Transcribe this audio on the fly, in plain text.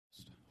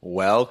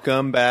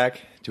Welcome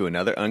back to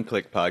another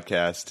Unclick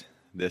podcast.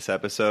 This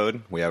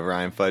episode, we have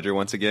Ryan Fudger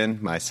once again,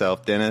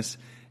 myself, Dennis,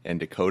 and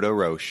Dakota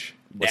Roche.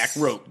 Dak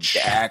Roche.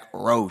 Dak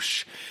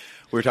Roche.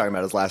 We were talking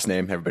about his last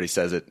name. Everybody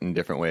says it in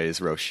different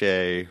ways. Roche,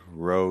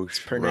 Roche.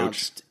 It's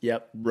pronounced,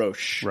 yep,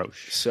 Roche.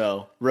 Roche.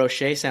 So,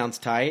 Roche sounds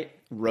tight.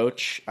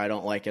 Roche, I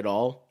don't like at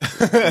all.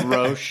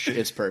 Roche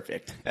is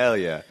perfect. Hell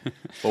yeah.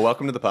 Well,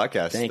 welcome to the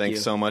podcast. Thanks you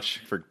so much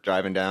for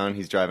driving down.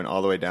 He's driving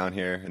all the way down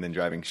here and then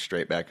driving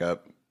straight back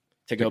up.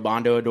 To go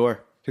Bondo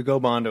Adore. To go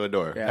Bondo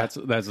Adore. Yeah.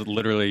 That's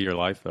literally your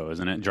life, though,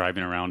 isn't it?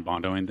 Driving around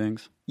bondoing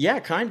things. Yeah,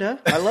 kind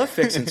of. I love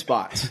fixing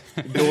spots.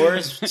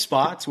 Doors,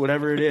 spots,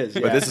 whatever it is.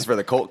 But Yeah. this is for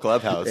the Colt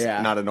Clubhouse,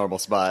 Yeah. not a normal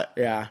spot.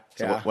 Yeah.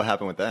 So yeah. what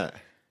happened with that?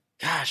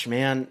 Gosh,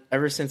 man,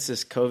 ever since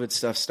this COVID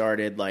stuff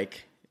started,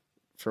 like,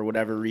 for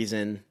whatever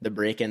reason, the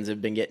break-ins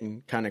have been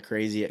getting kind of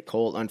crazy at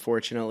Colt,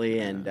 unfortunately.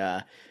 Yeah.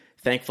 And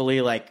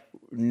thankfully, like,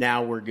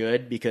 now we're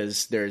good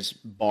because there's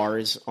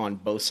bars on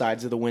both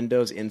sides of the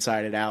windows,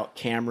 inside and out,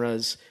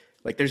 cameras.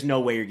 Like, there's no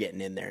way you're getting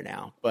in there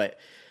now. But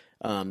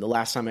the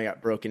last time I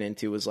got broken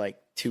into was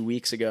like 2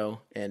 weeks ago,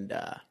 and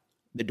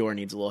the door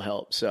needs a little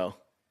help. So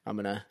I'm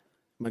gonna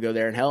go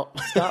there and help.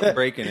 Stop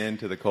breaking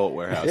into the Colt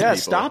warehouse. Yeah,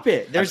 people. Stop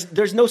it.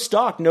 There's no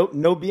stock. No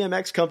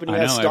BMX company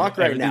has stock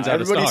right now.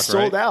 Everybody's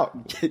sold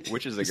out.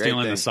 Which is a great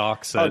Stealing thing. the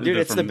socks. Oh, dude,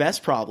 it's the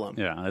best problem.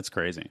 Yeah, that's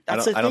crazy. I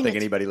That's don't think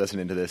anybody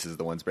listening to this is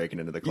the ones breaking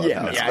into the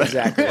clubhouse. Yeah,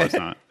 exactly. Of course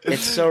not.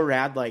 It's so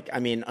rad. Like, I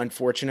mean,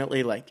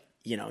 unfortunately, like,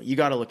 you know, you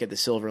got to look at the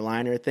silver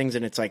liner of things,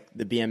 and it's like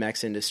the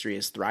BMX industry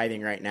is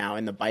thriving right now,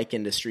 and the bike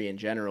industry in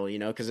general, you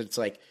know, because it's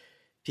like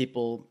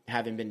people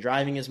haven't been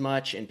driving as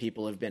much and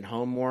people have been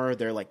home more.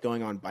 They're like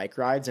going on bike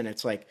rides, and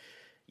it's like,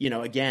 you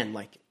know, again,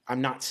 like,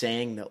 I'm not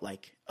saying that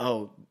like,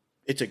 oh,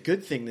 it's a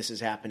good thing this is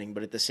happening,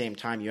 but at the same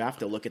time, you have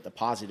to look at the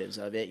positives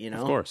of it, you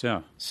know? Of course,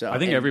 yeah. So I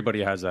think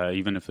everybody has that,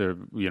 even if they're,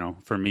 you know,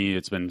 for me,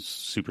 it's been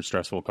super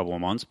stressful a couple of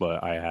months,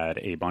 but I had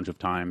a bunch of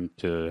time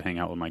to hang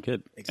out with my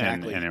kid.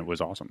 Exactly. And it was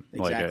awesome.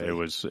 Exactly.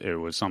 Like, it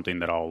was something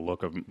that I'll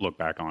look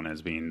back on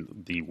as being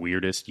the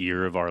weirdest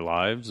year of our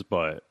lives,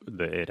 but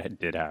it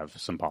did have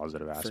some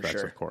positive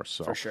aspects, of course.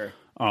 So, For sure.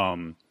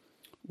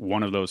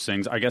 One of those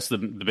things, I guess the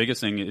biggest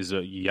thing is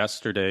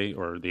yesterday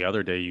or the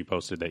other day you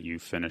posted that you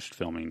finished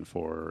filming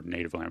for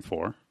Native Land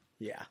 4.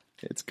 Yeah.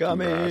 It's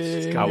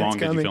coming. How long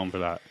did you film for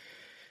that?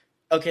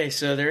 Okay,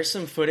 so there's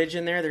some footage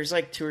in there. There's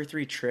like 2 or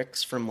 3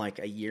 tricks from like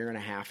a year and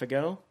a half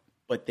ago,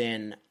 but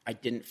then I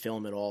didn't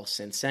film at all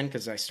since then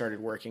because I started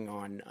working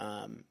on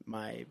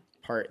my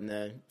part in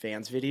the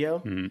Vans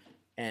video,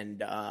 and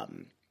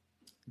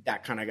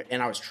that kind of.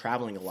 And I was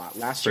traveling a lot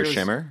last year.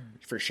 Shimmer?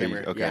 For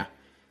Shimmer, Okay. yeah.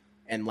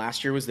 And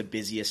last year was the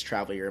busiest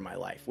travel year of my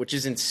life, which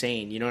is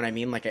insane. You know what I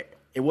mean? Like,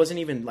 it wasn't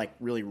even like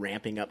really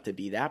ramping up to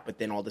be that, but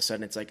then all of a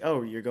sudden it's like,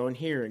 oh, you're going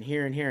here and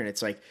here and here, and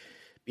it's like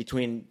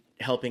between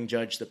helping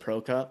judge the Pro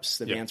Cups,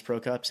 the Vans Pro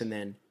Cups, and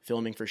then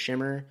filming for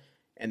Shimmer,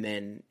 and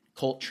then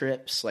Colt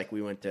trips. Like,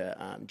 we went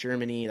to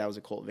Germany. That was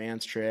a Colt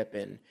Vans trip,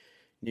 and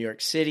New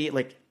York City.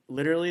 Like,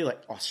 literally,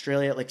 like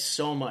Australia. Like,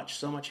 so much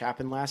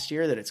happened last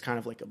year that it's kind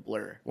of like a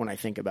blur when I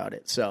think about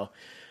it. So,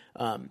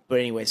 but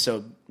anyway,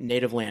 so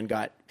Native Land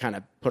got kind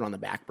of put on the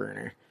back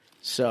burner.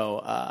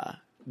 So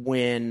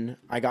when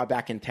I got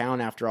back in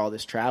town after all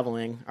this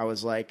traveling, I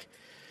was like,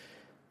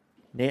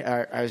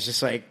 I was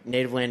just like,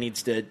 Native Land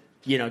needs to,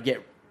 you know,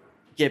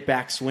 get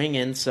back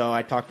swinging. So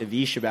I talked to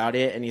Vish about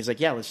it, and he's like,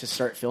 yeah, let's just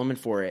start filming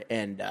for it.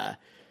 And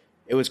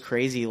it was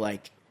crazy.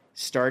 Like,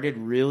 started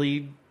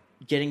really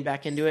getting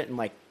back into it in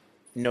like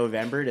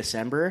November,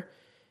 December.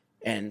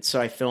 And so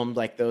I filmed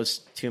like those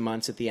 2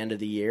 months at the end of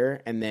the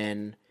year. And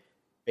then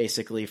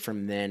basically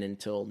from then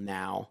until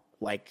now,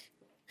 like,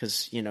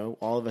 because, you know,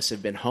 all of us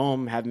have been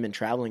home, haven't been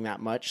traveling that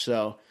much.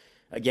 So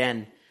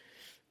again,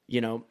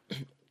 you know,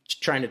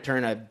 trying to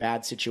turn a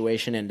bad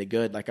situation into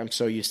good. Like, I'm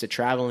so used to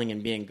traveling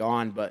and being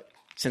gone, but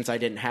since I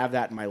didn't have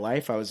that in my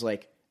life, I was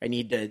like, I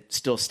need to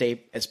still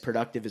stay as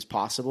productive as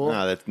possible.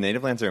 No,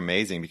 Native Lands are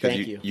amazing because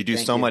you do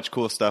so much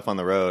cool stuff on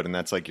the road, and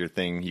that's like your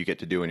thing you get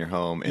to do in your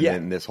home. And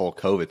then this whole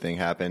COVID thing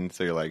happened,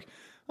 so you're like,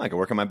 oh, I can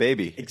work on my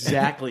baby.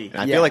 Exactly. And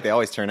I feel like they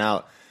always turn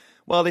out,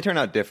 well, they turn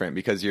out different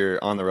because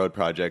your on the road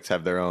projects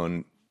have their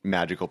own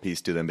magical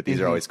piece to them, but these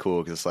are always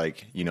cool because it's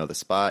like, you know, the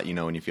spot, you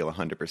know, when you feel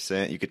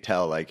 100%, you could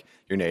tell like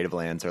your Native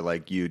Lands are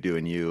like you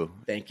doing you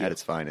at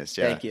its finest.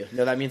 Yeah. Thank you.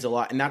 No, that means a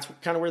lot. And that's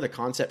kind of where the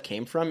concept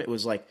came from. It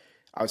was like,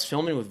 I was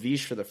filming with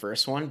Vish for the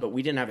first one, but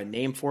we didn't have a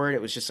name for it.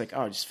 It was just like,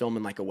 oh, just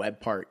filming like a web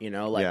part, you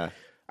know, like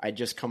I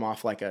just come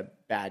off like a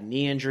bad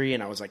knee injury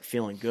and I was like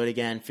feeling good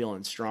again,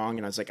 feeling strong.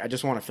 And I was like, I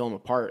just want to film a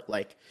part.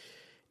 Like,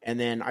 and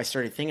then I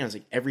started thinking, I was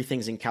like,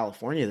 everything's in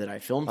California that I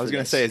filmed. I was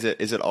going to say,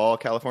 is it all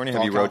California?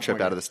 Have you road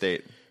tripped out of the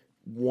state?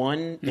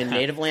 One in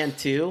Native Land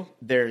 2,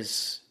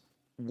 there's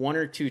 1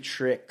 or 2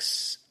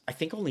 tricks. I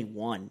think only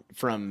 1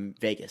 from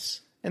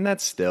Vegas. And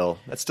that's still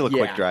a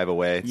quick drive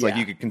away. It's like Yeah.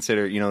 you could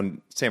consider, you know,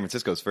 San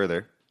Francisco's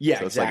further. Yeah,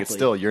 so it's exactly. like it's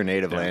still your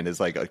Native Land is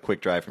like a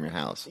quick drive from your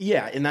house.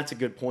 Yeah, and that's a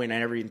good point. I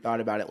never even thought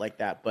about it like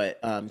that. But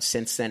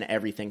since then,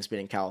 everything's been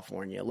in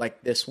California.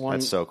 Like this one,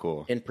 That's so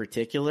cool. in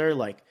particular,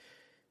 like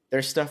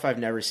there's stuff I've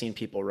never seen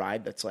people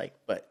ride that's like,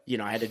 but you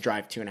know, I had to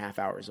drive 2.5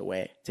 hours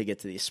away to get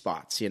to these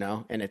spots, you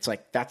know? And it's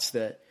like, that's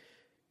to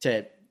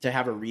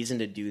have a reason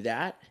to do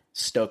that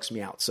stokes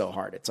me out so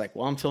hard. It's like,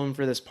 well, I'm filming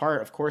for this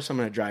part. Of course I'm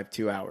going to drive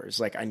 2 hours.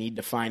 Like, I need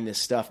to find this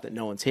stuff that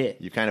no one's hit.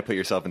 You kind of put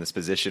yourself in this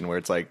position where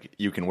it's like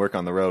you can work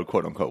on the road,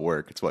 quote unquote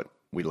work. It's what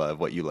we love,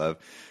 what you love.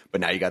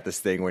 But now you got this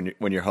thing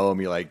when you're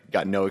home, you like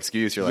got no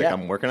excuse. You're like,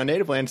 I'm working on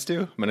native lands too.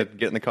 I'm going to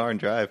get in the car and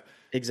drive.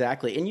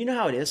 Exactly. And you know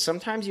how it is.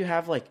 Sometimes you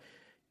have like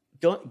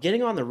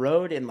getting on the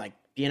road and like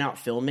being out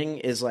filming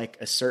is like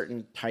a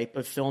certain type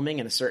of filming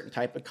and a certain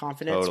type of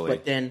confidence. Totally.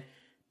 But then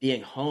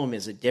being home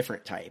is a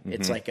different type.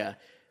 It's like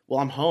well,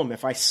 I'm home.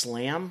 If I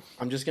slam,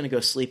 I'm just going to go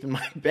sleep in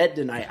my bed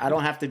tonight. I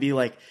don't have to be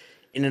like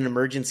in an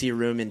emergency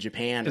room in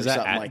Japan or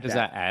something like that. Does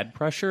that add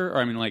pressure? Or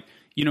I mean, like,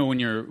 you know, when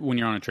you're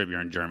on a trip, you're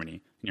in Germany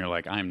and you're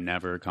like, I'm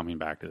never coming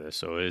back to this.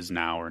 So it is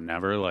now or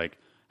never. Like,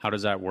 how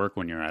does that work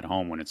when you're at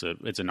home when it's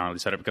a gnarly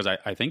setup? Because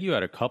I think you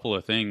had a couple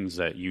of things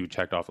that you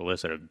checked off the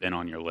list that have been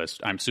on your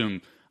list. I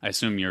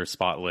assume your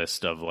spot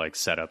list of like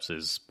setups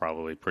is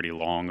probably pretty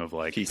long of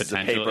like Pieces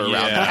potential of paper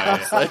around the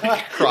house,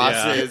 like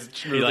crosses.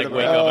 You like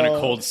wake up in a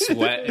cold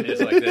sweat and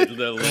it's like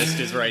the list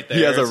is right there.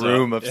 He has a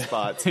room of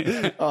spots.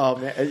 Oh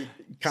man, it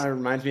kind of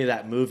reminds me of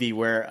that movie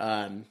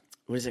where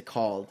what is it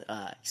called?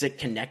 Is it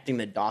Connecting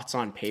the Dots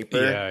on Paper?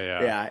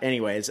 Yeah.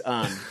 Anyways,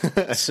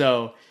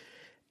 so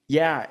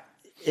yeah,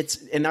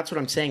 and that's what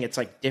I'm saying. It's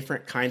like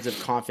different kinds of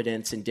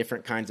confidence and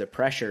different kinds of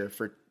pressure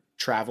for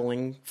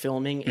traveling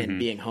filming and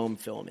being home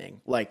filming.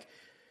 Like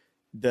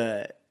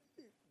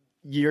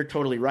you're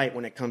totally right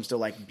when it comes to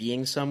like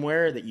being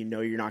somewhere that you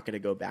know you're not going to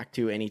go back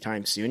to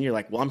anytime soon. You're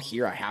like, well, I'm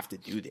here, I have to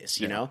do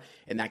this, you know?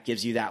 And that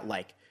gives you that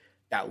like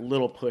that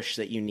little push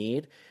that you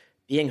need.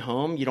 Being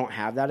home, you don't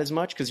have that as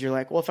much because you're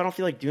like, well, if I don't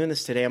feel like doing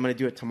this today, I'm going to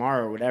do it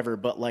tomorrow or whatever.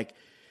 But like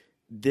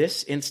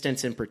this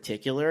instance in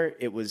particular,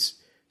 it was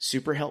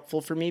super helpful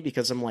for me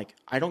because I'm like,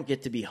 I don't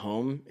get to be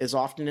home as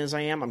often as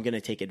I am. I'm going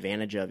to take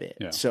advantage of it.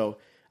 Yeah. So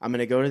I'm going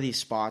to go to these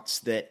spots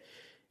that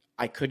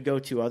I could go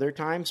to other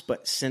times,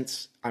 but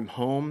since I'm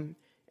home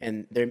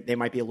and they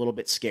might be a little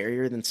bit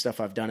scarier than stuff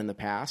I've done in the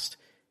past,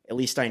 at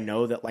least I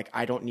know that like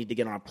I don't need to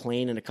get on a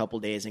plane in a couple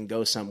days and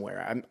go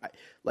somewhere.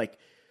 Like,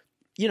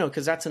 you know,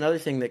 because that's another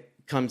thing that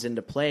comes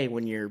into play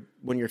when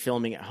you're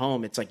filming at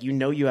home. It's like, you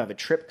know, you have a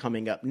trip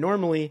coming up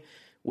normally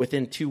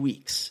within 2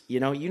 weeks. You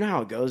know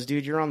how it goes,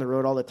 dude. You're on the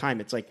road all the time.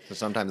 It's like, so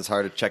sometimes it's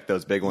hard to check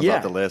those big ones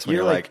off the list when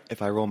you're like,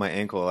 if I roll my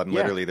ankle, I'm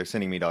literally, they're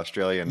sending me to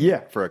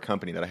Australia for a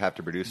company that I have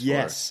to produce for.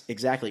 Yes,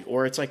 exactly.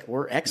 Or it's like,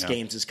 or X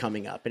Games is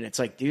coming up and it's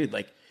like, dude,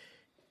 like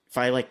if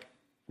I like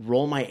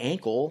roll my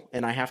ankle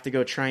and I have to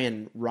go try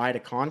and ride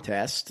a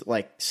contest,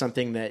 like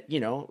something that,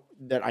 you know,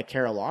 that I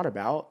care a lot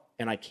about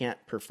and I can't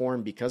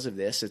perform because of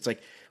this, it's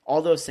like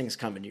all those things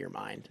come into your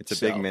mind. It's a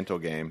big mental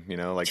game, you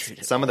know, like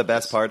some of the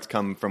best parts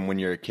come from when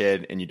you're a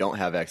kid and you don't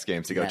have X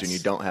Games to go to and you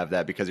don't have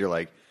that because you're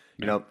like,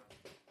 you know,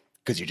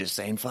 because you're just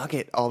saying fuck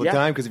it all the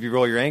time. Because if you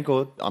roll your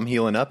ankle, I'm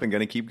healing up and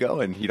going to keep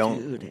going. You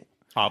don't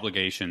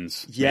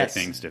obligations make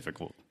things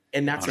difficult.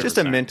 And that's 100%. Just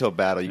a mental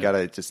battle. You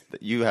gotta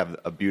you have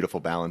a beautiful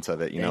balance of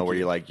it, you know, where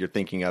you're like, you're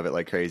thinking of it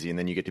like crazy and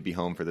then you get to be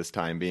home for this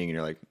time being and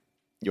you're like,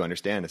 you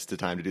understand it's the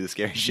time to do the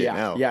scary shit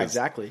now. Yeah,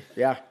 exactly.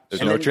 Yeah.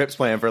 There's no trips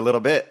planned for a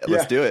little bit.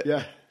 Let's do it.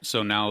 Yeah.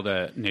 So now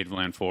that Native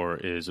Land 4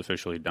 is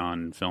officially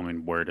done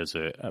filming,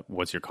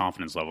 what's your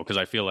confidence level? Because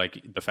I feel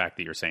like the fact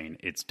that you're saying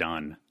it's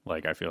done,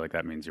 like I feel like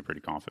that means you're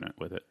pretty confident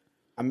with it.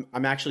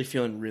 I'm actually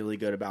feeling really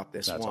good about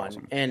this one.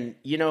 Awesome. And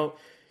you know,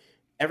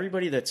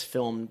 everybody that's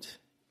filmed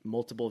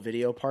multiple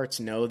video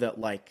parts know that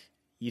like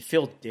you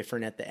feel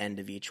different at the end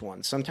of each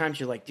one. Sometimes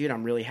you're like, dude,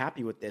 I'm really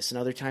happy with this. And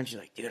other times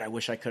you're like, dude, I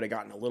wish I could have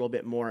gotten a little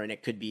bit more. And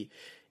it could be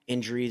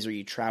injuries or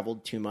you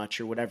traveled too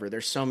much or whatever.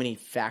 There's so many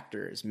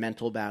factors,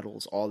 mental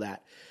battles, all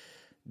that.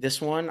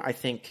 This one, I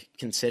think,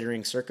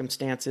 considering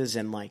circumstances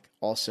and like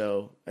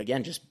also,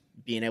 again, just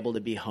being able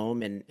to be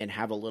home and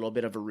have a little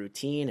bit of a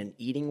routine and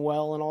eating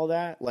well and all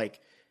that, like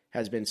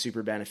has been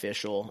super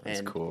beneficial. That's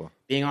and cool.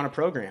 Being on a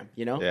program,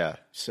 you know? Yeah.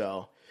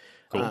 So,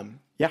 cool.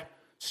 Yeah,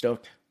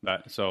 stoked.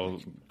 So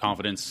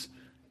confidence,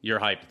 you're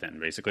hyped then,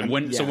 basically.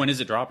 So when is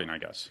it dropping, I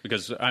guess?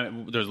 Because there's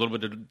a little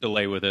bit of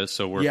delay with this,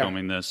 so we're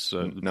filming this.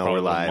 No, we're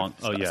live.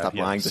 Stop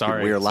lying.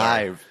 Sorry. We're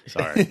live.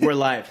 Sorry. We're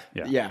live.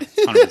 Yeah.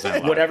 100%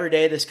 live. Whatever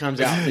day this comes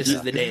out, this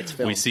is the day it's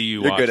filmed. We see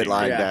you You're watching. good at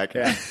lying back.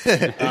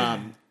 Yeah.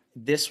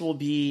 This will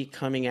be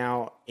coming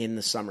out in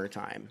the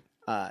summertime.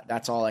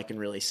 That's all I can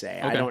really say.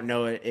 Okay. I don't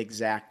know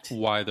exact.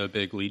 Why the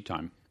big lead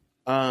time?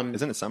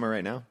 Isn't it summer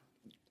right now?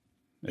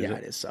 It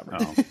is summer.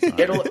 Oh,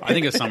 I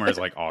think the summer is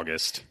like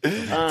August.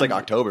 It's like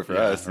October for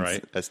us,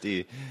 right? It's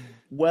SD.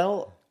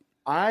 Well,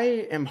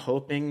 I am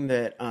hoping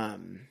that,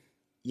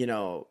 you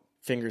know,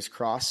 fingers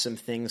crossed, some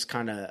things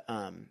kind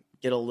of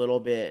get a little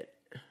bit,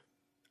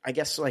 I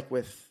guess, like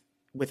with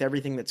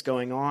everything that's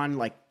going on,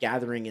 like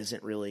gathering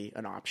isn't really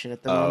an option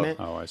at the moment.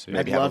 Oh, I see.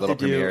 Maybe have a little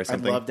premiere or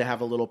something. I'd love to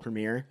have a little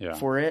premiere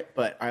for it,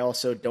 but I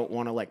also don't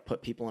want to like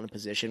put people in a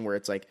position where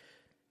it's like,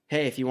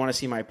 hey, if you want to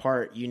see my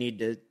part, you need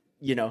to,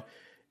 you know,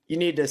 you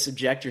need to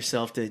subject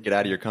yourself to Get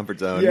out of your comfort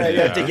zone.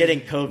 yeah, to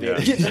getting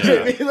COVID. Yeah. You know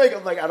what I mean? Like,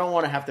 I'm like, I don't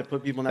want to have to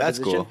put people in that That's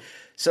position. cool.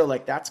 So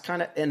like, that's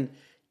kind of, and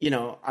you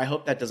know, I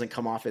hope that doesn't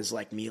come off as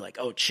like me, like,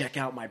 oh, check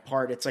out my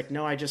part. It's like,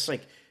 no, I just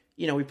like,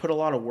 you know, we put a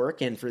lot of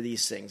work in for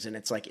these things, and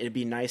it's like, it'd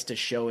be nice to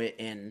show it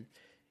in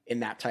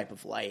that type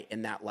of light,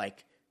 and that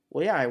like,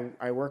 well, yeah,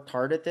 I worked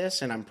hard at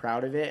this and I'm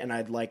proud of it. And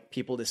I'd like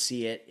people to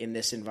see it in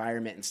this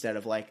environment instead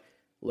of like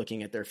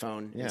looking at their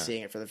phone and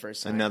seeing it for the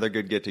first time. Another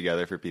good get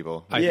together for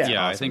people. I think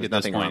There's at this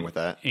nothing point, wrong with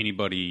that.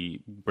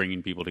 anybody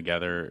bringing people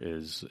together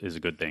is a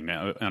good thing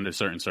under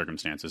certain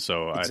circumstances.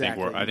 So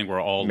Exactly. I think we're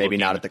all Maybe looking,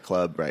 not at the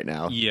club right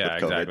now. yeah,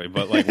 with COVID. exactly.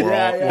 But like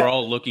we're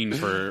all looking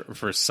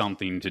for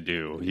something to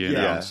do, you know.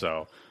 Yeah.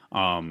 So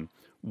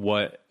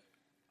what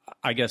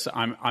I guess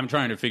I'm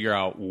trying to figure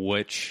out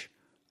which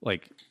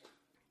like.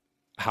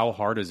 How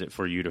hard is it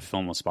for you to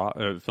film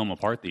a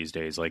part these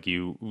days? Like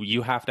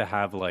you have to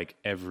have like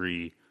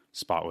every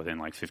spot within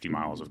like 50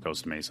 miles of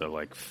Costa Mesa,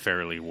 like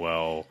fairly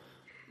well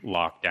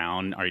locked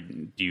down. Are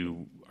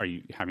you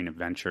having to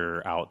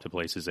venture out to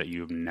places that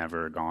you've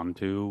never gone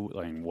to?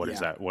 Like what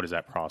is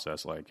that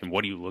process like? And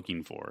what are you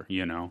looking for?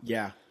 You know?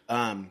 Yeah.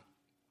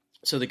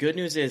 So the good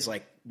news is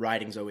like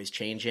riding's always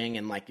changing,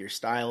 and like your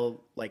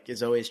style like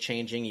is always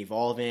changing,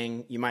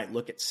 evolving. You might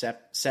look at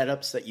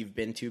setups that you've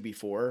been to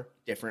before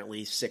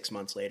differently 6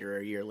 months later or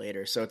a year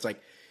later. So it's like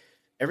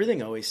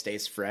everything always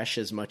stays fresh,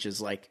 as much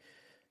as like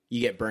you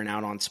get burnt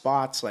out on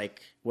spots,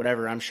 like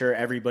whatever. I'm sure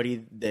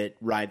everybody that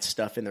rides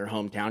stuff in their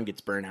hometown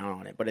gets burnt out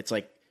on it, but it's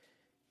like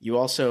you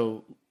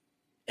also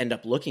end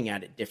up looking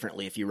at it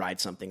differently if you ride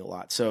something a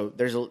lot. So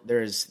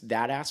there's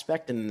that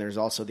aspect, and then there's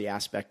also the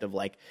aspect of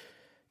like,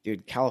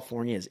 dude,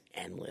 California is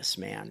endless,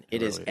 man.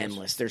 It is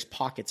endless. There's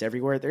pockets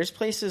everywhere. There's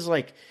places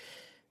like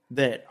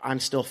that I'm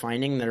still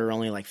finding that are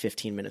only like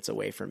 15 minutes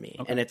away from me.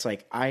 Okay. And it's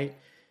like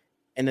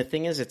and the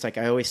thing is, it's like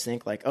I always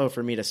think like, oh,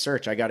 for me to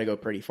search, I got to go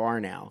pretty far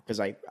now, because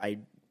I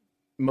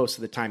most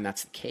of the time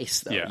that's the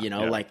case though. You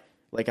know,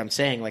 like I'm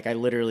saying, like I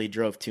literally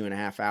drove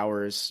 2.5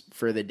 hours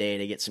for the day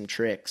to get some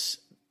tricks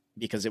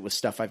because it was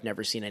stuff I've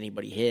never seen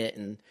anybody hit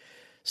and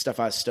stuff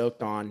I was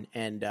stoked on.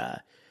 And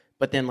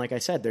but then, like I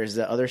said, there's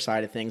the other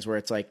side of things where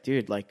it's like,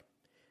 dude, like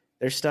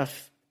there's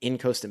stuff in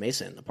Costa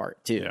Mesa in the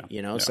park too,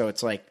 you know? So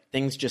it's like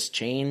things just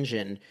change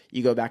and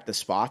you go back to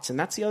spots. And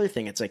that's the other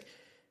thing. It's like,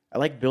 I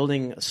like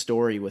building a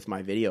story with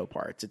my video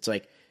parts. It's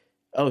like,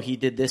 oh, he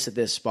did this at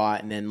this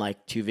spot, and then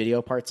like 2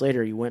 video parts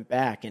later, he went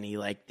back and he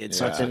like did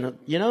something,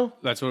 you know?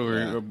 That's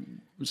what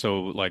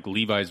so like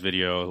Levi's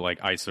video, like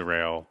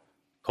Isorail,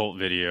 Colt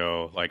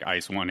video, like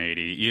Ice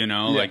 180, you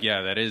know, like,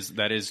 that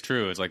is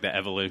true. It's like the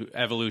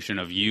evolution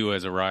of you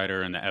as a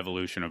rider and the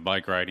evolution of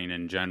bike riding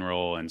in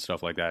general and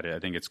stuff like that. I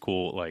think it's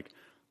cool. Like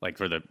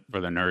for the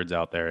nerds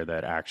out there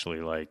that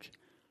actually like,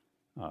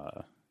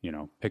 you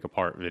know, pick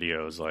apart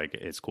videos. Like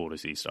it's cool to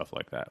see stuff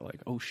like that.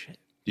 Like, oh shit.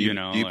 Do you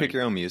like, pick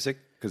your own music?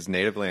 Because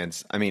Native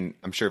Lands, I mean,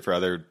 I'm sure for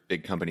other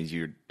big companies,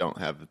 you don't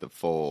have the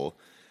full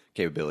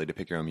capability to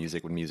pick your own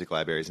music with music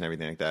libraries and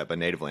everything like that. But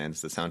Native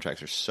Lands, the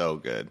soundtracks are so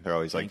good. They're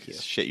always like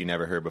shit you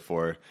never heard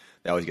before.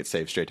 They always get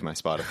saved straight to my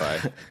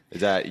Spotify.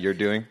 Is that you're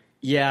doing?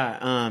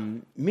 Yeah.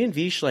 Me and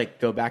Vish like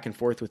go back and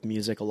forth with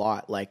music a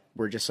lot. Like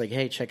we're just like,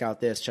 hey, check out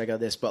this.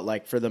 But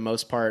like for the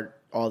most part,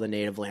 all the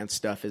Native Lands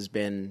stuff has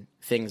been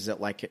things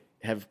that like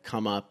have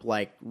come up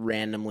like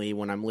randomly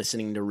when I'm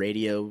listening to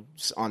radio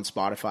on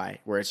Spotify,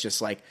 where it's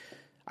just like,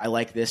 I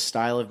like this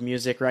style of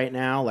music right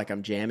now. Like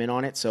I'm jamming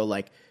on it. So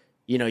like,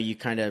 you know,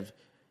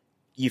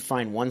 you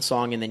find one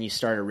song and then you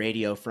start a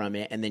radio from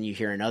it, and then you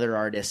hear another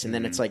artist, and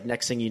then it's like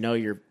next thing you know,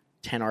 you're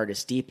 10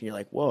 artists deep, and you're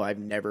like, whoa, I've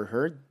never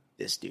heard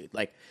this dude.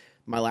 Like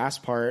my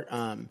last part,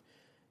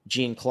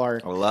 Gene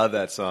Clark. I love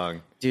that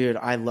song. Dude,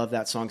 I love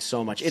that song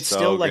so much. It's so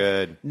still like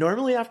good.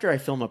 Normally after I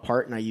film a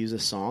part and I use a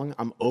song,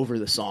 I'm over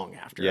the song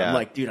after. Yeah. I'm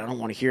like, dude, I don't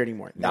want to hear it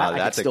anymore. No, That I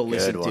that's can still a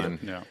good listen one.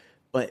 to. Yeah.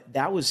 But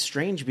that was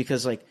strange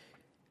because like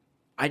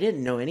I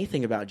didn't know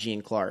anything about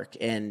Gene Clark,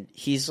 and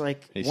he's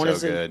like He's one so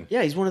of the good.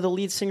 he's one of the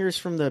lead singers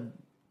from the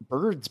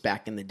Byrds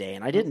back in the day,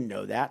 and I didn't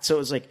know that. So it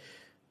was like,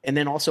 and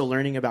then also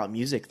learning about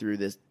music through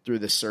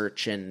the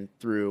search and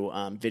through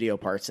video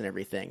parts and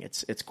everything.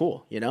 It's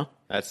cool, you know.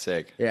 That's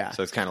sick. Yeah.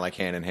 So it's kind of like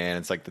hand in hand.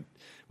 It's like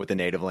with the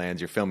Native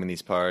Lands, you're filming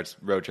these parts,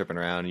 road tripping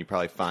around, and you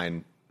probably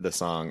find the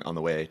song on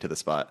the way to the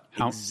spot.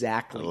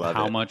 Exactly.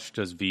 How much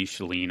does Vish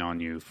lean on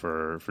you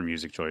for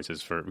music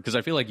choices? Because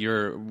I feel like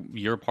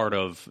you're part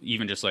of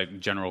even just like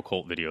general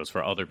Colt videos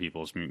for other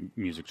people's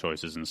music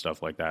choices and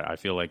stuff like that. I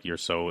feel like you're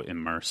so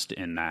immersed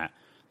in that.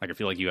 Like I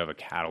feel like you have a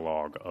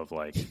catalog of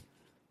like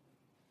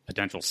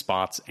potential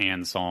spots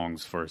and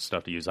songs for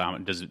stuff to use.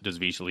 Does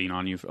Vish lean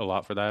on you a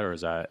lot for that, or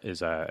is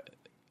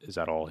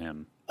that all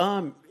him?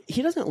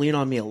 He doesn't lean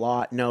on me a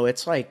lot. No,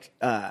 it's like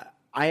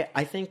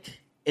I think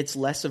it's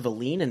less of a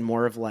lean and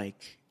more of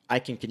like I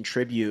can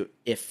contribute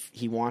if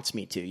he wants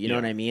me to. You know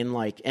what I mean?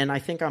 Like, and I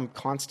think I'm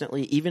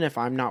constantly, even if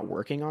I'm not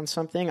working on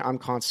something, I'm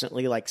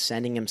constantly like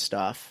sending him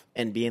stuff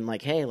and being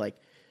like, hey, like,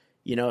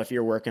 you know, if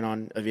you're working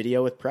on a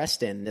video with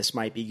Preston, this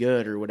might be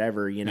good or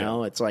whatever, you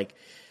know. It's like,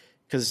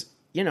 because,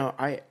 you know,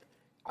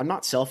 I'm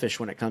not selfish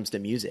when it comes to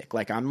music.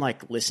 Like I'm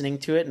like listening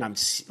to it and I'm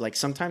like,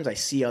 sometimes I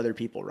see other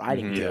people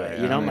writing to it,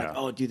 you know, I'm like,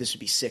 oh dude, this would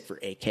be sick for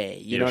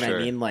AK. You know what I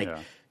mean? Like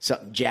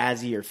something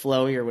jazzy or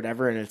flowy or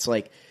whatever. And it's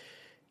like,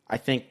 I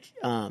think,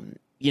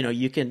 you know,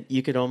 you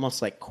could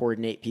almost like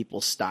coordinate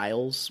people's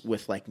styles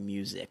with like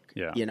music,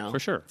 you know, for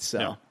sure.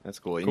 So that's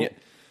cool. And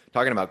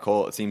talking about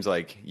Colt, it seems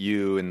like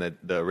you and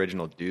the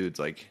original dudes,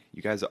 like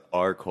you guys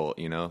are Colt,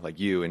 you know, like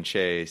you and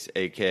Chase,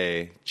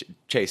 AK,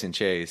 Chase and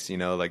Chase, you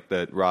know, like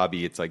the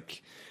Robbie. It's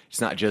like it's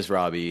not just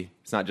Robbie,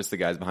 it's not just the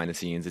guys behind the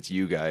scenes, it's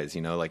you guys,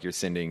 you know, like you're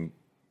sending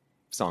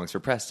songs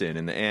for Preston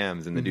and the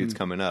AMs and the dudes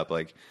coming up.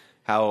 Like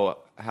how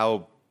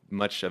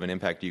much of an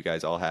impact do you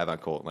guys all have on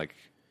Colt? Like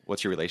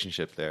what's your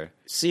relationship there?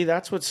 See,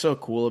 that's what's so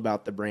cool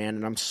about the brand,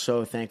 and I'm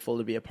so thankful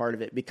to be a part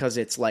of it because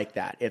it's like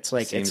that. It's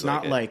like it's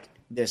not like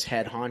this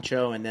head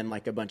honcho and then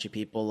like a bunch of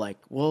people like,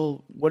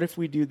 well, what if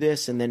we do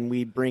this and then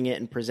we bring it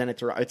and present it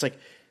to. It's like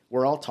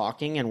we're all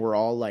talking and we're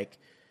all like,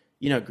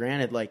 you know,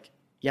 granted, like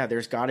yeah,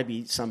 there's got to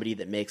be somebody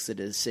that makes the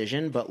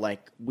decision, but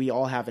like we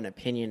all have an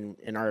opinion,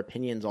 and our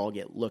opinions all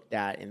get looked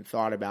at and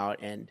thought about.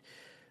 And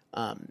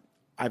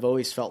I've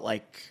always felt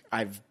like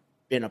I've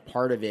been a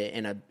part of it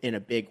in a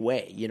big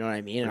way. You know what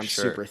I mean? And I'm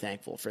super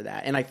thankful for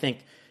that. And I think,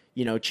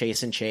 you know,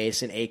 Chase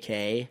and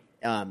AK,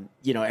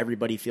 you know,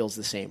 everybody feels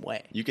the same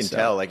way. You can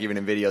tell, like even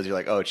in videos, you're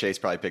like, oh, Chase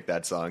probably picked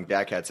that song.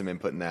 Dak had some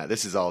input in that.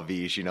 This is all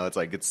Vish, you know. It's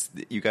like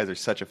you guys are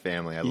such a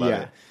family. I love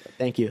it.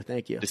 Thank you.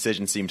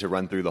 Decisions seem to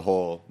run through the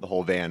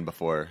whole van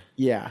before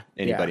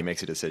anybody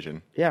makes a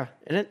decision. Yeah,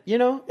 and it, you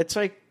know, it's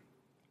like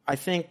I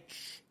think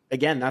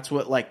again that's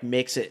what like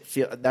makes it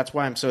feel. That's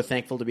why I'm so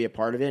thankful to be a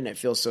part of it, and it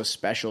feels so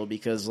special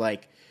because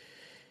like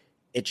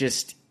it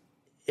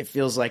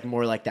feels like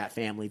more like that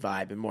family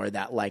vibe and more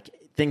that like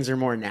things are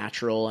more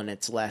natural and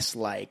it's less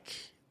like,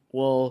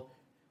 well,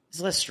 it's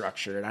less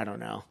structured. I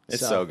don't know. It's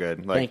so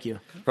good. Like, thank you.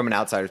 From an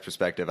outsider's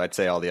perspective, I'd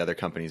say all the other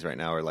companies right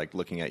now are like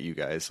looking at you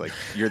guys. Like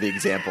you're the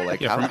example.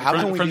 Like how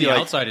can we from be the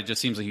like, outside? It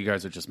just seems like you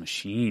guys are just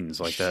machines.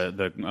 Like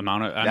the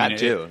amount of that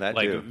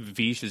like too.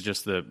 Vish is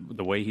just the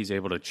way he's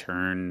able to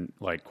churn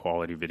like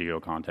quality video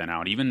content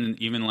out.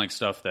 Even like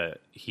stuff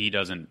that he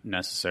doesn't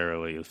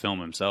necessarily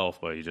film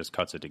himself, but he just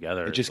cuts it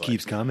together. It just like,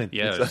 keeps coming.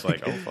 Yeah, it's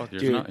like oh fuck,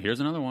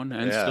 here's another one,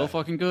 and it's still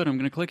fucking good. I'm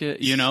gonna click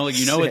it. You know, like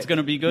it's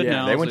gonna be good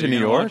now. They went to New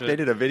York. They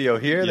did a video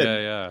here.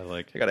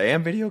 Like. They got an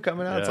AM video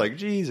coming out. It's like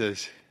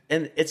Jesus,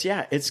 and it's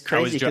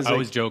crazy. I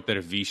always joke that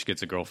if Vish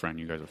gets a girlfriend,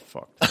 you guys are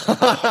fucked.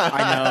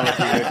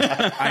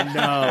 I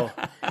know,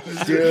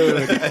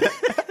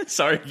 dude.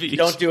 Sorry, Vish.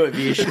 Don't do it,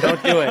 Vish.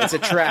 Don't do it. It's a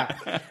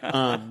trap.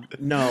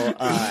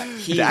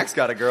 Dak's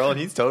got a girl, and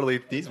he's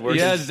working.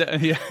 Yeah,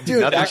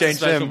 dude, nothing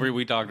changed him.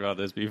 We talked about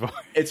this before.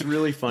 It's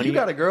really funny. You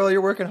got a girl.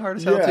 You're working hard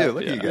as hell too.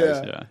 Look at you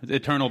guys. Yeah.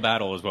 Eternal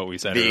battle is what we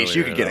said. Vish,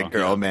 you can get a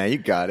girl, man. You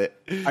got it.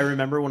 I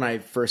remember when I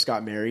first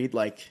got married,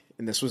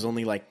 and this was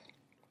only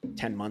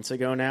 10 months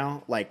ago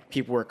now,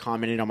 people were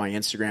commenting on my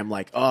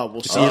Instagram oh,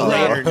 we'll see you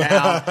later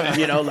now.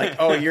 You know,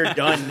 oh, you're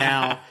done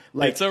now.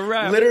 It's a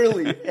wrap.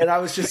 Literally. And I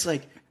was just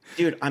like,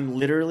 dude, I'm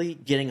literally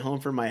getting home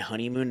from my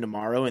honeymoon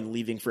tomorrow and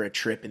leaving for a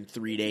trip in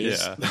 3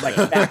 days. Yeah.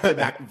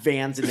 Back-to-back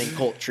Vans and then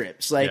Colt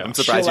trips. I'm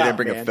surprised you didn't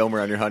bring a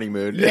filmer on your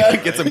honeymoon.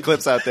 Get some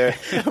clips out there.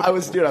 I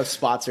was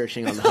spot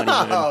searching on the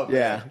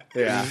honeymoon.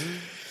 Yeah.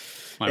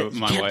 You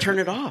can't turn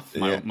it off.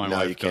 My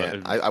wife, you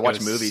can't. I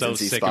watch movies so and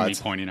see sick spots.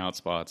 Of me pointing out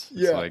spots.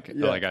 It's I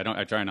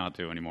try not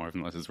to anymore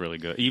unless it's really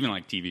good. Even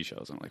TV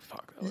shows, I'm like,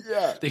 fuck.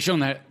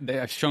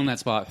 I've shown that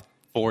spot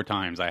 4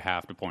 times. I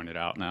have to point it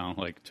out now,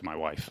 to my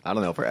wife. I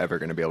don't know if we're ever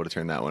going to be able to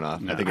turn that one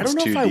off. No. I think I it's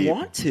don't know too if deep. I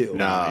want to.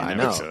 No, I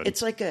know.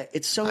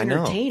 It's so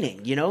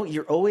entertaining. You know,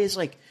 you're always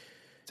I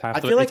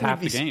feel like it's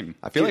half the game.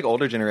 I feel like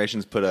older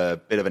generations put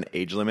a bit of an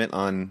age limit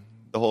on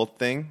the whole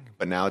thing,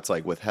 but now it's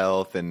with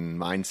health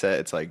and mindset,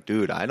 it's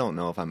dude, I don't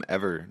know if I'm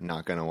ever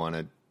not going to want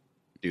to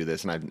do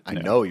this. And I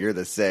know you're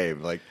the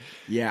same.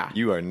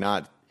 You are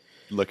not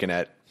looking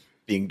at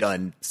being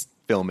done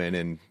filming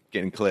and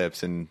getting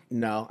clips and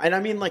no. And I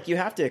mean, you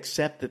have to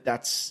accept that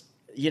that's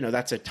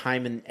a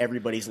time in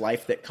everybody's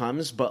life that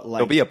comes, but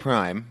there'll be a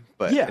prime,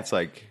 but it's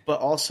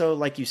but also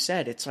like you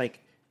said, it's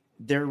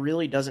there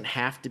really doesn't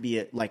have to be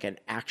an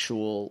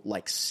actual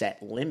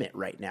set limit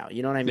right now.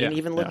 You know what I mean? Yeah.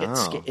 Even look at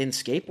in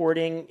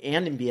skateboarding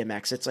and in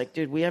BMX, it's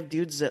dude, we have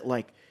dudes that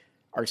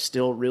are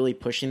still really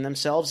pushing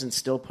themselves and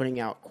still putting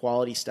out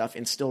quality stuff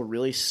and still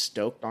really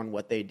stoked on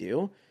what they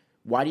do.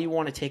 Why do you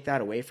want to take that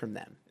away from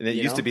them? And it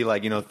used to be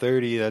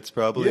 30, that's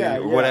probably,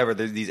 or whatever.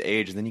 There's these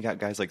ages. And then you got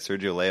guys like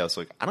Sergio Leos.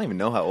 I don't even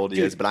know how old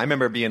he is, but I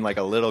remember being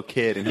a little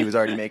kid and he was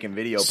already making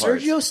video parts.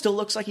 Sergio still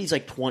looks like he's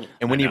 20.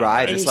 And when he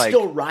rides, it's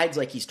still rides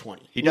like he's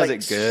 20. He does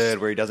it good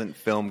where he doesn't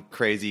film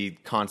crazy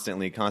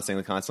constantly.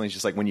 It's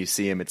just when you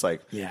see him, it's wow,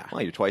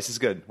 you're twice as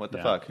good. What the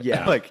fuck?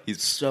 Yeah.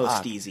 He's so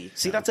steezy.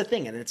 See, that's the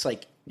thing. And it's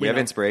We have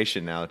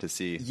inspiration now to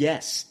see.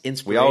 Yes,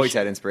 inspiration. We always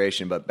had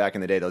inspiration, but back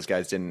in the day, those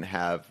guys didn't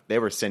have. They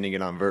were sending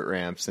it on vert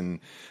ramps and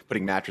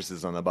putting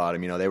mattresses on the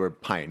bottom. You know, they were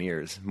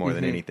pioneers more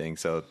than anything.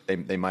 So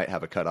they might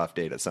have a cutoff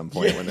date at some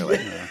point when they're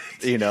like,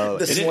 you know,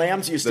 the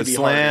slams used to be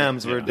harder. The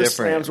slams were different. The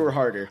slams were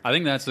harder. I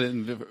think that's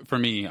for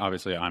me.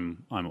 Obviously,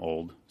 I'm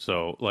old,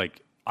 so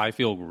like I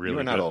feel really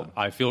You're not good. old.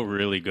 I feel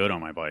really good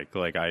on my bike.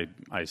 Like I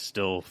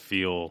still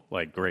feel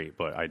like great,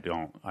 but I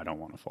don't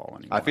want to fall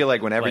anymore. I feel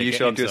like whenever you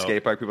show up to a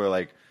skate park, people are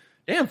like,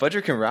 "Damn,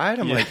 Fudger can ride."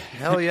 I'm like,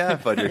 "Hell yeah,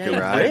 Fudger can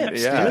ride."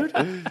 Rips, Yeah.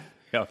 dude.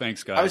 Yeah,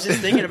 thanks, guys. I was just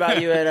thinking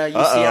about you at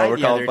UCI We're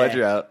the calling other day.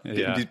 Fudger out.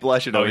 Yeah. He's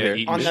blushing over here.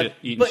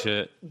 Eating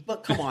shit.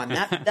 But come on,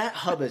 that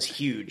hub is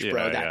huge,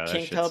 bro. That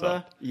King shit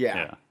hubba. sucked.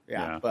 Yeah.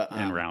 But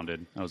and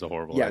rounded. That was a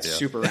horrible yeah, idea.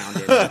 super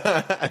rounded.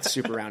 It's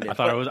super rounded. I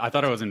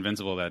thought I was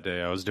invincible that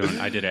day.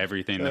 I did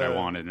everything that I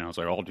wanted, and I was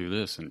like, I'll do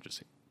this, and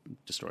just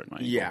destroyed my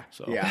ankle. Yeah,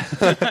 So. yeah.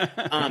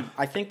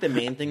 I think the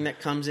main thing that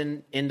comes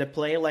into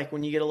play, like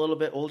when you get a little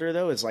bit older,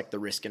 though, is like the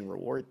risk and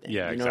reward thing.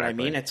 Yeah, you know what I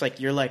exactly. mean? It's like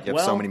you're like, You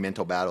have so many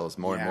mental battles,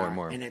 more and more and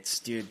more. And it's,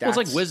 dude, Well, that's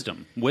it's like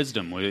wisdom.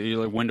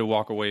 You like when to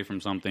walk away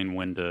from something,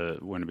 when to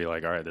be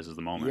like, all right, this is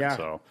the moment. Yeah.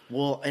 So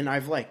Well, and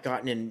I've like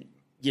gotten in.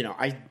 You know,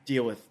 I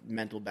deal with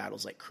mental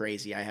battles like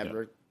crazy. I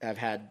have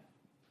had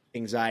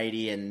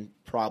anxiety and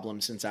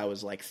problems since I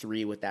was like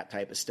 3 with that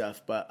type of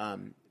stuff. But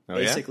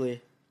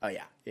basically,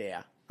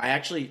 yeah. I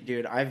actually,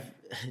 dude,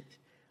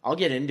 I'll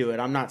get into it.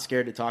 I'm not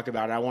scared to talk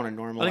about it. I want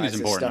to normalize I think it's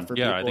this important. stuff for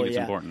people. I think it's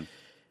important.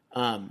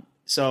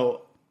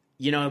 So,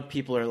 you know,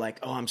 people are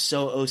like, "Oh, I'm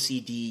so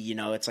OCD." You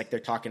know, it's like they're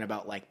talking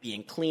about like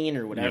being clean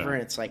or whatever, Yeah.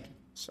 and it's like,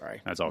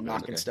 sorry, That's all I'm good.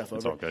 knocking stuff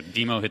It's over. all good.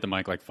 Demo hit the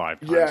mic like 5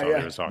 times. Yeah, so yeah.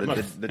 It was hard.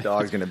 The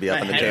dog's going to be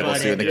up on the My table headbutt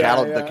soon.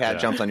 hit. The cat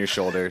jumps on your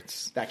shoulder.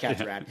 It's That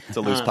cat's rad. a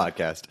loose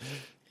podcast.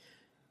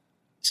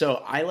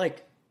 So I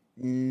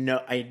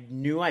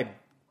knew I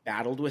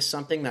battled with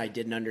something that I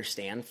didn't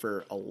understand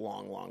for a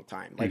long, long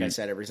time. Like I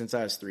said, ever since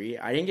I was 3,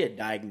 I didn't get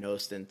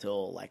diagnosed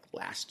until like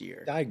last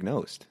year.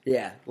 Diagnosed.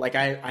 Yeah. Like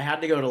I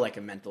had to go to like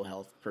a mental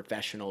health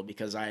professional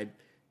because I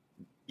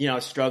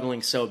was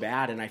struggling so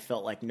bad and I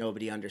felt like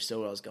nobody understood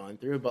what I was going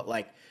through. But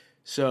like,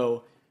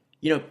 so,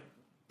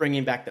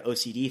 bringing back the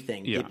OCD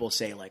thing, people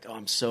say like, "Oh,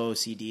 I'm so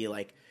OCD."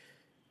 Like,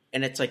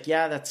 and it's like,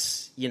 yeah,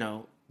 that's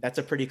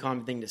a pretty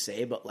common thing to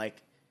say, but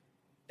like,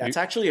 that's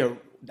actually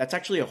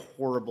a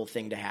horrible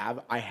thing to have.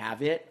 I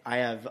have it. I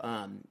have,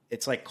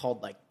 it's like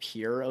called like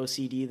pure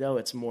OCD though.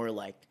 It's more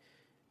like,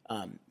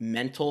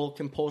 mental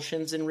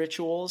compulsions and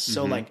rituals.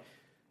 So like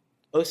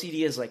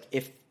OCD is like,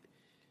 if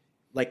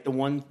like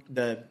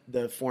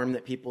the form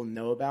that people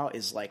know about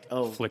is like,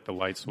 oh, Flick the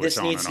light switch this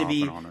on needs and to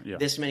be off and on. Yeah.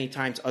 this many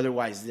times.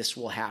 Otherwise this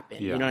will happen.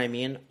 Yeah. You know what I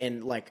mean?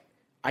 And like,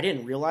 I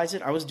didn't realize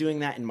it. I was doing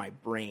that in my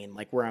brain,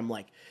 like where I'm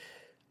like,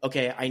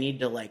 okay, I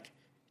need to like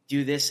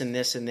do this and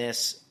this and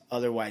this.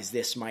 Otherwise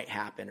this might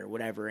happen or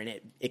whatever.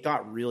 And it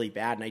got really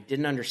bad and I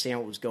didn't understand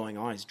what was going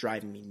on. It's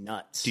driving me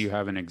nuts. Do you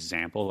have an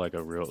example, like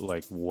a real,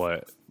 like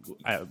what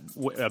a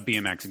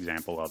BMX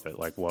example of it?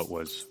 Like what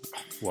was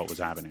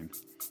happening?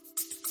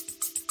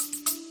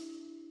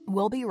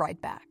 We'll be right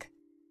back.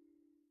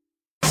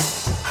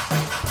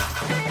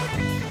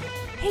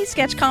 Hey,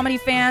 sketch comedy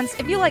fans.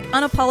 If you like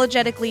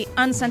unapologetically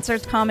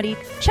uncensored comedy,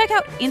 check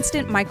out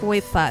Instant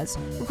Microwave Fuzz.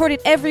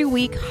 Recorded every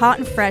week, hot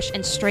and fresh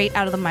and straight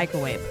out of the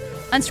microwave.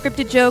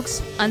 Unscripted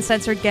jokes,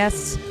 uncensored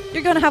guests.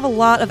 You're going to have a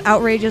lot of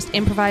outrageous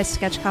improvised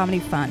sketch comedy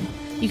fun.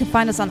 You can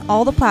find us on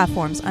all the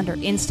platforms under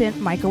Instant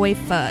Microwave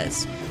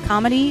Fuzz.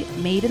 Comedy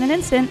made in an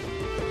instant.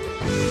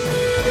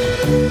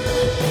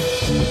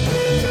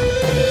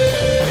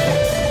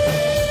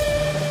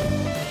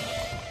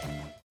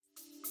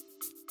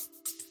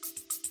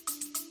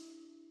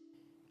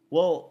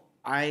 Well,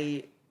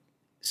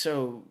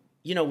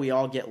 we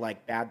all get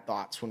like bad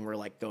thoughts when we're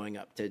like going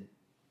up to,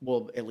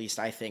 well, at least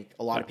I think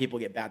a lot of people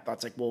get bad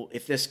thoughts like, well,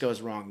 if this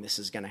goes wrong, this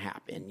is going to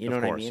happen. You know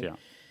what I mean? Yeah.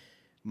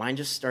 Mine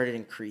just started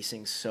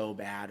increasing so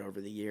bad over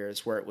the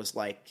years where it was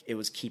like, it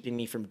was keeping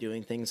me from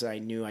doing things that I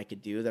knew I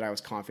could do that I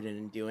was confident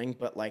in doing.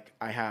 But like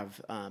I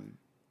have,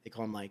 they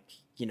call them like,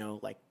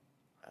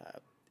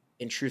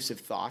 intrusive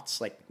thoughts,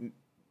 like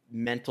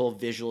mental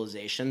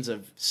visualizations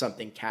of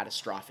something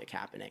catastrophic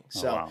happening.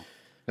 So wow.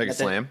 Like a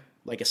slam?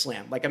 Like a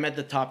slam. Like I'm at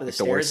the top of the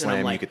The worst stairs and I'm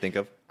slam like, you could think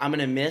of? I'm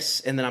going to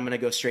miss and then I'm going to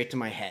go straight to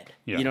my head.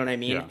 Yeah. You know what I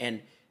mean? Yeah.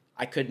 And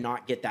I could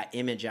not get that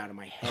image out of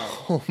my head.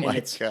 Oh my and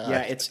it's, God.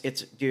 Yeah, it's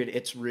dude,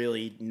 it's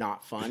really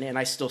not fun and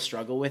I still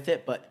struggle with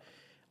it, but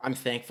I'm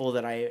thankful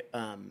that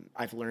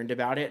I've learned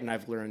about it and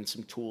I've learned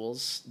some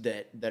tools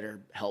that are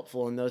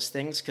helpful in those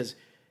things. Cause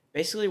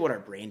basically what our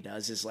brain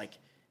does is like,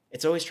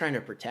 it's always trying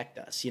to protect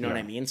us. You know what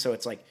I mean? So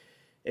it's like,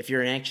 if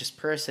you're an anxious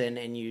person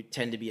and you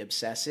tend to be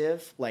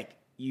obsessive, like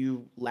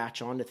you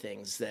latch onto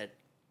things that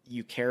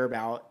you care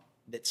about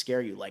that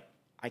scare you. Like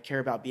I care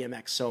about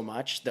BMX so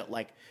much that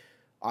like,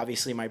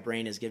 obviously my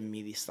brain is giving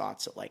me these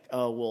thoughts that like,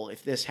 oh, well,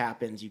 if this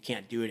happens, you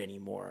can't do it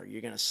anymore.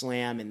 You're going to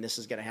slam and this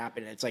is going to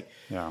happen. And it's like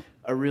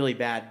a really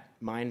bad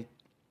mind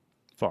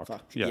Fuck.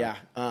 fuck. Yeah.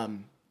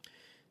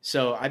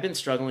 So I've been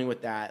struggling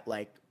with that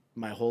like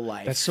my whole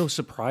life. That's so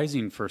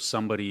surprising for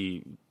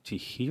somebody to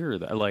hear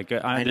that. Like,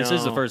 this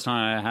is the know. first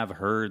time I have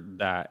heard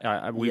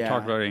that. We've Yeah.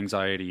 talked about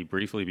anxiety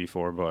briefly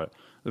before, but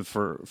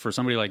for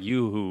somebody like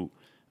you who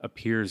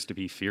appears to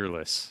be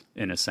fearless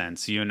in a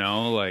sense,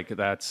 like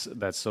that's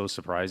so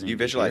surprising. You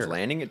to visualize hear.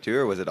 landing it too,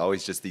 or was it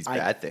always just these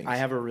bad things? I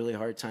have a really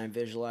hard time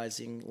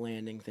visualizing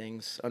landing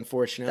things,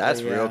 unfortunately.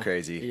 That's yeah. real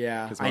crazy.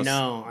 Yeah, 'Cause I most-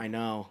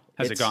 know.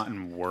 Has It's- it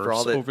gotten worse For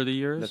all over the the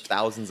years?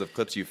 thousands of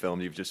clips you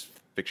filmed, you've just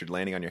pictured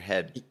landing on your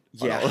head.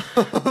 Yeah.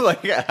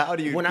 Like, how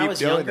do you When keep I was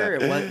doing younger,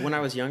 that? when I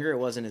was younger, it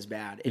wasn't as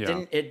bad. It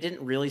Yeah.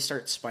 didn't really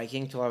start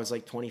spiking till I was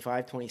like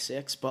 25,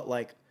 26. But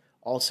like,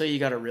 also you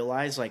got to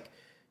realize, like,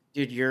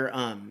 dude, your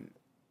what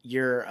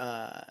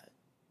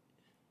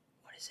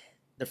is it?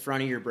 The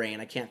front of your brain.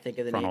 I can't think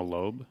of the Frontal name.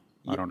 lobe?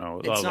 I don't know.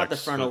 It's not the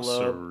frontal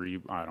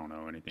lobe. I don't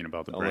know anything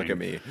about the Don't brain. look at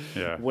me.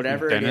 Yeah.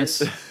 Whatever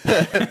Dennis? it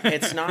is,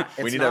 it's not.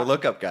 It's We need not, a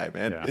lookup guy,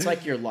 man. Yeah. It's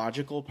like your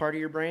logical part of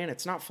your brain.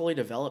 It's not fully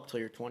developed till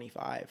you're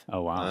 25.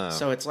 Oh wow.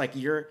 So it's like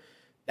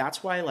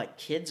that's why like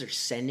kids are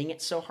sending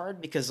it so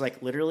hard, because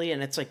like literally,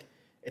 and it's like,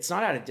 it's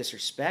not out of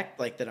disrespect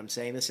like that I'm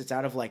saying this, it's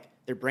out of like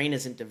their brain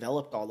isn't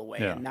developed all the way.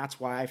 Yeah. And that's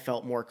why I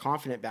felt more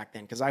confident back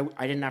then, because I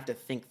didn't have to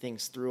think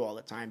things through all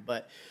the time.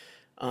 But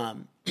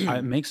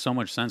It makes so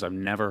much sense. I've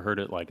never heard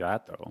it like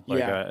that though.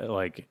 Yeah.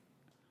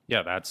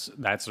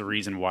 That's the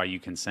reason why you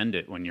can send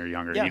it when you're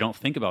younger. Yeah. You don't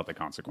think about the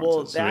consequences.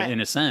 Well, So in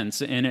a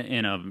sense, in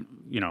a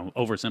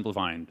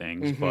oversimplifying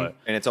things, but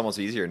And it's almost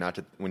easier not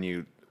to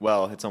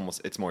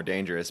it's more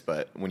dangerous,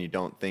 but when you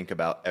don't think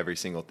about every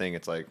single thing,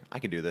 it's like, I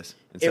could do this.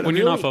 Instead when of,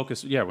 you're not really-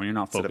 focused, when you're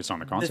not focused on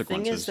the the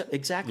consequences. thing is that,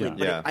 exactly, Yeah.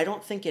 but Yeah. I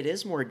don't think it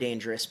is more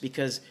dangerous,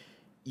 because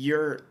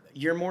you're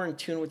more in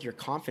tune with your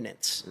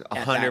confidence.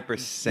 at that.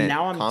 100%.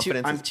 Now I'm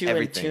Confidence I'm is too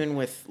everything. in tune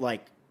with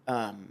like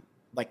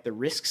the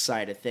risk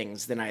side of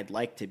things than I'd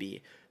like to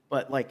be.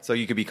 But like, so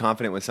you could be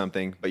confident with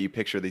something, but you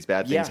picture these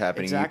bad things Yeah,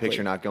 happening. exactly. You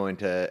picture not going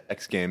to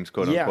X Games,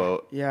 quote yeah,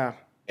 unquote. yeah.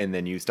 And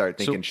then you start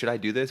thinking, should I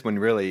do this? When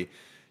really,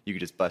 you could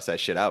just bust that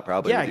shit out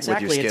probably Yeah, with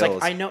exactly. your It's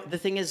skills. like, I know the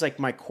thing is, like,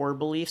 my core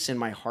beliefs in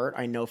my heart,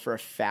 I know for a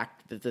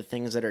fact that the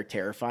things that are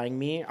terrifying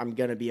me, I'm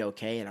gonna be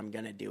okay and I'm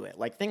gonna do it.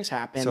 Like, things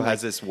happen. So like,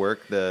 has this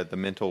work, the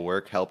mental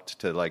work, helped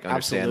to like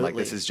understand like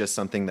this Absolutely. is just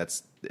something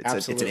it's an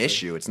Absolutely.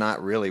 issue. It's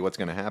not really what's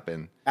going to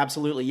happen.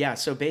 Absolutely, yeah.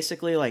 So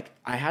basically, like,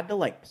 I had to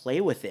like play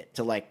with it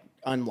to like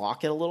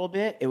unlock it a little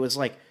bit. It was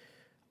like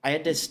I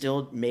had to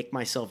still make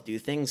myself do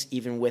things,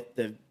 even with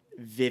the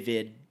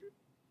vivid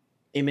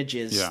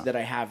images Yeah. that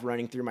I have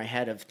running through my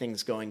head of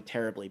things going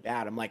terribly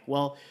bad. I'm like,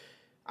 well,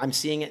 I'm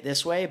seeing it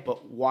this way,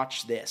 but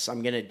watch this.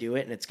 I'm gonna do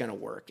it, and it's gonna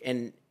work.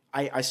 And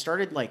I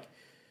started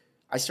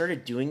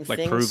doing Like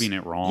things, proving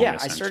it wrong, Yeah, I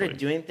essentially. started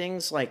doing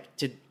things like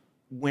to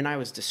when I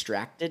was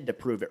distracted to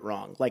prove it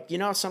wrong. Like, you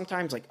know,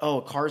 sometimes like, oh,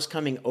 a car's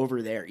coming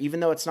over there, even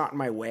though it's not in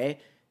my way.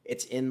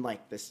 It's in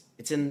like this.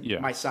 It's in Yeah.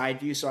 my side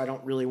view, so I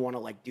don't really want to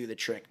like do the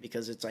trick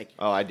because it's like,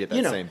 Oh, I did that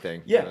you know, same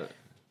thing. Yeah,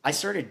 I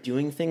started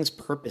doing things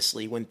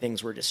purposely when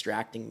things were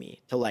distracting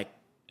me to like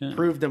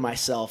prove to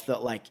myself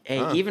that like,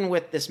 hey, even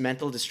with this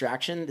mental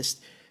distraction, this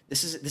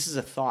is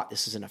a thought.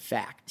 This isn't a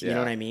fact. You Yeah.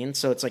 know what I mean?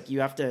 So it's like you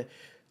have to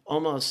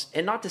almost,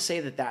 and not to say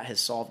that has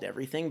solved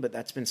everything, but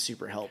that's been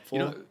super helpful.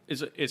 You know,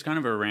 it's kind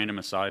of a random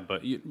aside,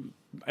 but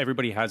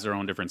everybody has their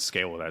own different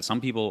scale with that. Some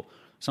people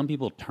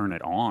turn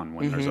it on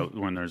when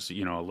there's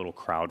a little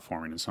crowd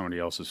forming and somebody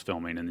else is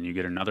filming, and then you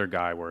get another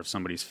guy where if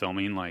somebody's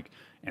filming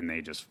and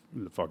they just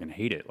fucking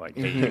hate it, like,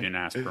 hey, you didn't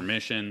ask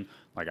permission,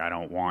 like, I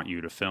don't want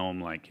you to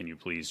film, like, can you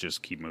please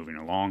just keep moving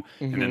along?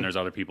 And then there's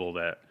other people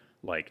that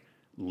like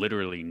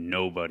literally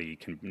nobody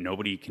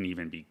can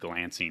even be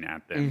glancing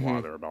at them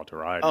while they're about to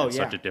ride. Oh, It's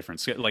such a different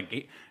scale. Like,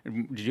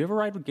 did you ever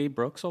ride with Gabe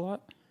Brooks a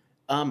lot?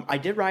 I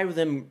did ride with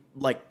him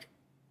like,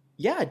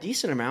 yeah, a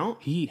decent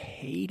amount. He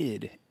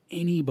hated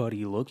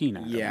anybody looking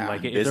at him. Yeah.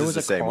 Like, if This there is was the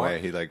a same car, way.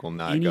 He like will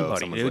not go. If anybody,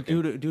 someone's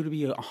looking. due to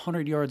be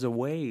 100 yards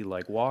away,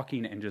 like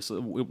walking and just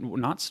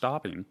not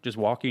stopping, just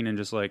walking and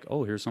just like,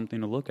 oh, here's something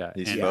to look at.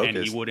 He's and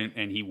focused.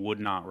 he would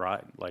not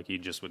ride. Like, he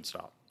just would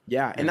stop.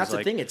 Yeah, and that's it's the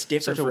like thing. It's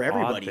different such for an odd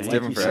everybody. thing. like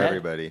Different you for said.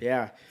 everybody.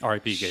 Yeah.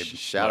 R.I.P. Gabe.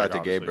 Shout out to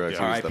Gabe Brooks.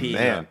 Yeah. He was the R.I.P.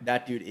 man.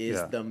 That dude is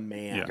Yeah. the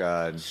man. Yeah.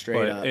 God.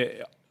 Straight up.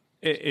 But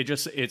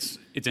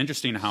it's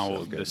interesting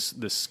how this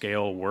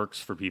scale works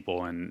for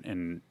people,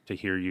 and to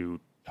hear you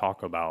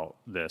talk about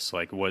this,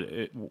 like,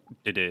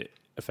 did it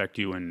affect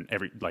you in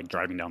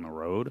driving down the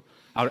road?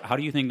 How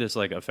do you think this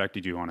like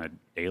affected you on a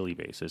daily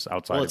basis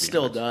outside? Well, of it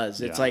still BMX?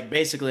 does. It's Yeah. like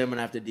basically I'm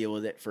gonna have to deal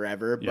with it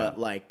forever. Yeah. But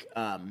like,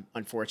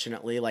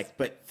 unfortunately,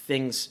 but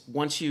things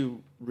once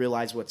you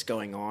realize what's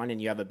going on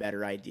and you have a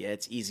better idea,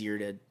 it's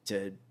easier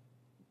to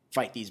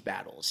fight these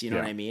battles. You know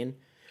Yeah. what I mean?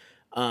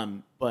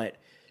 But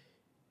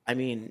I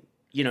mean,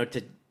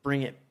 to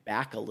bring it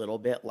back a little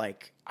bit,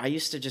 like I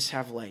used to just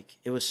have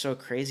it was so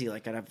crazy.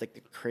 Like I'd have the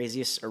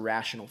craziest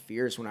irrational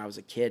fears when I was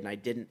a kid,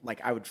 and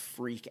I would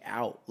freak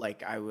out.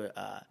 Like I would,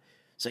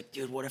 it's like,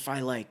 dude, what if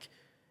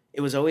it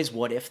was always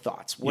what if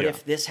thoughts. What Yeah.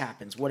 if this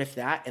happens? What if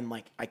that? And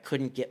I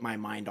couldn't get my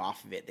mind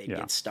off of it. They'd Yeah.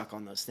 get stuck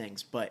on those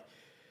things. But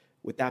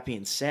with that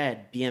being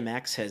said,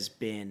 BMX has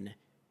been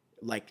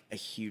like a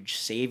huge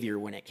savior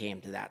when it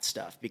came to that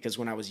stuff, because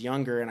when I was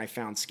younger and I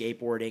found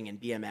skateboarding and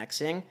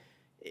BMXing,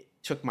 it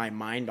took my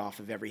mind off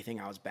of everything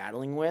I was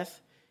battling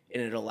with,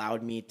 and it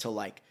allowed me to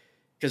like,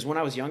 because when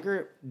I was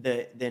younger,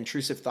 the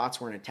intrusive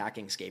thoughts weren't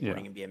attacking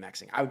skateboarding and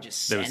BMXing. I would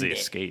just send There was the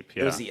escape.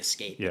 It was the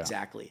escape,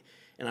 exactly.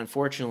 And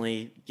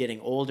unfortunately,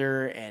 getting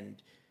older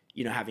and,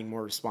 you know, having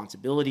more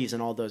responsibilities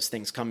and all those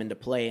things come into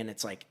play, and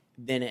it's like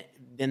then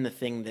the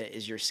thing that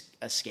is your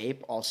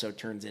escape also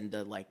turns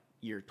into like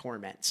your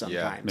torment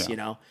sometimes, you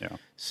know? Yeah.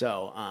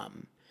 So,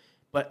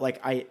 but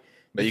like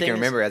But you can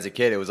remember as a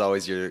kid, it was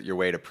always your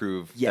way to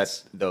prove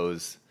Yes. that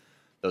those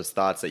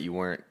thoughts that you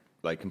weren't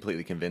like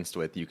completely convinced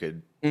with, you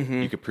could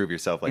prove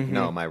yourself like,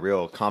 no, my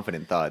real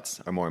confident thoughts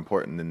are more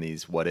important than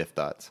these what if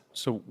thoughts.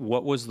 So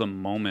what was the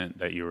moment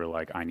that you were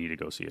like, I need to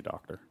go see a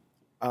doctor?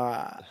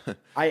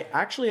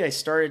 I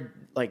started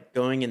like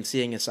going and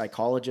seeing a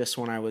psychologist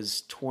when I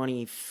was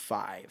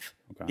 25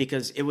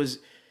 because it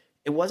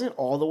wasn't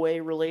all the way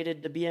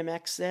related to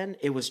BMX then.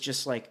 It was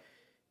just like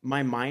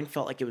my mind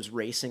felt like it was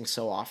racing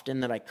so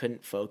often that I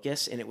couldn't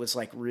focus, and it was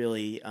like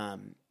really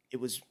it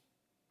was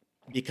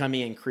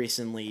becoming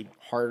increasingly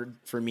hard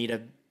for me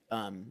to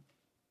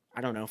I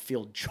don't know,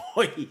 feel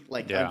joy,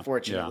 like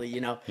unfortunately,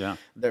 you know,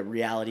 the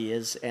reality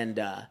is. And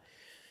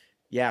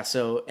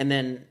so and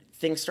then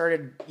things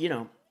started, you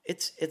know,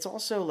 it's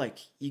also like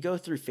you go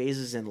through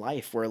phases in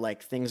life where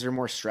like things are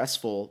more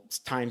stressful,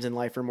 times in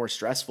life are more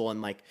stressful,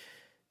 and like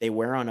they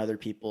wear on other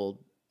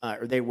people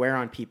or they wear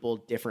on people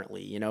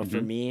differently. You know,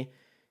 for me,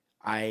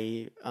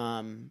 I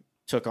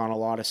took on a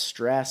lot of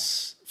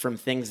stress from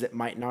things that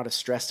might not have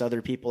stressed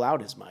other people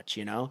out as much,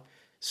 you know?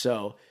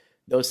 So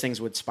those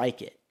things would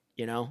spike it,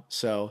 you know?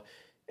 So,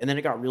 and then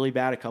it got really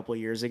bad a couple of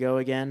years ago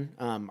again.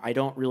 I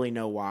don't really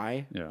know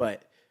why,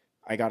 but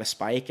I got a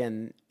spike,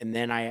 and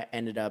then I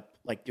ended up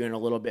like doing a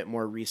little bit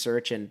more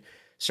research and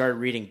started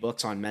reading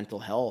books on mental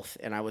health.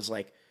 And I was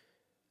like,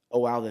 oh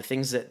wow, the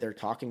things that they're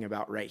talking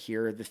about right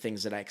here are the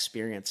things that I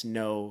experience.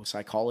 No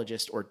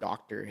psychologist or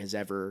doctor has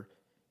ever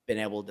been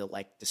able to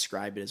like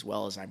describe it as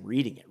well as I'm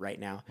reading it right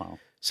now. Wow.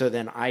 So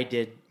then I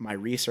did my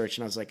research,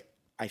 and I was like,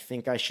 I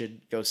think I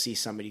should go see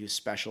somebody who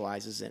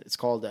specializes in it. It's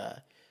called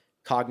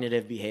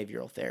cognitive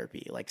behavioral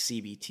therapy, like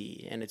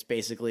CBT. And it's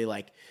basically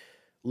like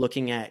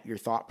looking at your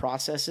thought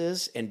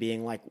processes and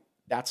being like,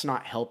 that's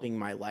not helping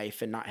my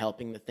life and not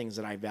helping the things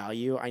that I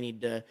value. I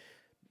need to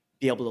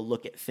be able to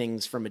look at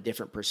things from a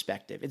different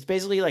perspective. It's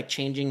basically like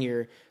changing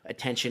your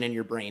attention and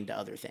your brain to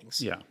other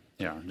things. Yeah.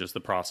 Yeah. Just the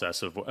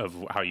process of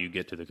how you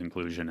get to the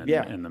conclusion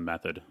and the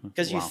method.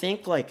 Because you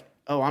think like,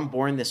 oh, I'm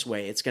born this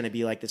way, it's going to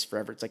be like this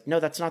forever. It's like,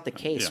 no, that's not the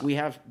case.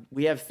 Yeah.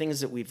 We have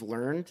things that we've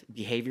learned,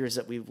 behaviors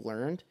that we've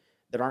learned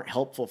that aren't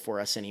helpful for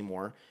us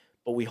anymore,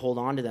 but we hold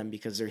on to them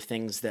because they're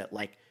things that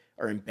like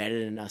are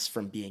embedded in us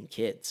from being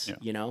kids,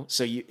 you know?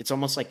 So it's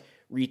almost like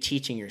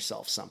reteaching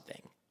yourself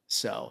something.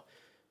 So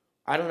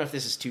I don't know if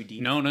this is too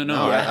deep. No.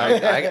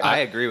 I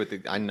agree with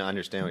I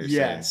understand what you're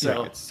saying.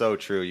 So it's so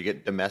true. You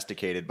get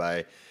domesticated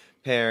by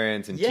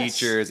parents and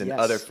teachers and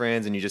other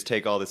friends, and you just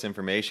take all this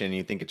information and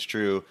you think it's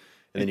true,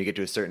 and then you get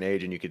to a certain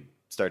age and you could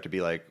start to be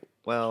like,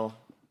 well,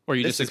 or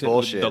you this just is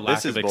bullshit. The lack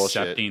this is of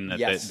accepting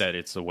bullshit. that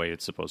it's the way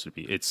it's supposed to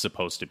be. It's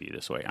supposed to be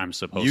this way. I'm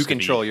supposed You to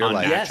control be your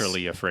life.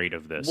 unnaturally afraid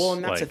of this. Well,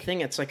 and that's like, the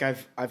thing. It's like I've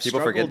People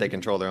struggled. forget they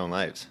control their own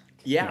lives.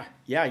 Yeah.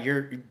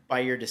 You're by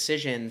your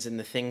decisions and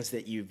the things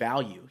that you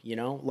value, you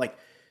know, like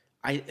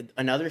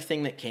another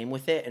thing that came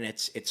with it, and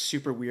it's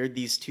super weird.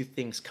 These two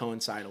things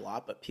coincide a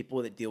lot, but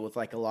people that deal with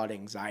like a lot of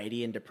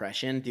anxiety and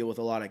depression deal with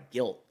a lot of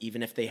guilt,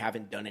 even if they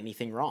haven't done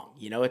anything wrong.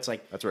 You know, it's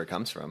like, That's where it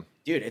comes from.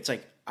 dude, it's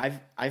like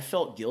I've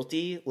felt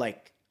guilty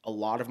like a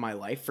lot of my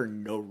life for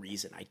no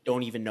reason. I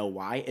don't even know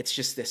why. It's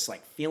just this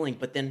like feeling,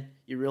 but then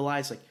you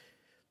realize like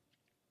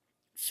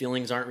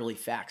feelings aren't really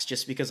facts.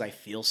 Just because I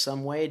feel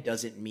some way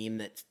doesn't mean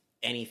that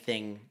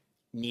anything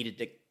needed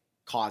to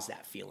cause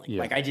that feeling. Yeah,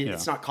 Like I did,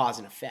 it's not cause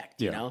and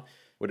effect, you know?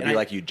 Would it And be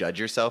like you judge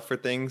yourself for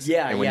things?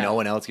 Yeah, And when yeah. no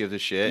one else gives a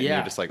shit, and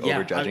you're just like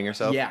over-judging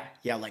yourself?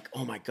 Yeah, like,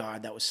 oh my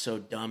God, that was so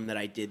dumb that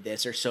I did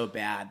this, or so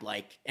bad.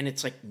 Like, and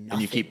it's like nothing.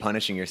 And you keep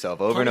punishing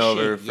yourself over and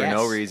over for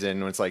no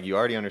reason. When it's like you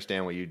already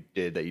understand what you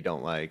did that you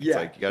don't like. It's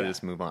like you got to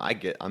just move on.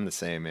 I'm the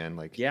same, man.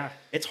 Like, yeah,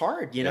 it's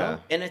hard, you know?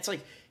 Yeah. And it's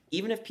like,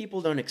 even if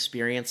people don't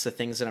experience the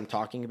things that I'm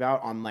talking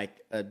about on like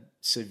a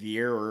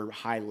severe or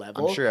high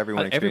level, I'm sure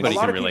everybody everybody a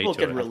lot can of relate people to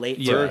can it. relate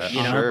to Yeah, it.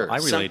 You know, sure. I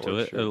relate to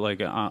it Sure. like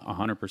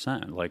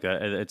 100%. Like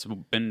it's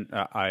been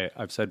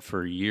I've said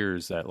for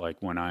years that like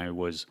when I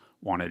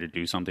wanted to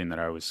do something that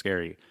I was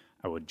scary,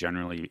 I would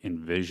generally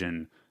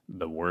envision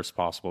the worst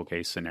possible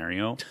case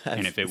scenario.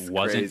 And if it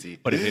wasn't, crazy.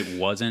 but if it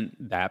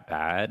wasn't that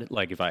bad,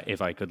 like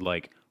if I could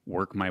like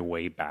work my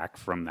way back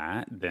from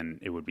that, then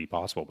it would be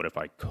possible. But if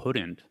I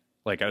couldn't,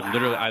 like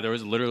there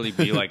was literally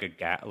be like a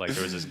gap, like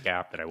there was this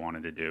gap that I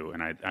wanted to do.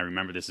 And I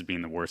remember this as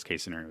being the worst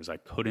case scenario was I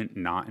couldn't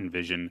not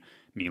envision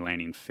me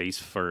landing face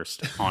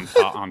first on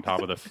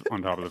top of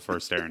the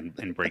first stair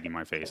and breaking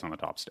my face on the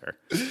top stair.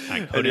 And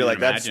I couldn't you're like,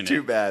 that's imagine too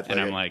it. bad. And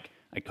Like- I'm like,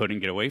 I couldn't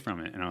get away from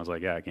it. And I was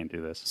like, yeah, I can't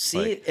do this. see,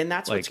 Like- and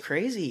that's what's like-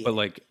 crazy. But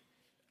like,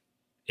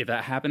 if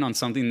that happened on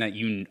something that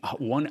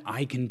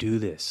I can do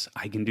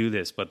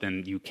this, but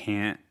then you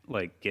can't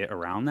like get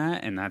around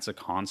that, and that's a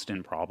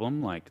constant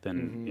problem, like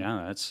then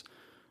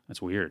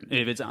that's weird.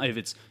 If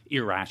it's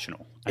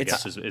irrational, I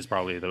guess is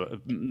probably I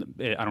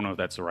don't know if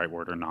that's the right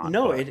word or not.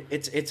 No,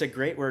 it's a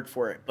great word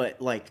for it,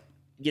 but like,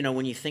 you know,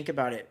 when you think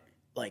about it,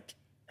 like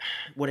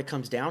what it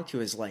comes down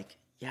to is like,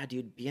 yeah,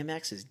 dude,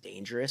 BMX is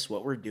dangerous.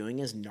 What we're doing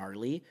is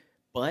gnarly,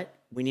 but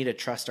we need to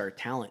trust our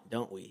talent,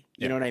 don't we?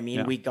 You know what I mean?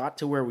 Yeah. We got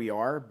to where we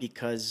are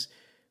because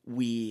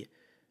we've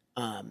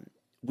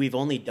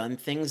only done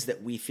things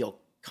that we feel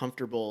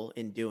comfortable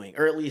in doing,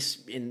 or at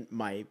least in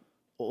my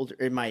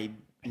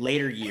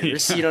later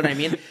years. You know what I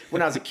mean?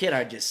 When I was a kid,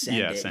 I'd just send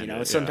it. You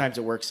know, sometimes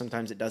it works,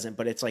 sometimes it doesn't.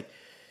 But it's like,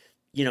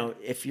 you know,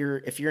 if you're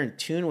in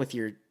tune with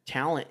your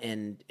talent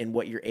and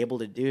what you're able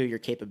to do, your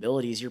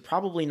capabilities, you're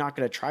probably not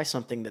going to try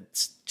something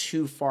that's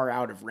too far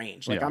out of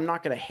range. Like I'm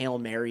not going to Hail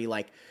Mary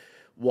like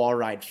wall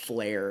ride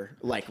flare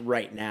like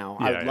right now.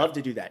 I would love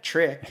to do that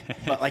trick,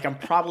 but like I'm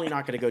probably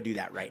not going to go do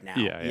that right now.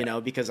 You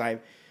know, because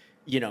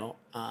you want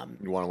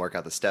to work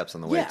out the steps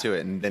on the way to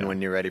it, and then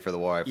when you're ready for the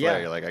wall ride flare,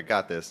 you're like, I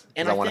got this.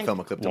 And I want to film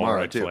a clip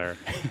tomorrow too.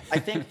 I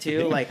think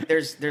too, like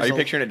there's. Are you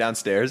picturing it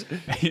downstairs?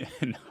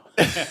 No.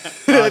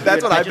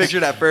 That's what I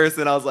pictured at first,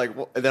 and I was like,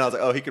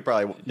 oh, he could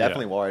probably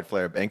definitely wall ride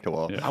flare bank to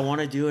wall. I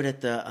want to do it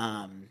at the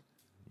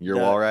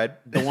wall ride,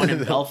 the one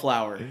in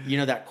Bellflower. You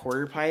know that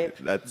quarter pipe?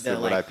 That's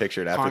what I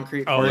pictured after.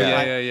 Concrete. Oh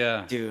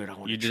yeah. Dude, I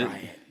want to try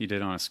it. You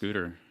did on a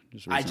scooter.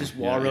 I just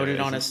wall rode it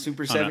on a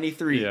Super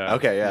 73.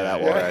 Okay, that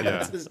wall ride.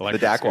 The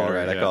DAC wall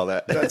ride, I call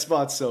that. That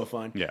spot's so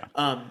fun. Yeah.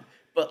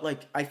 But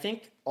like, I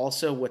think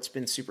also what's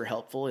been super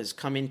helpful is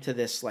coming to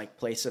this like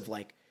place of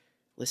like,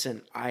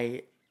 listen,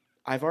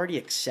 I've already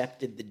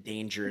accepted the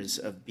dangers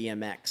of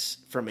BMX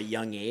from a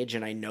young age,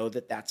 and I know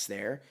that that's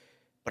there,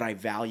 but I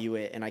value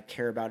it and I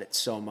care about it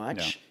so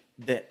much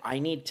that I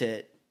need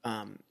to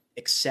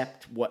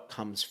accept what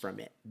comes from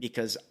it,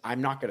 because I'm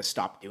not going to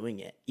stop doing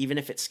it. Even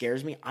if it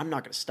scares me, I'm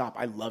not going to stop.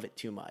 I love it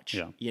too much.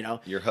 You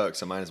know, you're hooked,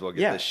 so might as well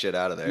get this shit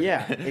out of there.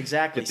 Yeah,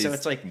 exactly. So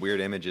it's like weird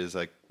images,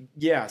 like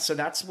so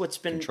that's what's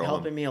been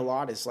helping me a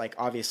lot is like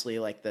obviously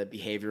like the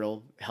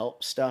behavioral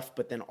help stuff,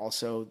 but then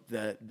also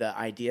the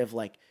idea of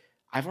like,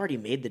 I've already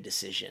made the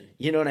decision.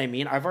 You know what I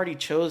mean? I've already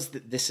chose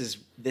that this is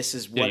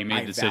what you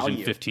made the decision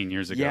value. 15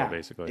 years ago,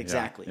 basically.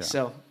 Exactly. Yeah.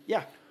 So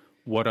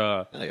what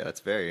that's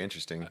very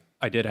interesting.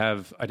 I did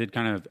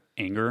kind of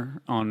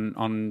anger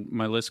on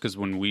my list, because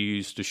when we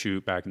used to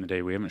shoot back in the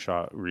day, we haven't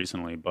shot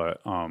recently,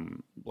 but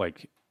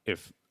like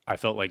if I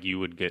felt like you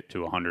would get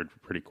to 100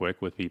 pretty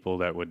quick with people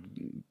that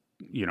would,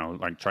 you know,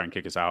 like try and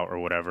kick us out or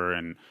whatever,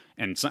 and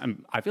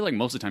I feel like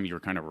most of the time you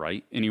were kind of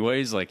right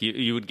anyways. Like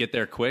you would get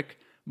there quick,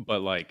 but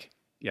like.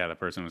 Yeah, the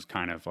person was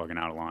kind of fucking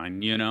out of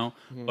line, you know?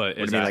 But what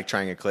do you mean, like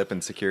trying a clip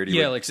and security?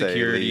 Yeah, like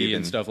security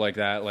and stuff like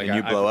that. Like, and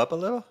you blow up a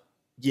little?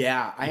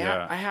 Yeah, I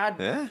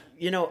had,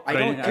 you know, I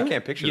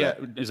can't picture that.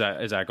 Is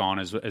that gone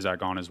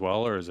as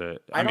well, or is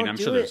it? I mean, I'm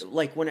sure it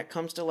like when it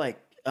comes to like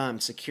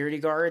security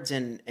guards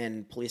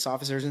and police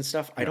officers and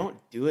stuff. I don't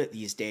do it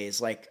these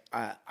days. Like,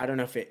 I don't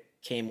know if it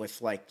came with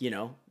like, you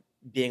know,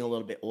 being a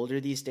little bit older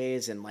these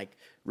days and like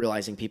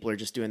realizing people are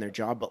just doing their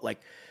job. But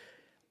like,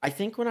 I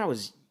think when I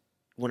was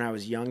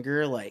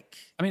younger, like...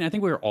 I mean, I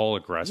think we were all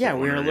aggressive. Yeah,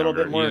 we were a little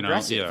bit more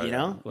aggressive, you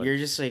know? Like, you're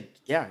just like,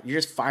 you're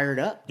just fired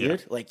up, dude.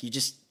 Yeah. Like, you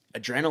just...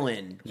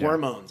 Adrenaline,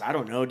 hormones, I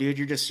don't know, dude.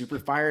 You're just super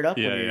fired up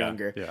when you're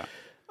younger.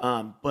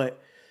 Yeah.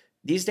 But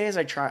these days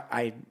I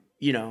try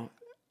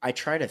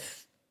to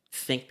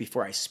think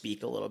before I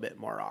speak a little bit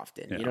more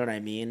often. You know what I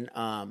mean?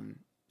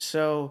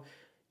 So...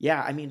 Yeah,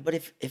 I mean, but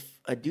if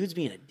a dude's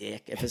being a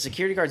dick, if a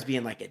security guard's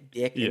being like a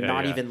dick and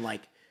not even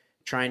like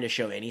trying to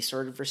show any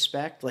sort of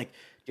respect, like...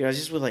 Dude, I was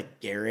just with like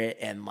Garrett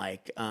and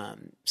like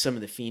some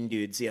of the Fiend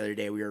dudes the other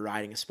day. We were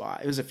riding a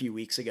spot. It was a few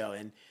weeks ago,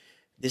 and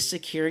this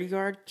security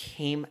guard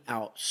came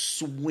out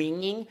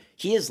swinging.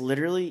 He was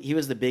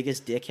the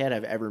biggest dickhead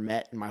I've ever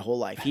met in my whole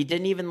life. He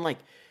didn't even like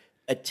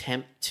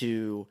attempt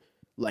to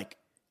like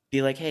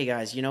be like, "Hey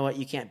guys, you know what?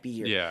 You can't be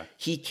here." Yeah.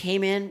 He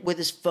came in with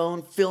his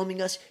phone,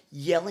 filming us,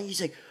 yelling. He's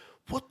like,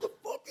 "What the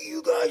fuck are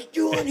you guys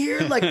doing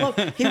here?" Like, well,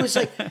 he's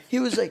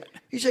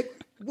like.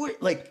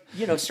 What, like,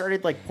 you know,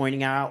 started like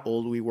pointing out how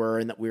old we were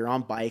and that we were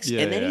on bikes.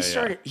 And then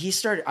he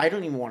started, I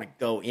don't even want to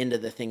go into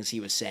the things he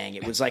was saying.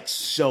 It was like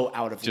so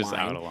out of line. Just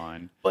out of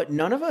line. But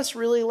none of us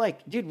really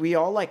like, dude, we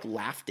all like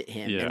laughed at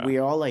him and we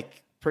all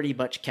like pretty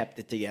much kept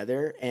it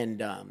together.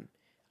 And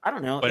I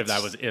don't know. But if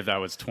that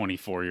was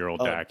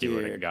 24-year-old Dak, you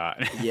would have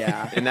got.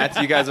 Yeah. And that's,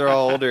 you guys are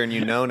all older and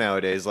you know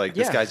nowadays, like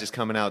this guy's just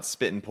coming out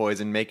spitting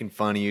poison, making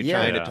fun of you,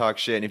 trying to talk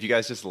shit. And if you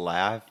guys just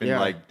laugh and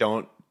like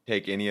don't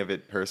take any of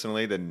it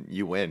personally, then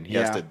you win. He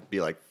has to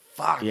be like,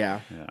 fuck. Yeah.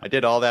 I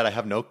did all that. I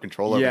have no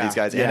control over these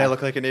guys, and I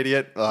look like an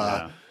idiot.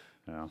 I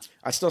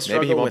still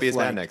struggle. Maybe he won't be as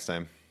like, mad next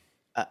time.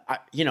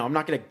 I'm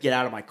not going to get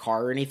out of my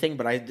car or anything,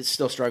 but I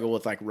still struggle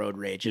with like road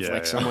rage if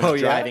like yeah. someone's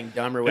driving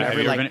dumb or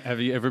whatever. Have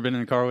you ever been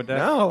in a car with Dad?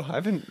 No,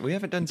 we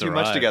haven't done too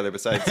much ride. together.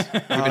 Besides,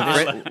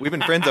 we've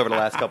been friends over the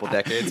last couple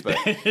decades. But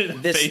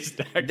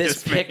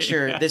this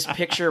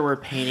picture we're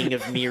painting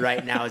of me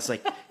right now is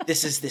like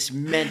this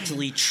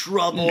mentally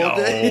troubled.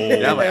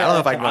 yeah, I'm like, I don't know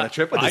if I can go on a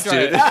trip with this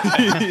dude.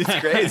 It's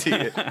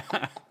crazy.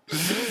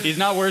 He's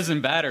not worse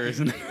than batters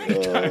in the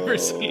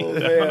driver's seat.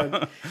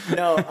 Man.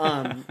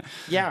 No,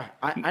 yeah,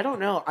 I don't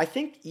know. I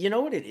think you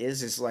know what it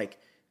is like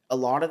a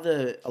lot of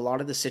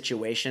the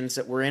situations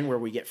that we're in where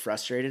we get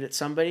frustrated at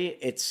somebody,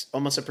 it's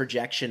almost a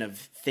projection of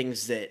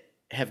things that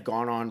have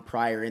gone on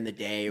prior in the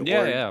day or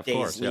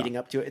days leading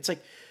up to it. It's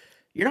like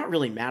you're not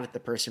really mad at the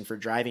person for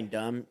driving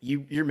dumb.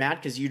 You're mad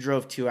because you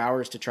drove 2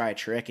 hours to try a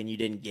trick and you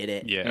didn't get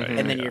it. Yeah,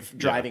 and then you're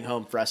driving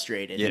home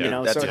frustrated. Yeah, you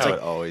know, that's so it's how like,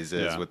 it always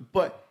is.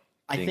 But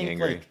I being think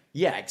angry.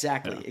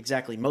 like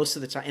exactly most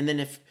of the time. And then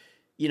if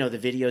the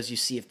videos you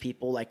see of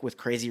people like with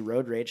crazy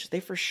road rage, they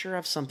for sure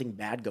have something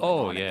bad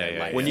going on in their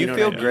life. When you know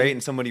feel what I mean? great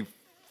and somebody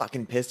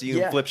fucking pissed at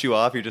you and flips you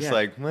off, you're just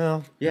like,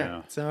 well,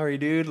 sorry,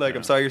 dude. Like,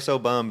 I'm sorry you're so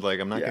bummed.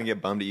 Like, I'm not gonna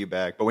get bummed at you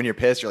back. But when you're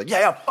pissed, you're like,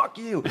 yeah, fuck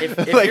you. If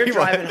like, you're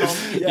driving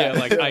home,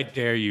 like I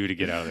dare you to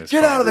get out of this.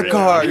 Get car. out of the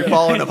car. You're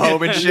following them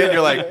home and shit.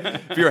 You're like,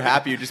 if you're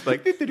happy, you're just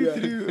like,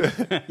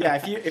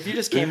 yeah. If you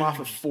just came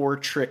off a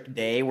 4-trick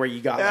day where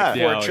you got like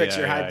Yeah. 4 tricks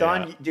you're hyped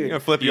on, dude, You're gonna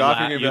flip you off.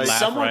 You're gonna be like,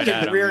 someone right could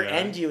at 'em, rear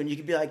end you and you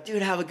could be like,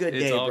 dude, have a good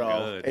day, all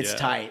bro. good, It's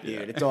tight,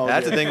 dude. It's all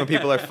that's good. the thing when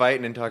people are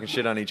fighting and talking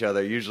shit on each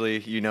other. Usually,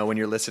 when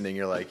you're listening,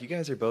 you're like, you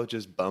guys are both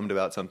just bummed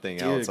about something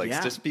else. Like,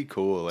 just be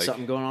cool. Like,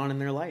 something going on in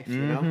their life,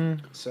 you know.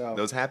 So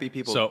those happy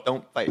people So-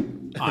 don't fight.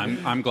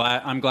 I'm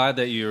glad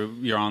that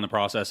you're on the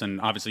process, and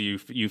obviously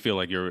you feel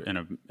like you're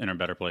in a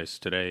better place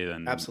today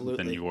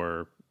than you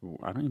were.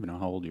 I don't even know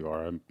how old you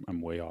are.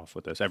 I'm way off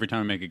with this. Every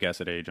time I make a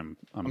guess at age, I'm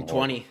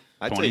 20.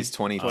 I'd say he's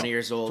 20. 20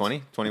 years old.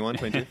 20, 21,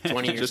 22.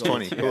 20 years just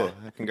old. 20. Cool.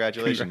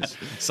 Congratulations.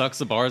 Sucks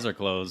the bars are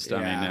closed. I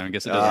mean, Yeah. I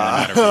guess it doesn't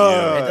matter for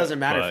you. It doesn't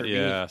matter But for me.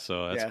 yeah,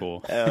 so that's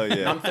cool. Hell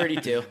yeah. I'm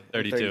 32.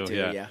 32,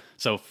 yeah. yeah.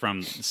 So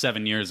from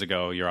 7 years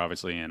ago, you're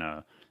obviously in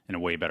a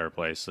way better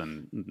place,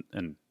 and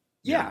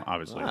Yeah.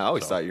 obviously. I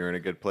always so. thought you were in a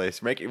good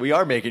place. We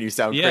are making you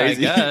sound Yeah, I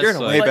crazy. guess, You're in a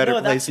way like- better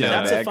no, place now.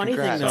 that's man. a funny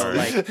thing though.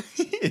 Congrats.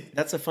 Like,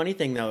 that's a funny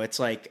thing though. It's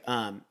like,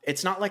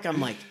 it's not like I'm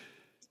like,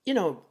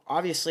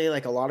 obviously,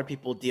 like a lot of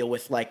people deal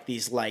with like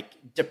these like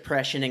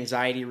depression,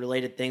 anxiety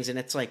related things, and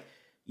it's like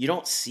you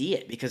don't see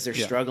it because they're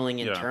struggling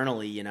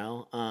internally. You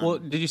know. Well,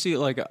 did you see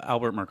like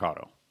Albert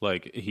Mercado?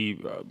 Like he,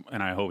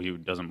 and I hope he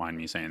doesn't mind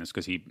me saying this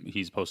because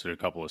he's posted a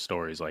couple of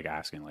stories like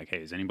asking like, hey,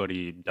 has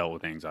anybody dealt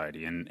with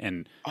anxiety?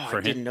 And for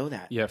him, didn't know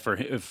that. Yeah, for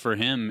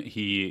him,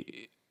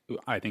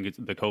 I think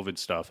the COVID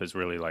stuff has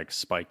really like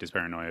spiked his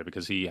paranoia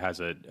because he has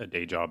a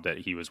day job that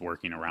he was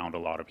working around a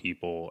lot of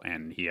people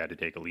and he had to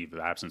take a leave of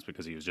absence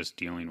because he was just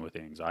dealing with the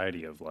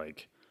anxiety of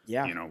like,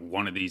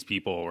 one of these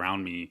people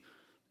around me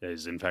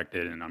is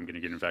infected and I'm going to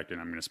get infected and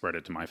I'm going to spread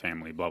it to my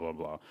family, blah, blah,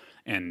 blah.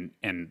 And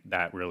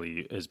that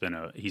really has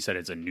been he said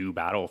it's a new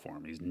battle for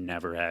him. He's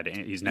never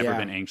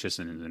been anxious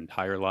in his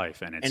entire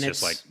life. And it's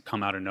just like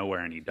come out of nowhere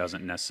and he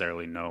doesn't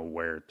necessarily know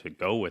where to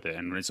go with it.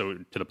 And so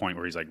to the point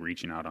where he's like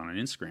reaching out on an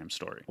Instagram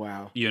story.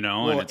 Wow.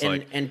 And it's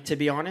like, and to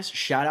be honest,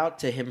 shout out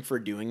to him for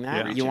doing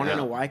that. Yeah. You want to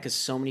know why? Because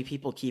so many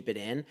people keep it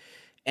in.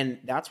 And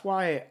that's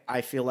why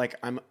I feel like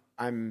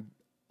I'm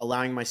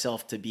allowing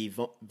myself to be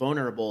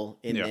vulnerable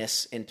in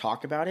this and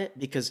talk about it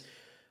because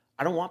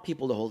I don't want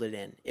people to hold it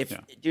in.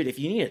 Dude, if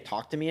you need to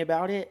talk to me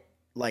about it,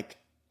 like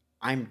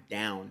I'm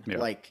down. Yeah.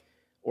 Like,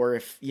 or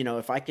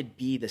if I could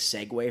be the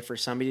segue for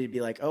somebody to be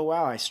like, oh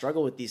wow, I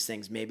struggle with these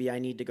things. Maybe I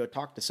need to go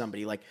talk to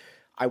somebody. Like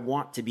I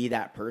want to be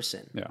that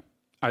person. Yeah.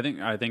 I think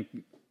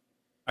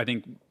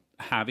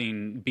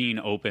being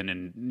open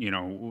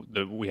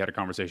and, we had a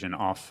conversation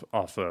off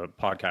a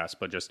podcast,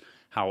 but just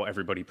how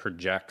everybody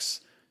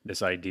projects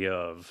this idea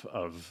of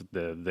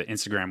the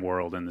Instagram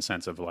world in the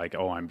sense of like,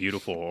 oh, I'm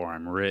beautiful or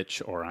I'm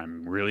rich or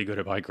I'm really good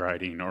at bike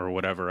riding or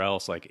whatever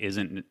else, like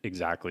isn't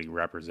exactly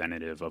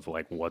representative of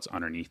like what's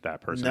underneath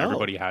that person. No.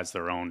 Everybody has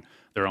their own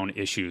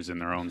issues and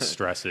their own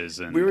stresses.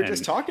 And We were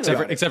just talking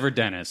about it. except for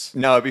Dennis.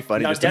 No, it'd be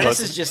funny No, just to Dennis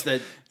post.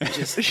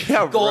 is just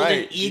Yeah, golden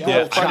right. eagle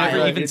Yeah. I've never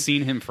child. even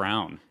seen him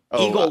frown.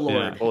 Eagle wow.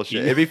 Lord.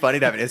 Bullshit. It'd be funny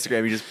to have an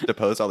Instagram. You just to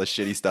post all the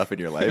shitty stuff in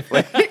your life.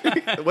 Like,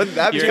 wouldn't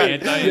that be? You're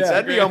anti-Instagram.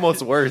 That'd be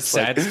almost worse.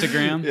 Like,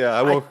 Sadstagram? yeah,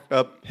 I woke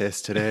up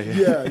pissed today.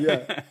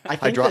 Yeah.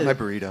 I dropped my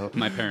burrito.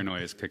 My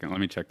paranoia is kicking. Let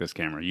me check this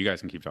camera. You guys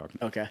can keep talking.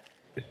 Okay.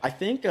 I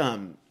think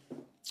I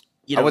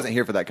wasn't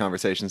here for that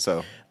conversation,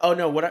 so Oh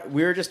no,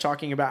 we were just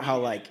talking about how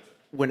like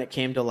when it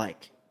came to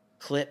like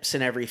clips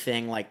and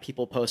everything, like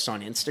people post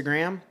on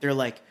Instagram, they're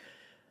like,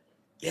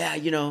 yeah,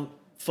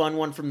 fun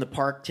one from the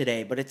park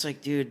today, but it's like,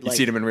 dude, like you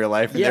see them in real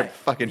life, and they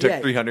fucking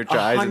took 300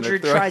 tries. 100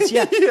 and they're tries,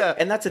 yeah. yeah.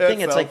 And that's the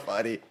thing. It's so like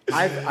funny.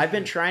 I've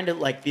been trying to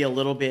like be a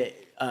little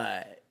bit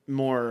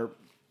more.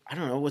 I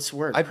don't know what's the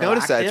word. I've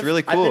noticed that. It's Proactive?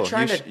 really I've cool. been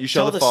trying to You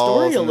show tell the falls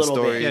story a and the little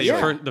stories. bit. Yeah,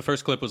 Yeah, the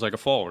first clip was like a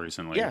fall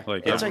recently. yeah.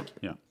 Like, It's like,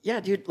 yeah.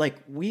 yeah, dude. Like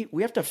we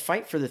have to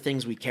fight for the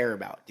things we care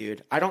about,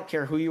 dude. I don't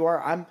care who you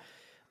are.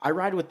 I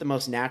ride with the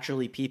most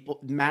naturally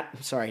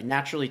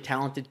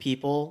talented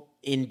people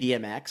in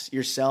BMX.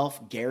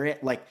 Yourself,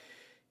 Garrett, like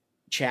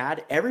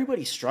Chad.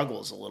 Everybody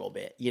struggles a little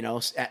bit, you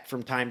know,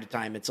 from time to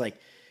time. It's like,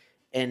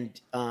 and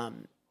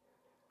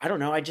I don't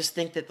know. I just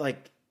think that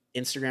like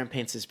Instagram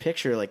paints this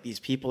picture like these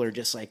people are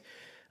just like,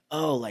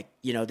 oh, like,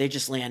 you know, they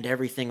just land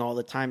everything all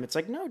the time. It's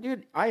like, no,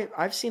 dude,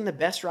 I've seen the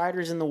best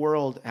riders in the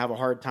world have a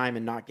hard time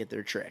and not get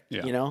their trick,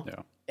 you know?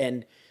 Yeah.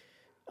 And,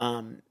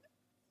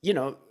 you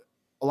know,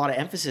 a lot of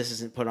emphasis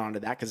isn't put onto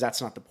that because that's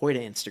not the point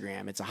of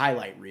Instagram. It's a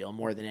highlight reel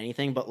more than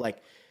anything. But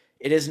like,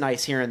 it is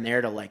nice here and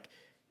there to like,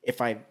 if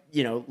I,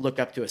 you know, look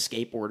up to a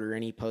skateboarder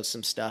and he posts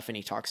some stuff and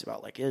he talks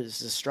about like, this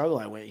is a struggle.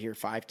 I went here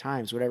 5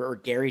 times, whatever. Or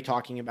Gary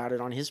talking about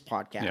it on his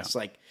podcast. Yeah.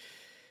 Like,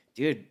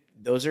 dude,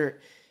 those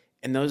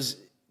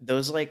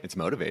like, It's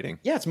motivating.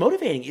 yeah, it's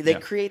motivating. They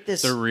create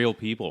this. They're real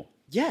people.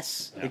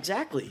 Yes,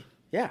 exactly.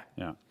 Yeah.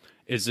 Yeah.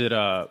 Is it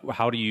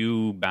how do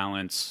you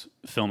balance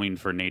filming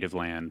for Native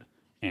Land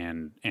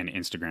and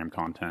Instagram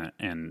content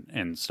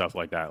and stuff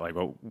like that? Like,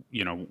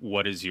 you know,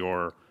 what is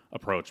your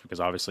approach? Because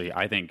obviously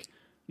I think,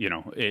 you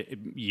know,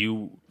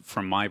 you,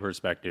 from my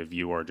perspective,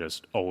 you are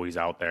just always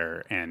out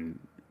there and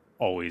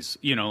always,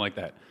 you know, like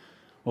that.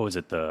 What was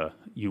it?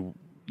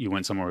 You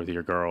went somewhere with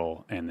your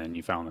girl and then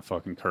you found the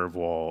fucking curve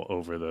wall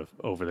over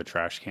the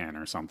trash can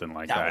or something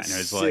like that. Was And it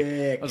was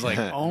sick. like, I was like,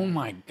 oh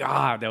my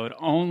God, that would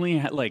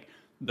only like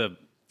the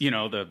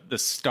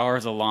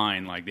stars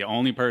align. Like the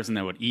only person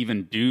that would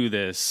even do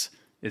this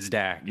is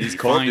Dak. He's He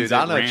cold finds dudes. I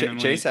it don't know.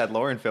 randomly. Chase had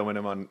Lauren filming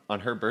him on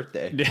her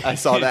birthday. I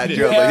saw that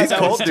drill. Yeah, Like, these that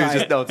cold was dudes tight.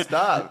 just don't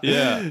stop.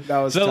 Yeah. That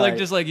was so like tight.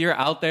 just like you're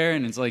out there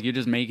and it's like you're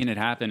just making it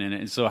happen.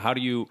 And so how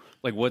do you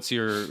like what's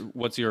your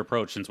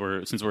approach since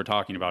we're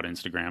talking about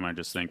Instagram?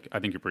 I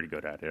think you're pretty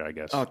good at it, I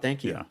guess. Oh,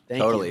 thank you. Yeah.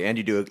 Thank Totally. you. And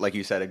you do, like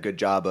you said, a good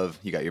job of,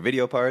 you got your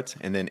video parts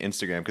and then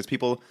Instagram.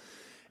 Because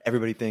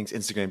everybody thinks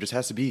Instagram just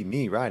has to be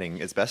me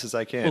riding as best as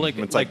I can. Well, like-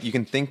 it's like you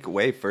can think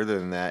way further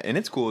than that. And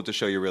it's cool to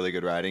show you really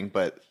good riding,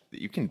 but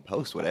you can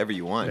post whatever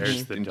you want. There's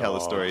Just the and tell a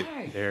dog. story.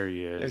 There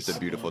he is. There's the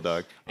beautiful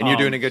dog. And you're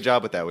doing a good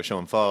job with that, with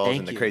showing falls Thank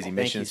and the you. crazy Thank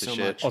missions you and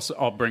so shit. much. Also,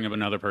 I'll bring up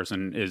another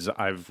person. Is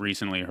I've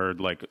recently heard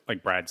like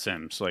Brad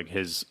Sims, like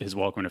his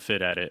Welcome to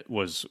Fit Edit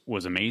was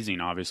amazing,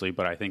 obviously,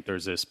 but I think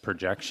there's this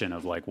projection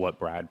of like what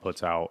Brad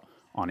puts out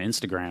on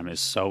Instagram is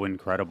so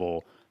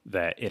incredible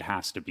that it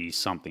has to be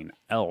something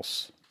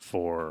else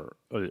for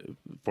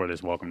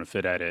this Welcome to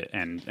Fit Edit,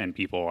 and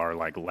people are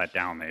like let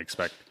down. They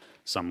expect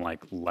some like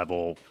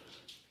level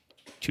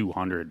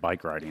 200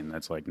 bike riding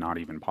that's like not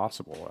even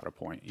possible at a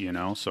point, you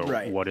know? So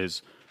Right. what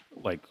is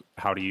like,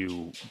 how do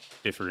you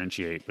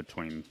differentiate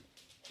between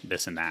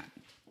this and that?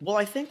 Well,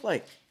 I think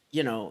like,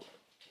 you know,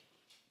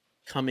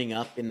 coming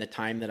up in the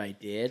time that I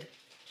did,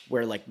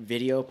 where like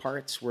video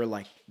parts were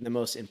like the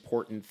most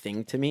important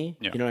thing to me.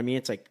 Yeah. You know what I mean?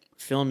 It's like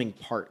filming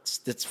parts.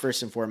 That's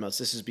first and foremost.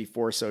 This is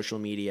before social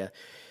media.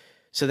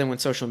 So then when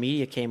social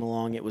media came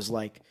along, it was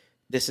like,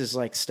 this is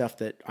like stuff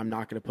that I'm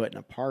not going to put in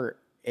a part.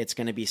 It's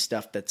going to be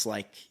stuff that's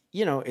like,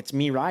 you know, it's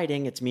me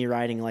riding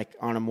like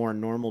on a more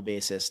normal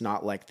basis,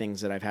 not like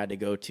things that I've had to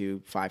go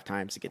to 5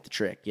 times to get the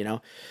trick, you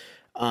know?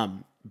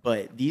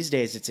 But these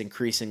days it's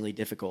increasingly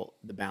difficult,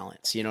 the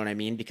balance, you know what I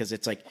mean? Because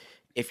it's like,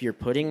 if you're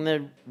putting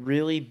the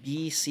really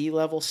B-C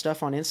level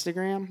stuff on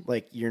Instagram,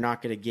 like you're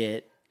not going to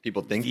get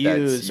People think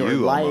views that's or you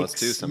likes. almost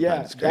too. Sometimes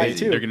Yeah, it's that crazy.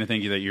 too. They're going to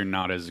think that you're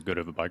not as good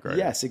of a bike rider.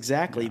 Yes,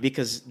 exactly.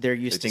 Because they're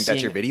They used to think seeing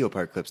that's your video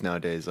part clips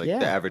nowadays. Like Yeah.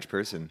 the average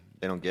person,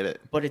 they don't get it.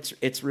 But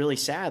it's really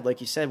sad,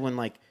 like you said, when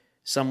like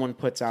someone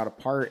puts out a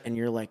part and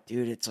you're like,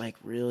 dude, it's like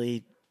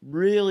really,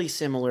 really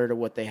similar to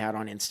what they had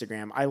on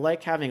Instagram. I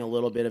like having a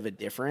little bit of a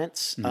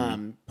difference,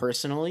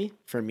 personally,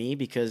 for me,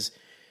 because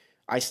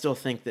I still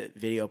think that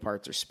video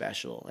parts are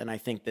special, and I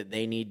think that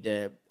they need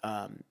to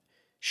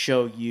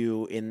show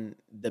you in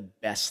the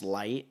best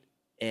light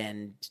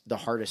and the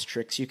hardest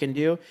tricks you can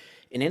do.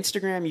 In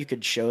Instagram, you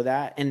could show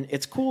that, and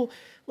it's cool.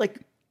 Like,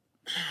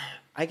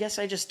 I guess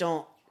I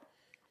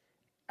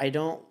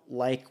don't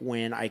like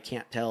when I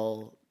can't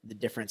tell the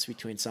difference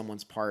between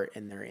someone's part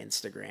and their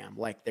Instagram.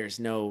 Like, there's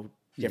no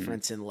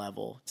difference in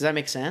level. Does that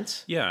make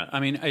sense? Yeah, I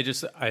mean,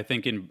 I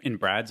think in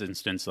Brad's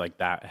instance, like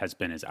that has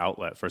been his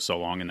outlet for so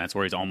long, and that's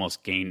where he's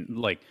almost gained.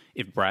 Like,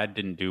 if Brad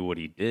didn't do what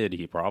he did,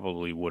 he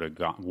probably would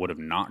have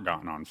not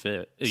gotten on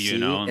Fit, you See,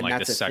 know, and and like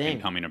that's the the second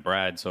thing. coming of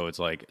Brad. So it's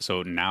like,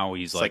 so now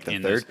he's It's like the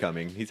in third this,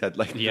 coming. He's had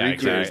like 3 Yeah, years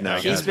exactly. now. I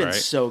He's guess, been right?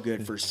 so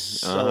good for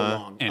so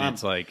long. and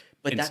it's like,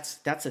 but it's-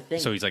 that's the thing.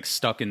 So he's like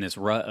stuck in this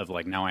rut of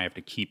like, now I have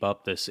to keep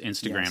up this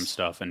Instagram Yes.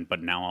 stuff,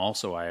 but now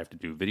also I have to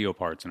do video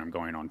parts, and I'm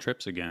going on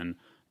trips again.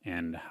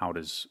 and how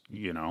does,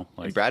 you know,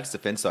 In like, Brad's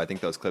defense, though, I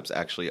think those clips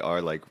actually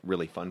are like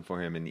really fun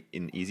for him and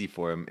easy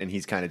for him. And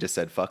he's kind of just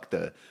said, fuck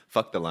the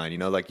line, you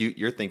know, like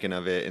you're thinking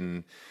of it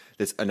in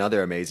this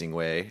another amazing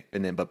way.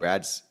 And then, but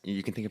Brad's,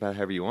 you can think about it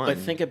however you want. But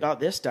think about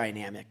this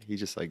dynamic. He's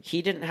just like,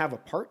 He didn't have a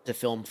part to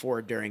film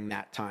for during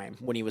that time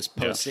when he was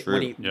posting, true.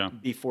 when he, Yeah.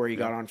 before he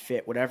got on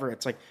Fit, whatever.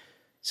 It's like,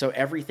 so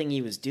everything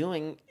he was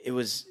doing, it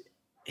was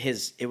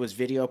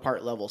video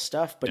part level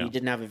stuff, but he Yeah.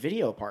 didn't have a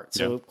video part.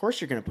 So Yeah. of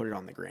course you're going to put it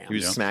on the gram. he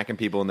was smacking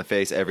people in the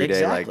face every day,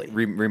 Exactly. like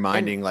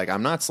reminding, like,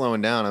 I'm not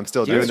slowing down. I'm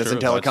still Dude, doing that's this true.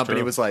 until a That's company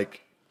true. was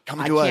like, come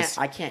I to can't, us.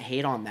 I can't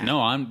hate on that.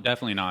 no, I'm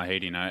definitely not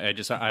hating.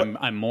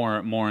 I'm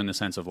more in the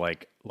sense of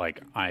like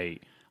I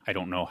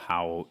don't know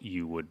how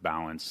you would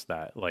balance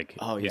that. Like,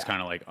 Oh, he's yeah.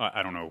 kind of like,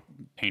 I don't know,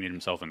 painted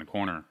himself in the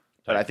corner.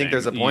 But I type think thing,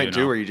 there's a point you too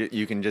know? where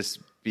you can just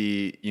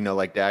be, you know,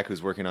 like Dak,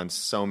 who's working on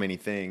so many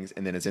things,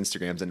 and then his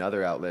Instagram's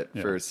another outlet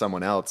for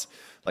someone else,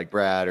 like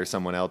Brad or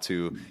someone else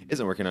who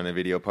isn't working on a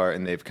video part,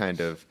 and they've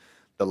kind of,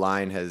 the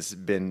line has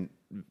been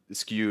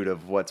skewed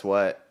of what's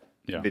what,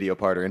 video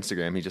part or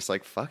Instagram. He's just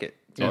like, fuck it.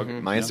 It's all-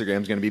 my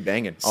Instagram's going to be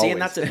banging. See, always.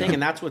 and that's the thing,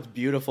 and that's what's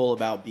beautiful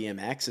about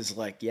BMX is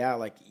like, yeah,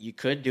 like you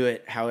could do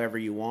it however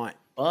you want,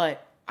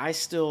 but I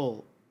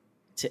still,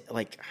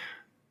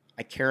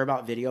 I care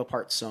about video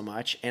parts so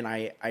much, and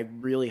I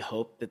really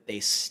hope that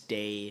they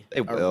stay They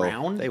will.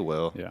 around. They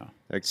will. Yeah.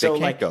 Like, So, they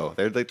can't like- go.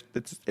 They're like,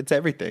 it's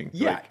everything.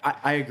 Yeah,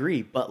 Like, I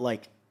agree, but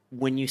like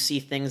when you see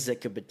things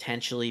that could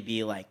potentially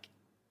be like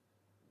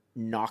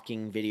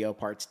knocking video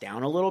parts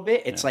down a little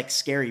bit, it's like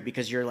scary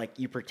because you're like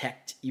you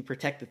protect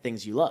the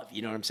things you love.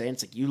 You know what I'm saying?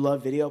 It's like you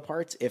love video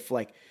parts. If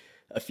like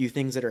a few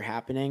things that are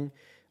happening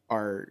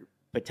are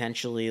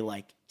potentially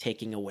like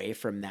taking away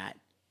from that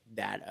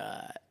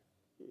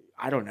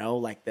I don't know,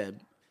 like the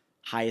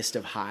highest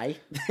of high.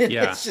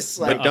 Yeah. It's just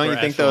But like don't you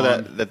upper think though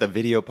echelon. that the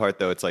video part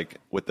though, it's like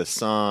with the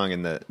song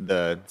and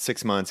the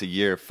 6 months, a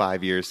year,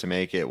 5 years to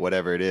make it,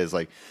 whatever it is,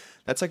 like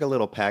that's like a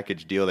little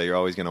package deal that you're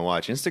always going to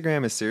watch.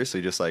 Instagram is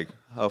seriously just like,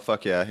 oh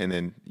fuck yeah, and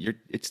then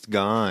it's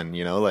gone,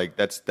 you know, like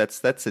that's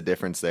the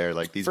difference there.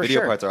 Like these For video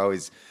sure. parts are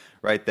always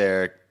right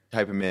there.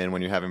 Type them in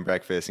when you're having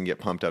breakfast and get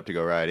pumped up to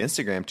go ride.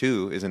 Instagram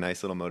too is a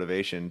nice little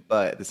motivation,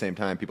 but at the same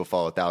time, people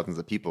follow thousands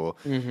of people,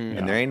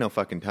 and there ain't no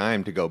fucking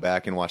time to go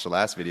back and watch the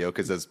last video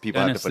because those people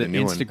have Dennis, to put the a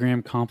new one.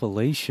 Instagram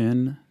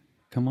compilation.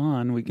 Come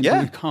on, we can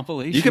Yeah, do a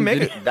compilation. You can make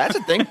video. it. That's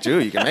a thing too.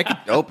 You can make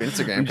a dope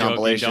Instagram I'm joking,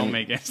 compilation. Don't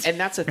make it. and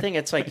that's the thing.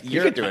 It's like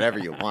You can do whatever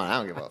you want. I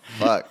don't give a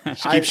fuck.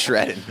 Just keep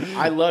shredding.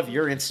 I love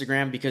your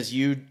Instagram because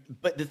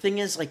but the thing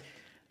is, like,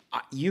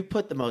 you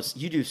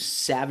do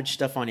savage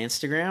stuff on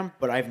Instagram,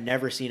 but I've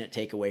never seen it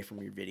take away from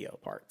your video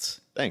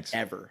parts. Thanks.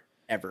 Ever.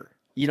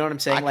 You know what I'm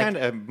saying? I Like, kind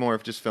of more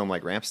of just film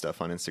like ramp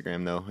stuff on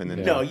Instagram though, and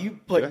then no, you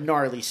put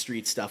gnarly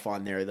street stuff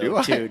on there Do though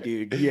I? too,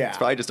 dude. Yeah. It's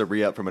probably just a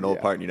re-up from an old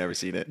part and you never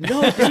seen it.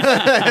 No, dude,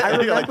 I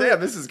You're like, remember. damn,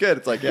 this is good.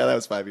 It's like, yeah, that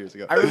was 5 years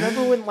ago. I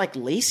remember when like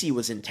Lacey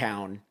was in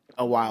town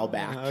a while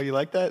back. Oh, you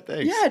like that?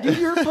 Thanks. Yeah, dude,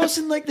 you were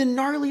posting like the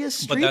gnarliest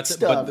street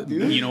stuff,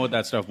 dude. you know what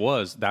that stuff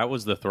was? That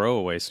was the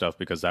throwaway stuff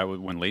because that was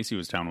when Lacey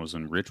was town was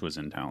when Rich was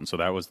in town. So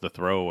that was the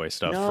throwaway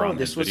stuff No, from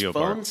this his was video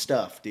phone part.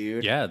 stuff,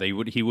 dude. Yeah,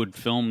 he would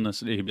film this.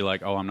 He'd be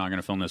like, "Oh, I'm not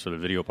going to film this for the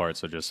video part,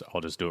 so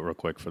I'll just do it real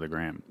quick for the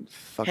gram."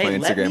 Fuck Hey,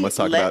 my Instagram. Let's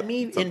talk about let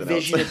me something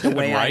envision else. it the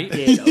way Right? I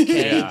did,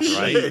 okay? Yeah,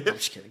 right? I'm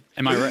just kidding.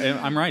 Am I right?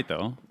 I'm right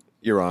though.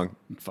 You're wrong.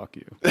 Fuck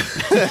you.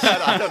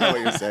 I don't know what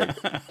you're saying.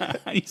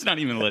 He's not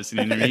even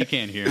listening to me. He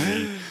can't hear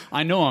me.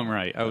 I know I'm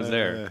right. I was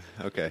there.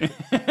 Okay.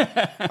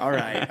 All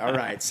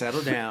right,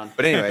 settle down.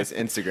 But anyways,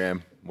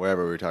 Instagram,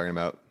 wherever we were talking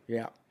about,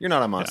 Yeah. you're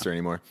not a monster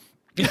anymore.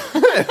 Good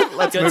segue.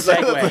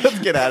 Let's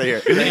get out of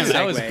here. Damn,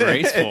 that was segue.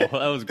 graceful.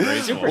 That was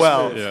graceful.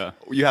 Well, yeah.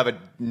 you have a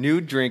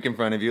new drink in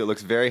front of you. It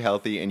looks very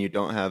healthy, and you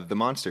don't have the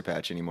monster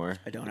patch anymore.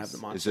 I don't have the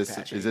Is Monster this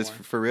patch is this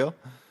anymore. for real?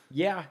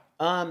 Yeah.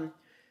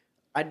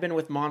 I'd been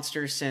with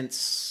Monster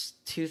since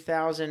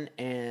 2000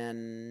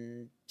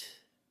 and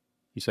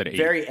You said 8.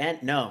 very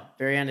end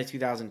of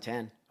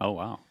 2010. Oh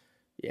wow.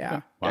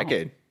 Yeah. Wow.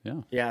 Decade.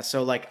 Yeah. Yeah,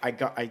 so like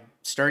I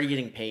started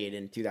getting paid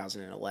in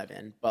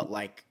 2011, but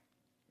like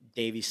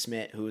Davey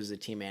Smith, who was the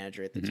team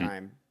manager at the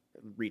time,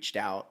 reached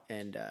out,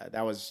 and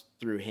that was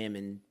through him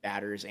and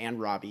Batters and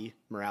Robbie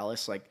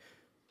Morales. Like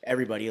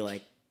everybody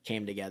like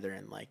came together,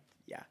 and like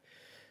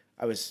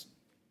I was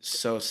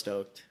so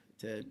stoked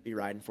to be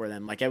riding for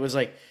them. Like it was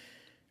like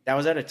that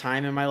was at a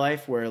time in my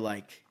life where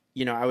like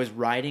I was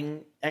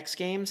riding X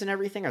Games and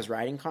everything. I was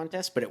riding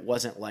contests, but it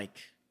wasn't like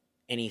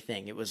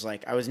anything. It was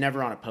like I was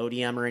never on a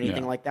podium or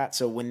anything like that.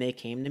 So when they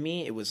came to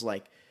me, it was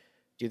like,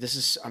 dude,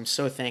 I'm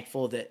so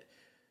thankful that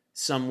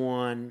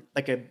someone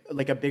like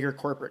a bigger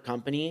corporate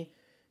company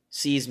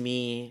sees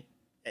me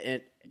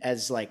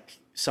as like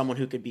someone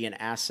who could be an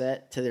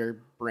asset to their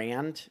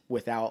brand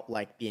without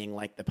like being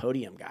like the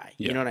podium guy.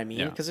 You know what I mean?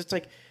 Yeah. Because it's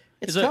like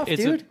it's tough,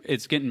 it's dude.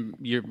 it's getting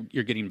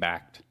you're getting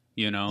backed.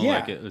 Yeah.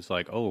 Like it's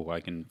like, oh,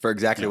 I can. For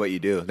exactly what you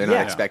do. They're Yeah,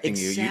 not expecting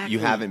you. exactly. You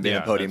haven't been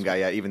Yeah, a podium that's- guy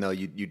yet, even though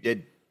you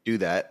did do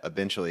that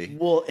eventually.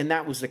 Well, and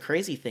that was the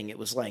crazy thing. It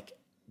was like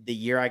the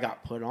year I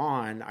got put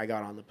on, I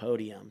got on the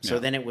podium. So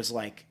then it was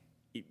like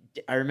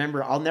I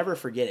remember, I'll never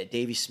forget it.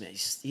 Davey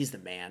Smith, he's the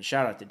man.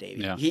 Shout out to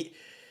Davey. Yeah.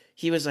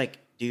 He was like,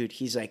 dude,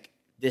 he's like,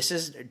 this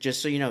is,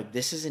 just so you know,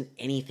 this isn't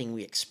anything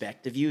we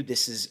expect of you.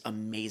 This is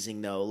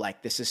amazing though.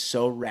 Like, this is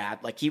so rad.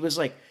 Like, he was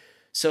like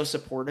so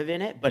supportive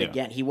in it. But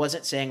again, he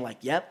wasn't saying like,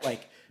 yep,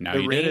 like Now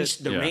the you did rain's,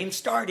 it. the Yeah. rain's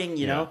starting,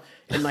 you know?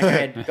 And like, I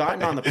had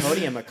gotten on the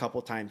podium a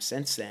couple times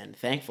since then,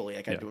 thankfully.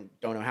 Like, I don't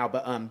know how,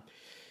 but,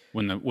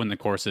 when the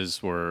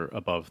courses were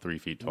above 3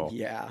 feet tall.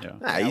 yeah.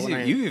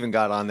 You even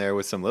got on there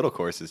with some little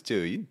courses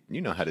too. You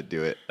know how to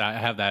do it. I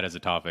have that as a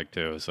topic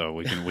too, so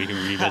we can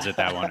revisit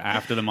that one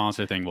after the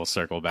monster thing. We'll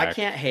circle back. I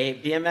can't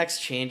hate BMX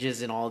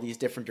changes in all these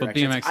different But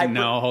directions. BMX,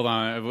 no, hold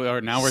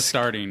on. Now we're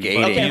starting.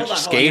 Skating, Okay, hold on.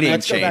 skating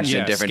Let's go back changed to-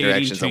 in different skating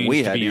directions, and we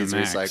changed had to use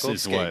BMX recycled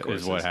is skate what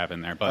courses. is what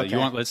happened there. But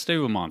Okay. let's stay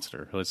with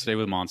Monster. Let's stay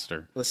with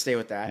Monster. Let's stay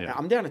with that. Yeah.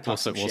 I'm down to talk We'll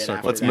some we'll shit circle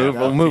after Let's that. move.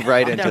 We'll move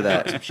right I'm into down to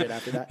talk that. some shit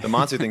after that. The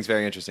monster thing's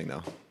very interesting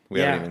though. We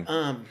haven't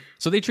even.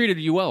 So they treated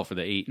you well for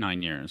the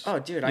 8-9 years. Oh,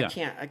 dude,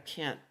 Yeah. I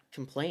can't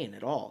complain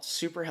at all.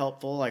 Super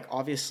helpful. Like,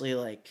 obviously,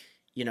 like,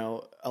 you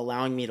know,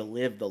 allowing me to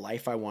live the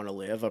life I want to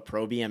live, a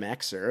pro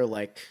BMXer,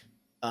 like,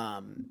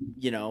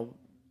 you know,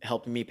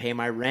 helping me pay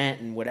my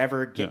rent and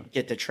whatever,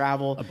 get to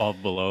travel.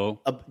 Above, below.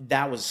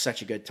 That was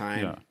such a good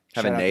time. Yeah.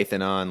 Having Shout out-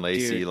 Nathan on,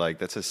 Lacey, Dude, like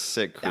that's a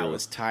sick crew. That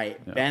was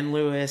tight. Ben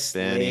Lewis,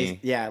 Benny.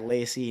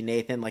 Lacey,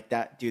 Nathan, like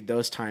that, dude.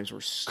 Those times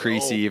were so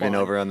Creasy even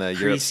fun. over on the Europe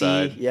Creasy,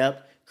 side.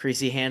 Yep,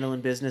 Creasy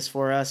handling business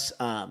for us.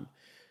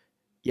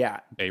 Yeah,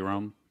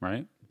 Bayrom,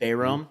 right?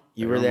 Bayrom,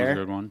 you Bayrom were was there. a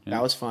good one, yeah.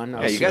 That was fun.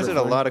 Yeah, you guys did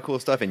a lot of cool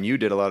stuff, and you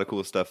did a lot of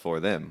cool stuff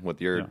for them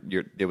with your.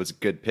 It was a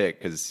good pick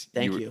because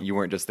Thank you. you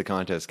weren't just the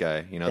contest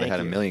guy. You know, they Thank had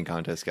a you. million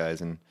contest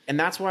guys, and And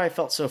that's why I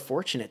felt so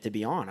fortunate to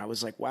be on. I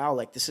was like, wow,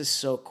 like this is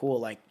so cool.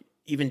 Like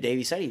even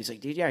Davey said, he was like,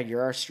 dude, yeah,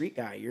 you're our street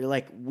guy. You're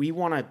like, we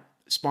want to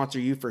sponsor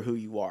you for who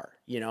you are,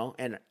 you know?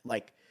 And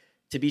like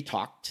to be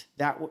talked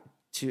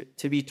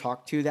to be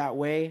talked to that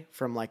way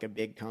from like a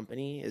big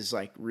company is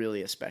like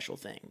really a special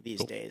thing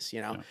these days,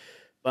 you know? Yeah.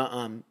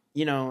 But,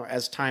 you know,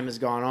 as time has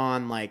gone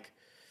on, like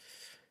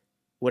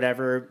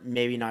whatever,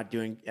 maybe not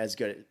doing as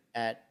good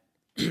at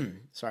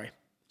sorry.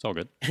 It's all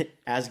good.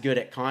 As good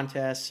at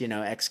contests, you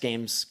know, X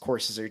Games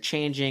courses are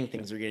changing.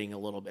 Things are getting a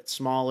little bit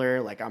smaller.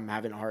 Like I'm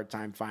having a hard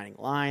time finding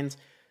lines.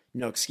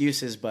 No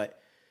excuses, but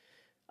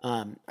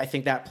I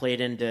think that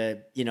played into,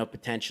 you know,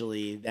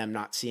 potentially them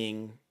not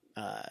seeing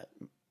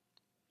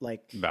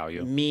like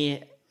Value.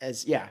 me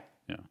as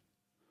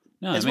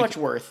No, as much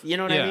worth. You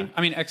know what I mean?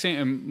 I mean, X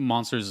Games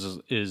Monsters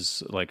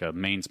is like a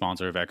main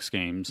sponsor of X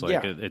Games.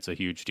 Like it's a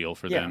huge deal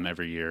for them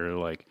every year.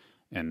 Like,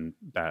 and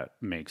that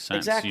makes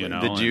sense. Exactly. You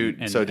know. did you?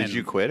 And, did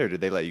you quit or did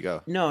they let you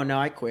go? No,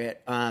 I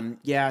quit.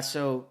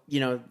 So, you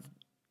know,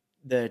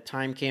 the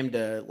time came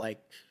to like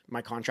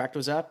my contract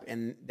was up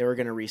and they were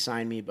going to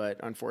re-sign me, but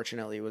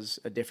unfortunately it was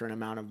a different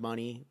amount of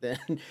money than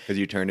Because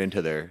you turned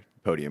into their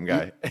podium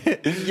guy.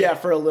 yeah,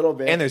 for a little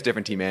bit. And there's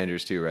different team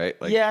managers too, right?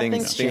 Like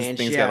things changed.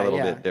 Things got a little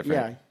bit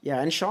different.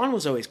 Yeah. And Sean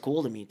was always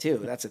cool to me too.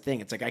 That's the thing.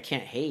 It's like, I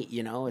can't hate,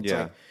 you know, it's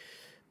like,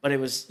 but it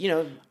was, you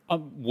know,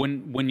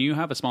 when you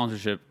have a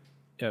sponsorship,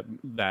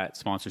 that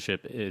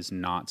sponsorship is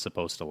not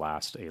supposed to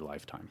last a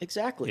lifetime.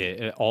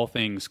 exactly. All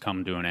things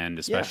come to an end,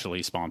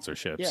 especially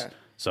sponsorships. Yeah.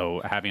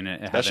 So having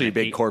Especially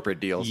big corporate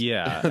deals.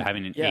 Yeah,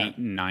 having an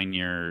 8-9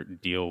 year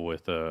deal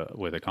with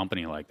a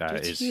company like that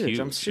It's is huge.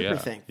 I'm super yeah.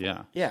 thankful.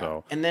 Yeah. Yeah.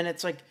 So And then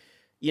it's like,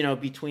 you know,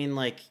 between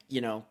like,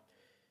 you know,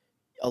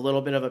 a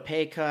little bit of a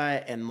pay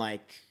cut and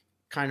like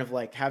kind of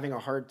like having a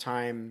hard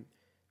time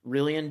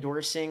really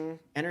endorsing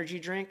energy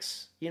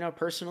drinks, you know,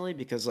 personally,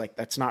 because like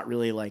that's not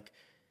really like,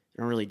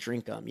 I don't really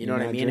drink them. You know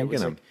what I mean? It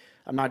was like,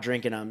 I'm not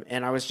drinking them.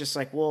 And I was just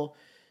like, well,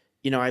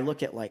 you know, I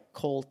look at like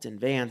Colt and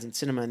Vans and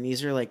Cinema, and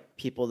these are like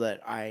people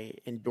that I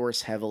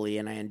endorse heavily,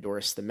 and I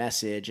endorse the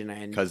message,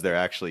 and because they're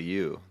actually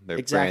you. They're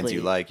Exactly. brands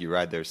you like. You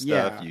ride their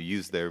stuff. Yeah. You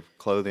use their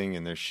clothing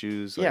and their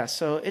shoes. yeah.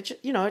 So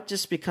it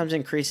just becomes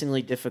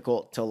increasingly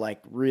difficult to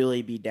like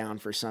really be down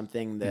for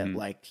something that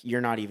like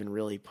you're not even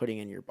really putting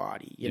in your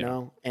body, you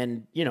know.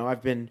 And you know,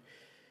 I've been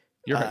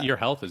your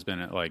health has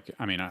been like,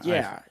 I mean,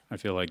 I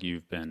feel like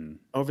you've been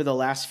over the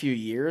last few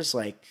years,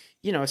 like,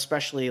 you know,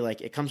 especially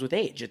like it comes with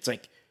age. It's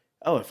like,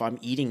 oh, if I'm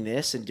eating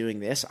this and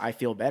doing this, I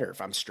feel better. If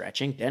I'm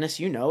stretching,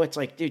 Dennis, you know, it's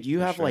like, dude, you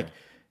have like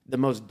the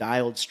most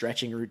dialed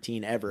stretching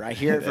routine ever. I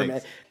hear it from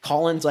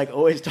Colin's like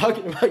always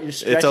talking about your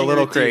stretching. It's a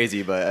little routine.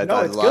 crazy, but No,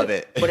 I it's love good,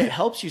 it. But it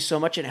helps you so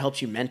much, and it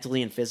helps you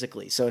mentally and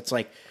physically. So it's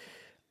like,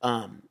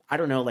 I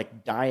don't know,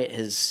 like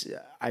diet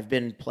I've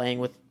been playing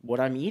with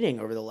what I'm eating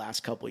over the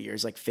last couple of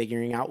years, like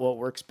figuring out what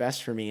works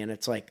best for me. And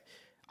it's like,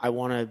 I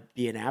want to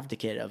be an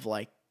advocate of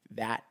like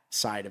that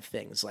side of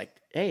things. Like,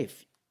 hey,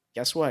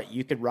 guess what?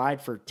 You could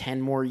ride for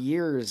 10 more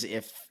years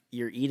if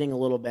you're eating a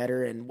little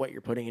better and what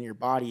you're putting in your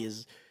body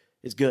is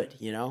good,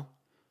 you know?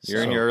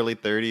 You're in your early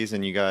 30s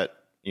and you got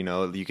You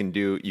know, you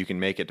can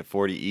make it to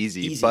 40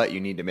 easy. But you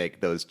need to make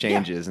those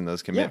changes and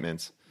those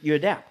commitments. You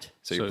adapt.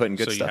 So you're putting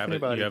good stuff in your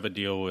body. You have a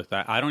deal with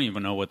that. I don't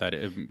even know what that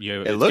is.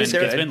 It looks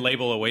good. It's been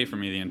labeled away from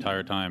me the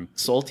entire time.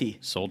 Salty.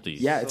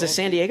 Yeah, it's a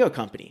San Diego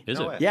company. Is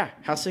it? way. Yeah,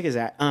 how sick is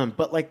that?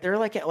 But like they're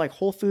like at like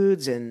Whole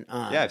Foods and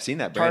Yeah, I've seen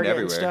that brand Target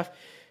everywhere. and stuff.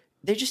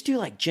 They just do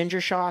like ginger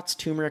shots,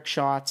 turmeric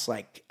shots,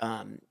 like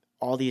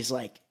all these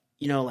like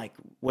like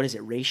what is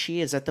it? Reishi?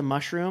 Is that the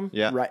mushroom?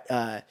 Yeah.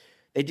 Right.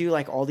 They do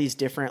like all these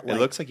different. Like, It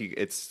looks like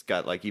it's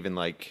got like even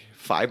like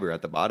fiber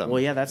at the bottom.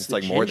 Well, yeah, that's it's the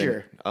like ginger. more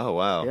than. Oh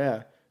wow.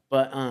 Yeah.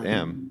 But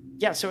Damn.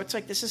 yeah, so it's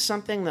like this is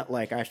something that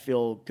like I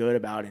feel good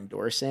about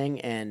endorsing,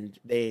 and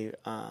they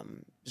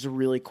it's a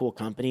really cool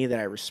company that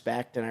I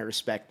respect, and I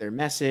respect their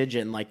message,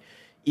 and like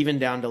even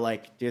down to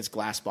like dude, it's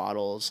glass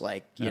bottles,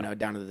 like you know,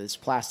 down to this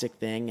plastic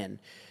thing, and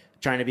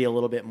trying to be a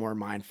little bit more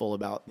mindful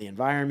about the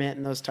environment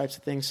and those types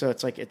of things. So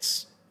it's like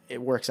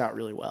it works out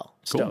really well.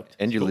 Stoked.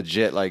 And you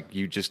legit like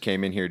you just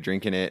came in here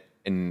drinking it,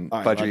 and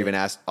I Fudger love even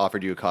it.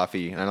 offered you a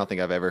coffee, and I don't think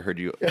I've ever heard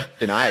you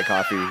deny a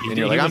coffee. And He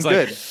you're like, I'm was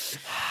like, good.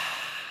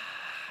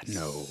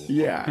 No.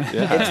 Yeah,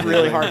 it's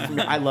really hard for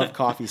me. I love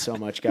coffee so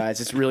much, guys.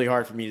 It's really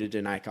hard for me to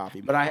deny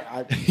coffee. But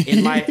I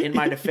in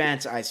my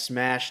defense, I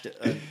smashed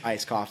an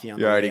iced coffee on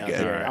You're the already way up good.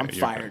 here. All right, I'm you're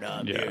fired good.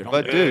 up, Yeah. dude.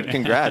 But dude,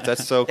 congrats!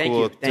 That's so Thank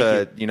cool. you,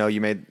 thank you. You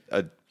made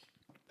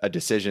a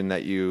decision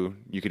that you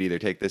could either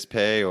take this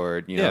pay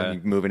or Yeah.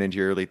 moving into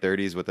your early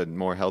 30s with a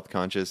more health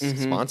conscious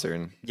sponsor,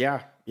 and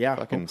yeah.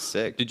 fucking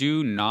sick. Did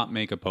you not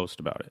make a post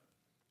about it?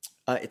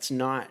 It's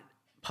not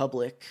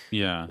public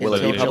Yeah. Will it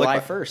until be public? July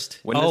 1st.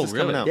 When is Oh, this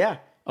coming really? out? Yeah.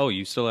 Oh,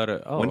 you still had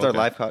a. Oh, When's okay.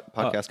 our live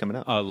podcast coming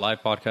out?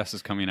 Live podcast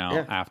is coming out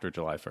Yeah. after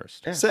July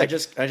 1st. Yeah. Sick.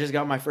 I just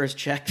got my first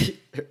check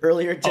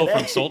earlier today. Oh,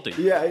 from Salty.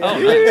 Yeah, yeah. Oh,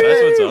 nice.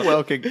 That's what's up.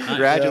 Well,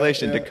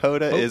 congratulations,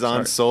 Dakota is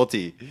on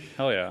Salty.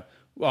 Hell yeah.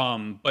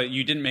 But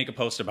you didn't make a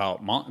post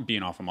about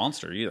being off a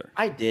Monster either.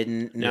 I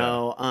didn't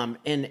know.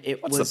 And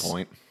it What's was the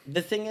point?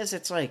 The thing is,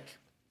 it's like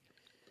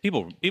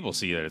People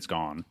see that it's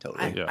gone.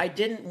 Totally. Yeah. I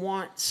didn't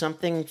want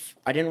something.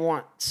 I didn't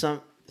want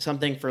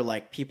something for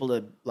like people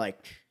to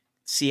like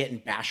see it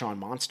and bash on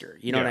Monster.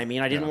 You know Yeah, what I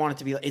mean? I didn't yeah. want it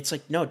to be. It's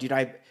like no, dude.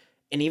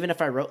 And even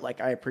if I wrote like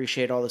I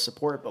appreciate all the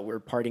support, but we're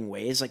parting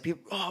ways. Like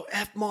people,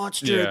 F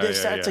Monster, Yeah,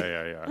 this, yeah, that. It's yeah, like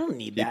yeah, yeah. I don't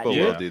need People that.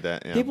 Dude. will do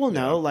that. Yeah. People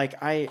know, like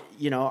I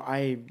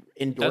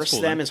endorsed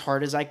cool, them then. as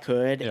hard as I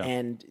could, Yeah.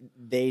 and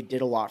they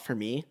did a lot for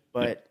me.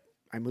 But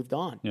I moved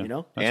on. Yeah. You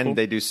know, That's and cool.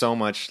 they do so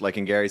much, like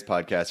in Gary's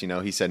podcast,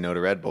 he said no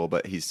to Red Bull,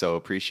 but he's so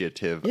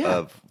appreciative Yeah.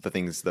 of the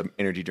things the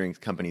energy drink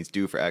companies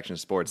do for action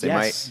sports. They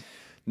Yes. might,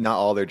 not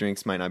all their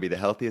drinks might not be the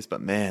healthiest, but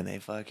man, they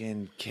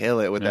fucking kill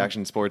it with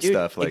action sports Dude,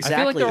 stuff. Like, exactly. I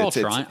feel like they're all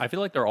It's- trying. I feel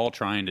like they're all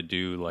trying to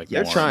do like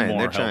They're more, trying, more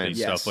they're healthy trying.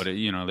 stuff, Yes. but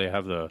they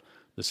have the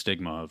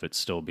stigma of it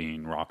still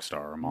being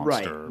Rockstar or Monster,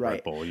 right, or right.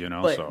 Red Bull.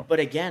 But so but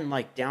again,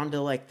 like down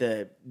to like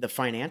the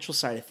financial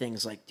side of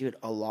things, like dude,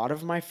 a lot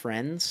of my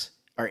friends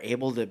are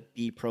able to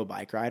be pro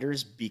bike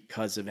riders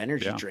because of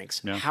energy Yeah,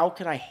 drinks. yeah. How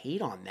could I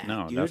hate on that,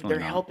 No, dude? definitely They're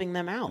not. helping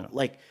them out.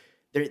 Like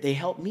they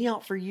helped me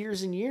out for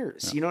years and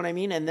years. You know what I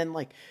mean? And then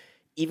like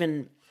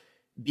even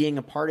being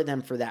a part of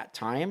them for that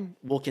time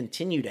will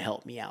continue to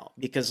help me out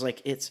because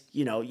like it's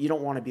you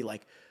don't want to be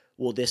like,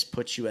 well, this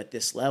puts you at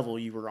this level.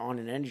 You were on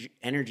an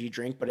energy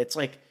drink, but it's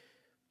like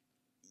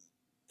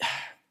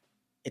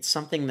it's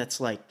something that's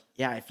like,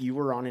 yeah, if you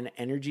were on an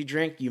energy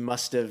drink, you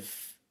must have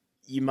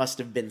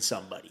been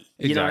somebody.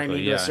 You know what I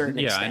mean? Yeah, To a certain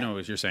yeah, extent. I know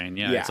what you're saying.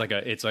 Yeah,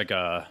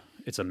 Yeah.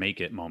 it's a make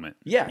it moment.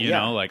 Yeah, you yeah,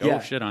 know, like yeah. oh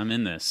shit, I'm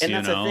in this. And you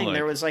that's know, the thing. like,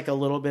 There was like a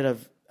little bit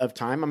of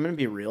time. I'm going to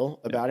be real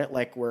about it.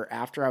 Like where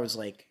after I was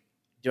like,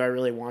 do I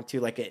really want to?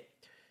 Like it,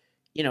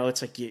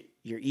 it's like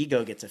your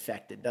ego gets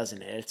affected,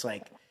 doesn't it? It's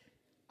like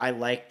I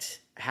liked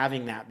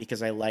having that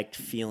because I liked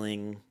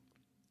feeling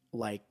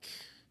like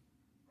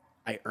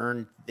I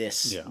earned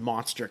this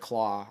monster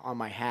claw on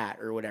my hat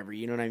or whatever.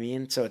 You know what I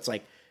mean? So it's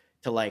like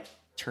to like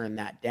turn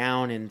that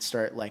down and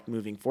start like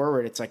moving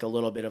forward. It's like a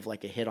little bit of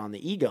like a hit on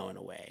the ego in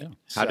a way. Yeah.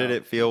 How did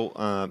it feel?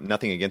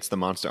 Nothing against the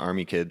Monster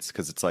Army kids,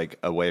 because it's like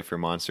a way for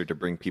Monster to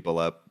bring people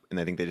up, and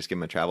I think they just give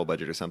them a travel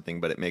budget or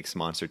something, but it makes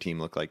Monster team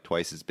look like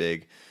twice as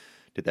big.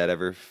 Did that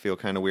ever feel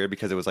kind of weird?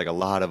 Because it was like a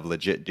lot of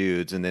legit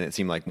dudes, and then it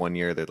seemed like one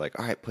year they're like,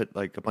 all right, put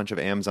like a bunch of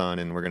AMs on,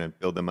 and we're going to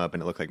build them up,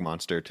 and it looked like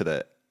Monster to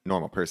the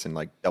normal person,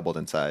 like doubled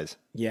in size.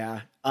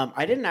 Yeah.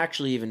 I didn't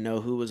actually even know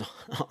who was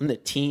on the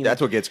team.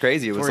 That's what gets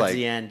crazy. It was towards like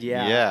the end.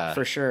 Yeah. yeah,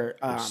 For sure.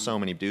 There's so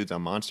many dudes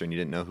on Monster, and you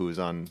didn't know who was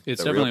on.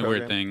 It's the definitely real a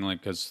weird program. thing, like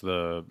because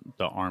the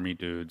army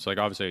dudes, like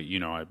obviously,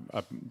 I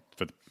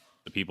for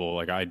the people,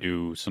 like I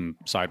do some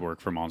side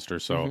work for Monster,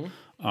 so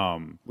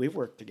We've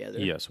worked together.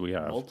 yes, we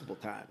have. Multiple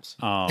times.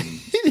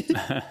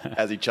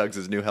 As he chugs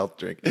his new health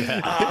drink.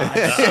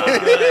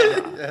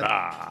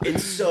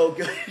 It's so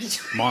good.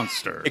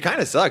 Monster. It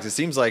kind of sucks. It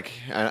seems like,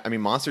 I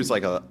mean, Monster's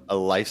like a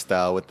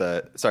lifestyle with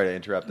the, sorry to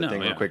interrupt the No,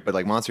 thing real yeah. quick, but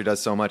like Monster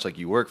does so much. Like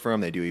you work for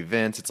them, they do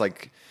events. It's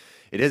like,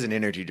 it is an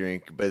energy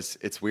drink, but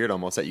it's weird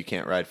almost that you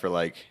can't ride for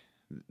like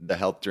the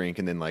health drink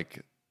and then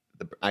like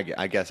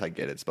I guess I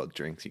get it. It's both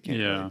drinks. You can't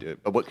Yeah. really do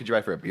it. But what could you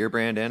ride for a beer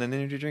brand and an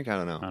energy drink? I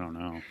don't know. I don't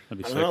know. That'd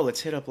be I sick. don't know.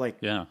 Let's hit up like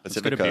Yeah,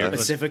 Pacifica.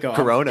 Pacifico.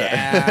 Corona.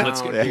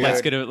 Let's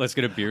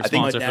get a beer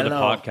sponsor for the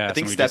podcast. I think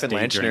and we Stephen just day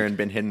Lanchner drink. and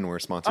Ben Hidden were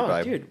sponsored Oh,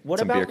 by dude, what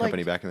some about, beer like-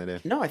 company back in the day.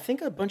 No, I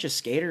think a bunch of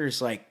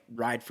skaters like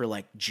ride for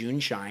like June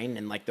Shine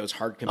and like those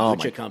hard Oh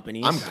kombucha my,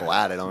 companies. I'm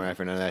glad I don't ride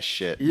for none of that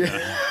shit. Yeah.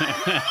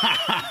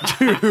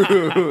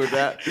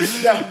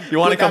 Dude, you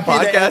want to come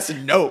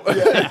podcast? No.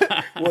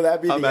 Will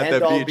that be I'm the at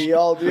end the all beach. be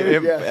all,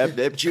 dude? Yeah.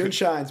 It- June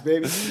Shines,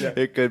 baby. Yeah.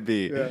 It could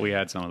be. We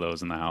had some of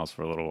those in the house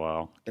for a little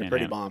while. They're Can't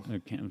pretty han- bomb.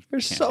 can't- They're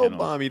can't so handle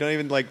it. bomb. You don't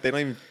even like. They don't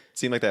even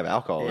seem like they have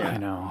alcohol. in Yeah. it. I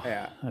know.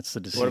 Yeah. That's the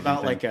What decision. about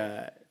thing. like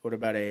a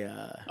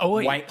Oh,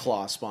 wait. White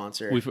Claw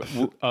sponsor? we The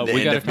we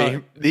end got of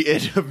me. The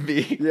end of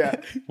me. yeah.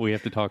 we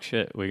have to talk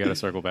shit. We got to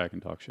circle back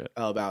and talk shit.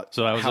 Oh, about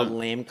So that was how a-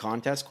 lame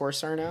contest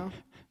courses are now.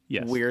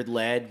 Yes. Weird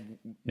lead,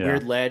 Yeah.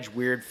 weird ledge,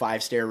 weird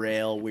 5-stair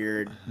rail,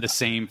 weird. The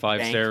same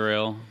 5-stair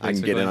rail. I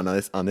can get in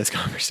basically. on this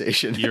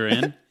conversation. You're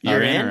in. You're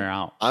You're in in? or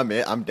out. I'm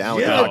in. I'm down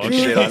with Yeah, talking dude.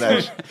 shit on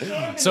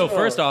that. So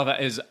first off,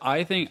 is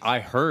I think I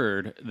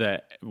heard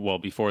that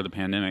before the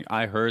pandemic,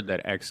 I heard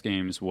that X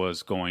Games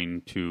was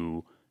going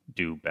to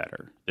do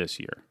better this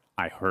year.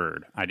 I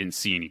heard. I didn't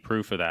see any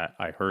proof of that.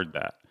 I heard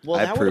that. Well,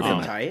 I that would approve have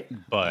of been it.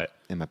 tight. But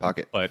In my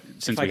pocket.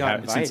 since I we got have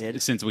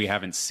invited. since we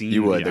haven't seen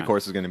You would. yeah. The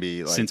course is going to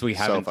be like Since we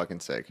so haven't-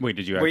 fucking sick. Wait,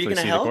 did you Were you actually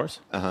gonna see help? the course?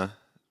 Uh-huh.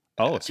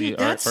 Oh, see, Dude,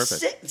 all right, that's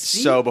perfect. sick.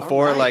 See? So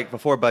before All right.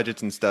 before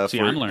budgets and stuff. See,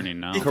 we're- I'm learning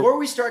now. Before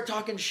we start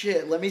talking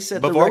shit, let me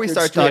set Before the we record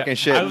start straight. talking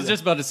shit. I was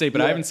just about to say,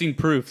 but I haven't seen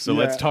proof, so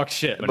let's talk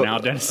shit. But now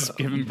Dennis is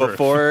giving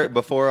proof.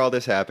 Before all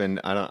this happened,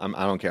 I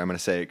don't care. I'm going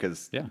to say it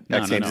because Yeah.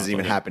 X Games No, is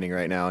even okay. happening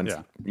right now, and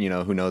Yeah. you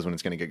know who knows when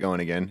it's going to get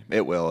going again.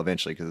 It will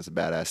eventually because it's a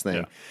badass thing.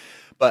 Yeah.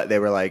 But they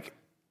were like,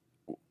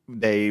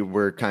 they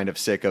were kind of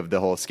sick of the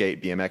whole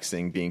skate BMX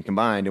thing being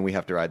combined, and we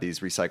have to ride these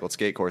recycled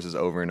skate courses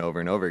over and over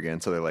and over again.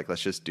 So they're like,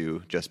 let's just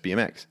do just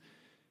BMX.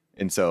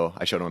 And so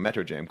I showed them a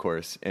Metro Jam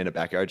course and a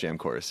Backyard Jam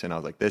course, and I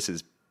was like, this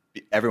is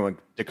everyone.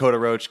 Dakota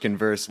Roach can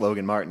verse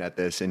Logan Martin at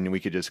this, and we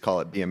could just call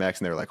it BMX.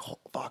 And they were like, oh,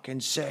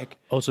 fucking sick.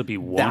 Also, be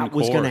one That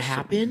was going to course.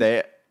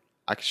 happen?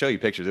 I can show you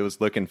pictures. It was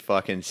looking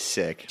fucking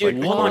sick. Dude,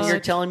 Like, hold on. what? You're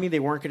telling me they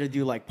weren't going to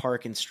do like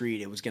Park and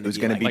Street. It was going to be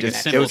gonna like, be Like just- a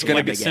an simple, it was gonna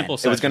like be a simple.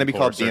 it was going to be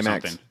called section course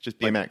or BMX, something. just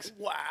BMX.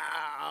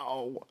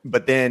 Wow.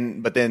 But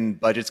then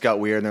budgets got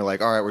weird, and they're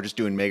like, all right, we're just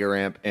doing Mega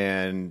Ramp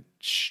and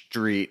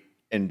Street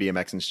and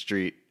BMX and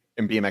Street.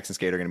 And BMX and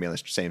skate are going to be on the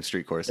same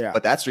street course. Yeah.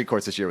 But that street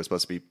course this year was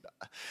supposed to be,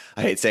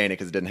 I hate saying it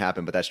because it didn't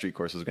happen, but that street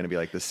course was going to be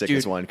like the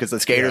sickest Dude, one because the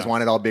skaters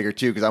wanted all bigger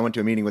too. Because I went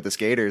to a meeting with the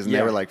skaters and they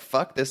Yeah. were like,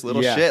 fuck this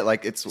little Yeah. shit.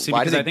 Like, it's See, why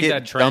because does I it think get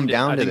that trend, dumbed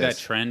down I to think this?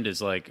 that trend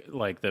is like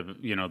the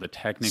the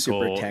technical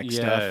Super tech yeah,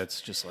 stuff.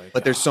 it's just like.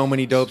 But there's so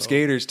many dope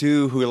skaters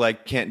too who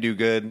like can't do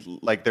good.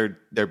 Like they're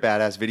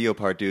badass video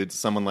part dudes.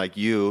 Someone like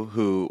you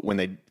who when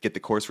they get the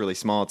course really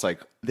small, it's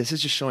like this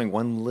is just showing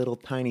one little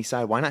tiny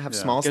side. Why not have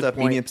small Good stuff,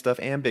 point. medium stuff,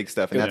 and big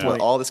stuff? And Good that's point.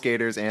 what all the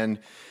skaters and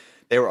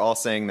they were all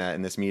saying that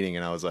in this meeting.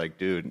 And I was like,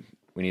 dude,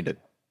 we need to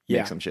Yeah.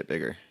 make some shit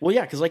bigger. Well,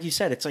 yeah, because like you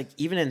said, it's like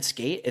even in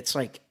skate, it's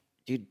like,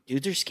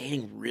 dudes are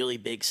skating really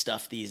big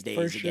stuff these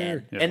days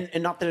again. Yeah.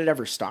 And not that it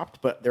ever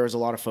stopped, but there was a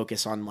lot of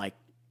focus on like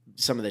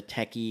some of the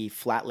techie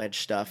flat ledge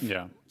stuff.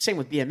 Yeah. Same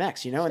with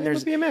BMX, you know, and Same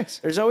with BMX.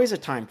 there's always a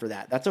time for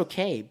that. That's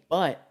okay,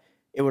 but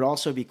it would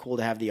also be cool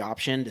to have the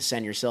option to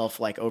send yourself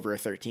like over a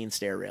 13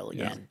 stair rail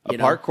again. A you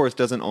know? park course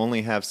doesn't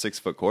only have 6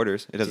 foot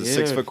quarters. It has a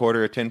 6 Dude. foot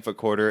quarter, a 10 foot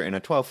quarter, and a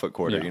 12 foot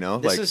quarter. Yeah. You know,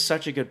 This like is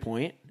such a good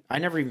point. I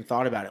never even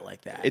thought about it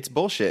like that. it's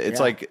bullshit. It's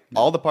Yeah. like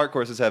all the park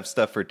courses have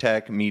stuff for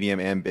tech, medium,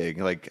 and big.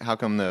 Like how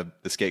come the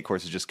skate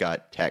courses just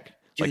got tech?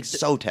 Like Dude,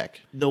 so tech.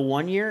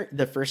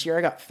 the first year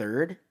I got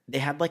third, they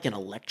had like an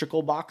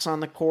electrical box on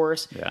the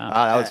course. yeah,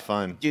 Ah, that was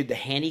fun. Dude, the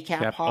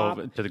handicap Cap hop,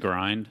 over to the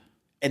grind.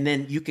 and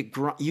then you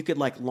could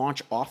like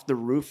launch off the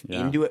roof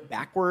Yeah. into it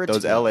backwards.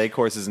 Those LA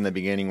courses in the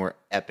beginning were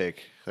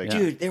epic. Like,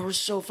 Dude, they were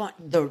so fun.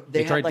 They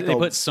They had like they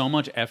put so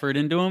much effort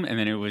into them, and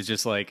then it was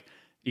just like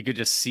you could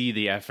just see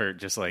the effort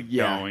just like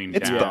Yeah. going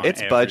it's down. it's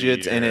every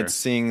budgets and year. it's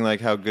seeing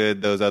like how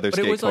good those other But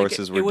it skate was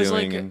courses like, it were was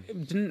doing. like and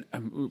it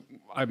didn't.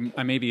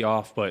 I may be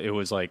off, but it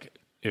was like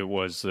it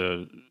was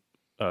the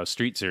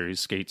street series,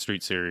 skate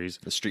street series,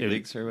 The street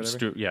leagues or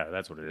whatever? Yeah,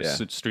 that's what it is.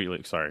 Yeah. Street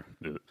league. Sorry.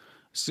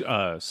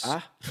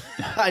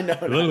 I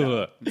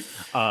know.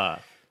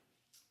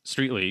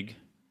 Street League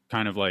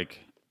kind of like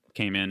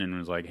came in and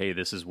was like, hey,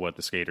 this is what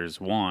the skaters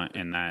want,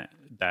 and that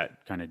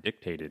kind of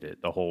dictated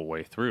it the whole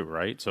way through,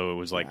 right? So it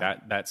was like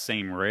that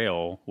same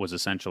rail was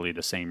essentially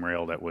the same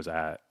rail that was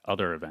at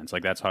other events.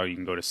 Like that's how you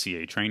can go to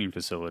CA training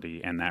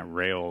facility, and that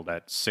rail,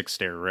 that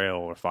 6-stair rail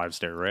or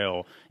 5-stair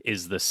rail,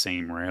 is the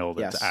same rail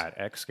that's Yes. at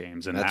X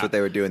Games, and That's what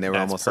they were doing. They were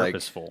that's almost like-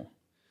 purposeful.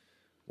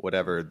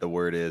 whatever the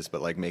word is,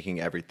 but like making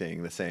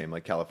everything the same.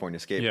 Like California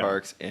skate Yeah.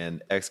 parks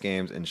and X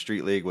Games and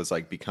Street League was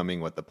like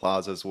becoming what the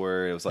plazas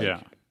were. It was like, Yeah.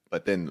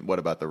 but then what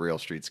about the real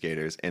street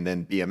skaters? And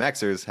then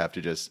BMXers have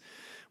to just,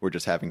 we're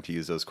just having to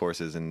use those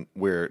courses, and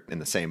we're in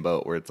the same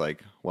boat where it's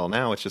like, well,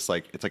 now it's just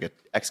like it's like a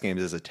X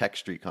Games is a tech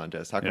street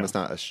contest. How come it's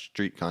not a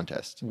street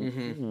contest?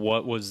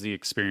 What was the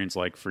experience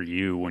like for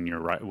you when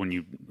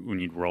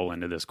you'd roll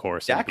into this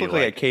course? Dak looked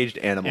like a caged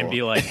animal and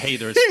be like, "Hey,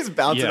 there's he's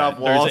bouncing off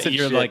walls. And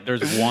you're shit. like,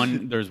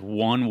 there's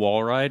one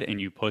wall ride, and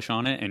you push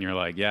on it, and you're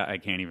like, yeah, I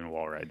can't even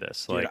wall ride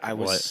this. Dude, Like, I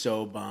was what?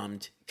 so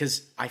bummed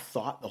because I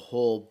thought the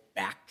whole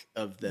back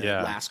of the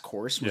last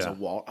course was a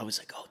wall. I was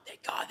like, oh,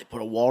 thank God they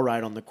put a wall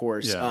ride on the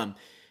course. Yeah.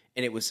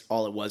 And it was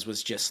all it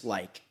was just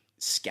like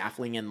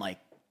scaffolding and like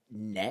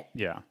net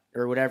Yeah.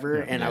 or whatever.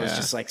 And I was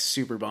just like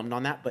super bummed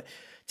on that. But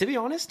to be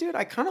honest, dude,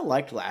 I kind of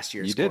liked last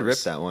year's You did rip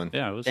course. that one.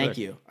 Yeah, it was Thank sick.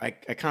 you. I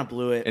kind of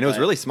blew it. And it was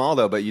but- really small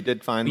though, but you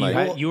did find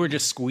like You were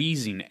just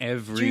squeezing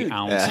every Dude.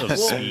 ounce of Well,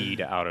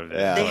 speed out of it.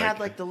 Yeah. They had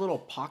like the little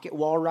pocket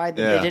wall ride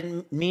that they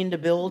didn't mean to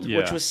build, which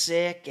Yeah. was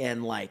sick,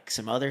 and like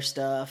some other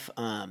stuff,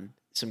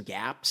 some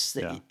gaps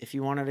that if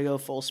you wanted to go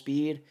full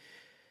speed.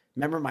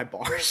 Remember my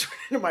bars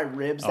went into my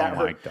ribs? That Oh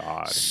my hurt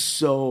God.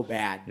 so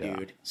bad, Yeah,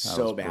 dude, that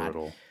so was bad.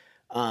 brutal.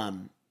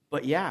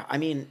 But yeah, I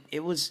mean, it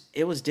was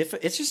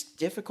difficult. It's just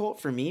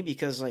difficult for me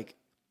because like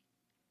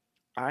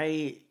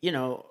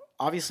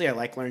obviously I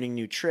like learning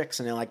new tricks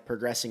and I like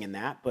progressing in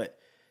that, but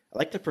I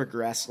like to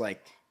progress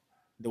like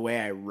the way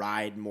I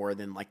ride more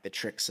than like the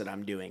tricks that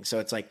I'm doing. So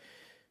it's like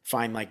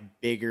find like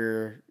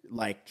bigger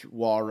like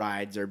wall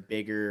rides or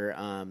bigger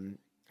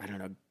I don't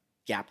know,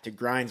 gap to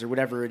grinds or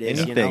whatever it is.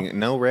 anything. You know?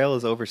 No rail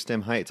is over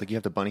stem height. It's like you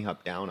have to bunny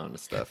hop down onto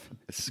stuff.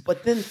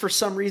 But then for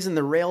some reason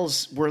the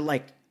rails were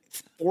like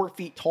 4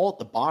 feet tall at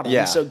the bottom.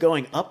 Yeah. So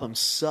going up them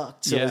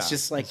sucked. So it's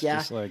just like,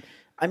 just like,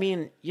 I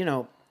mean,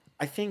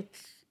 I think,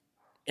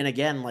 and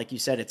again, like you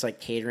said, it's like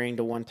catering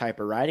to one type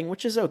of riding,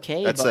 which is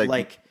okay, That's but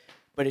like-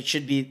 but it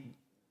should be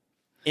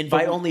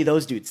invite only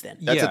those dudes then.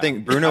 That's the Yeah. thing. I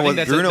Bruno think was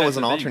that's Bruno that's was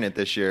an the thing. alternate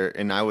this year,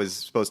 and I was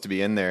supposed to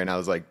be in there, and I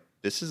was like,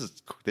 this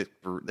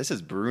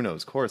is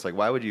Bruno's course. Like,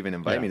 why would you even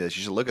invite me to this?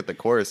 You should look at the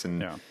course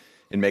and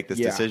make this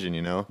Yeah. decision.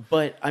 You know.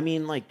 But I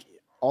mean, like,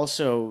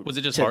 also Was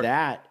it just to hard?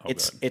 that, Oh,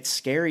 it's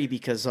scary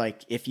because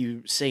like if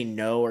you say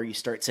no or you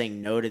start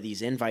saying no to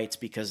these invites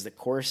because the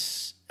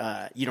course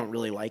you don't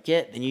really like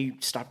it, then you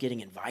stop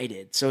getting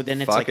invited. So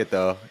then it's Fuck like it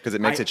though, because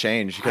it makes I- a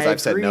change. Because I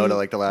I've said no agree. to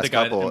like the last the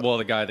guy, couple.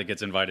 the guy that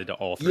gets invited to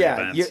all 3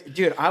 yeah, events.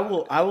 dude, I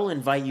will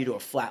invite you to a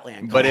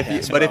flatland. But if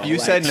contest, but if bro. you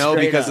Like, said no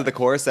straight because up. of the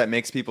course, that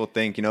makes people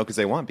think, because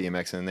they want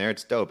BMX in there.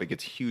 It's dope. It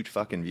gets huge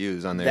fucking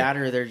views on there. that,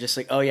 or they're just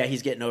like, oh yeah,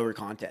 he's getting over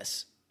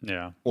contests.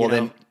 Yeah. well, you know?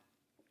 then,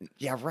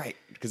 yeah, right.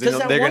 Because 'Cause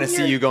that they're one going to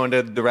see year- you going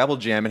to the Rebel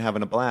Jam and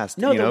having a blast.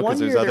 No, the one because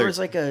year there's there other. was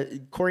like a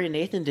Corey and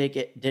Nathan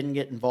didn't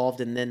get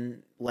involved, and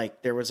then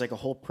like there was like a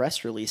whole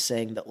press release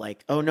saying that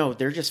like, oh no,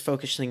 they're just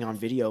focusing on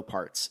video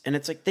parts, and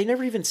it's like they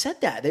never even said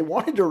that. They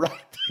wanted to ride.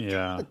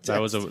 Yeah. That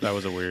was a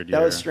weird year.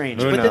 That was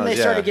strange. Who But then knows?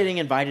 they started Yeah. getting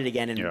invited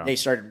again, and Yeah. they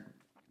started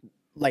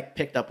like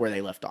picked up where they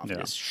left off. Yeah.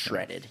 Just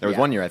shredded. There was Yeah.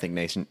 one year I think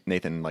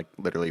Nathan like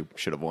literally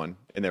should have won,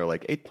 and they were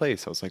like 8th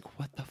place. I was like,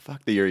 what the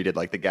fuck? The year he did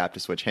like the gap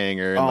to switch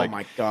hanger. And, Oh like,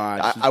 my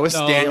God. I was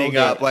No, standing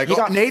killed up it. like, He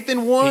got- Nathan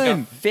He won.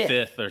 got Fifth.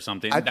 fifth or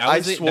something.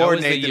 I swore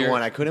the Nathan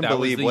won. I couldn't that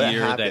believe was the what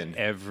year happened. That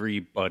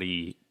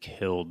everybody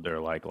killed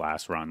their like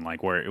last run,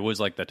 like where it was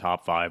like the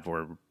top 5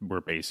 were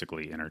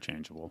basically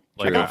interchangeable.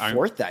 I Like got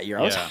fourth that year.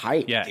 I was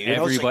hyped. Yeah, dude.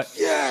 I was everybody. like,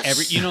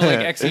 yes! Like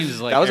X Games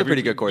is like That was a every-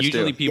 pretty good course,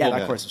 Usually too. people Yeah,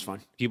 that course was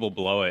fun. people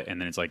blow it, and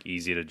then it's like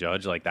easy to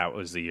judge. Like that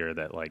was the year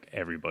that like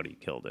everybody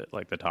killed it.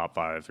 Like the top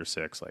 5 or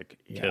 6 like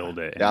killed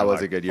it. And That you're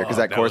was like, a good year because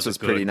fuck, that course a was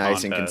pretty good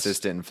nice and contest.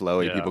 consistent and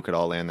flowy. Yeah. People could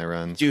all land their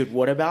runs. Dude,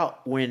 what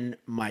about when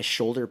my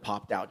shoulder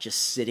popped out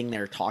just sitting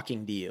there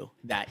talking to you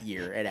that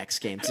year at X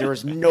Games? There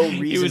was no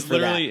reason He was for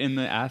literally that. in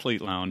the athlete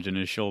lounge, and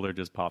his shoulder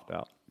just popped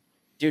out.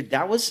 Dude,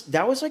 that was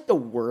like the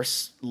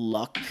worst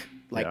luck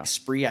Yeah.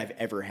 spree I've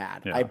ever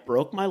had. Yeah. I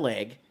broke my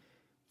leg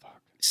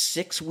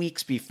 6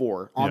 weeks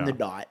before on Yeah. the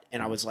dot,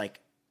 and I was like,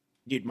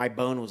 dude, my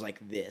bone was like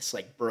this,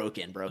 like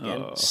broken.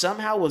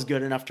 Somehow was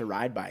good enough to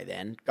ride by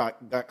then.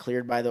 Got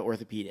cleared by the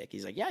orthopedic.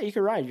 He's like, yeah, you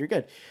can ride. You're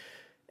good.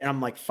 And I'm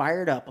like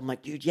fired up. I'm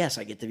like, dude, yes,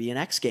 I get to be in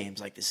X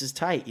Games. Like, this is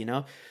tight,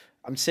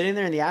 I'm sitting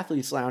there in the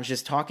athletes lounge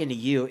just talking to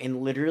you,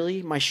 and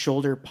literally my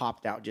shoulder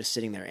popped out just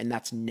sitting there, and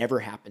that's never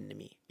happened to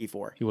me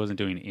before. He wasn't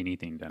doing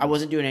anything. Dennis. I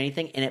wasn't doing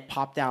anything, and it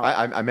popped out.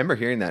 I remember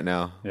hearing that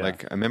now. Yeah.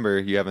 Like I remember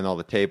you having all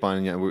the tape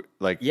on,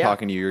 Yeah.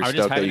 talking to you. You're I was just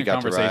stoked that having you a got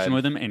to ride. conversation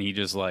with him, and he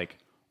just like,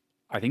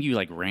 I think you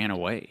like ran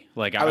away.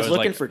 Like I was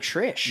looking like, for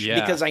Trish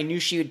Yeah. because I knew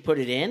she would put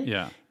it in.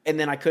 Yeah. And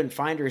then I couldn't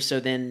find her. So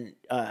then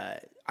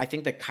I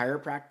think the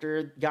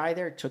chiropractor guy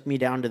there took me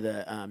down to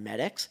the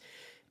medics,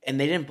 and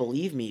they didn't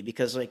believe me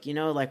because like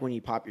when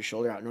you pop your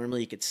shoulder out,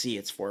 normally you could see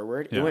it's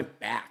forward. Yeah. It went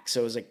back,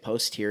 so it was like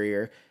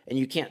posterior, and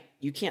you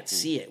can't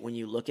see it when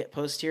you look at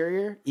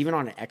posterior. Even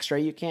on an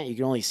X-ray, you can't. You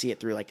can only see it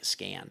through like a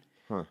scan.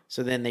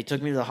 So then they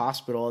took me to the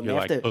hospital, and You're they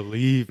like, have to.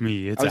 believe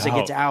me, it's I was out.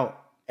 like, it's out.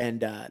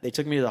 And they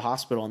took me to the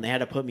hospital, and they had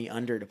to put me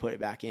under to put it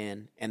back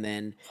in. And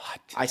then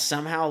I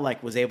somehow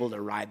like was able to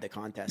ride the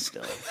contest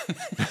still.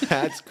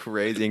 That's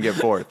crazy, and get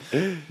fourth.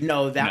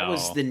 No, that No.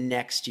 was the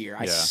next year.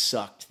 I Yeah.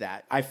 sucked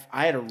that. I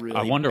had a really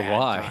I wonder bad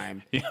why.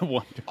 time. Yeah,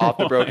 wonder Off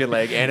the why. broken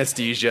leg,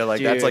 anesthesia,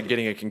 like that's Dude. like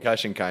getting a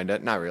concussion, kind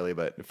of. Not really,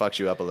 but it fucks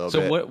you up a little So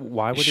bit.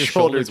 why would your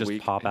shoulder Shoulder's just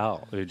weak. pop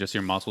out? Just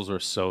your muscles were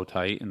so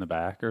tight in the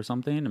back or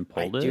something and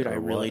pulled it? Dude, I or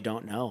really what?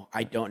 don't know.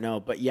 I don't know.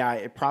 But yeah,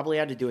 it probably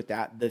had to do with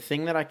that. The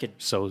thing that I could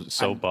So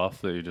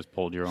buff that you just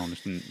pulled your own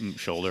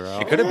shoulder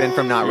out. It could have been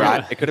from not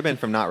riding. It could have been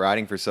from not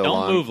riding for so Don't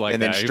long, move like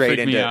and that. then You straight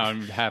freaked me into. out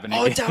and having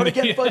Oh, it's out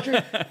again,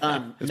 Fudger.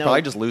 It's No,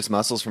 probably just loose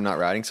muscles from not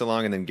riding so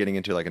long, and then getting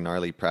into like a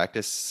gnarly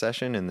practice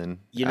session, and then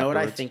you know what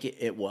I afterwards. think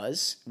it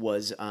was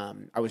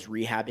I was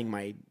rehabbing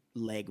my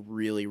leg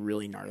really,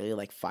 really gnarly,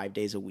 like 5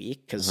 days a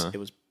week because it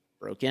was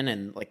broken.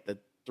 And like the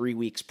 3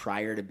 weeks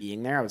prior to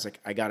being there, I was like,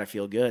 I gotta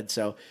feel good.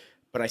 So,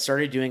 but I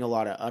started doing a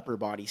lot of upper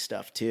body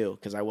stuff too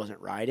because I wasn't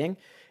riding.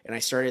 And I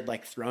started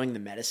like throwing the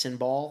medicine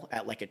ball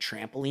at like a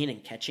trampoline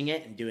and catching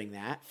it and doing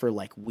that for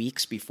like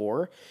weeks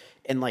before.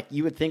 And like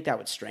you would think that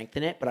would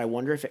strengthen it, but I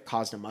wonder if it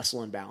caused a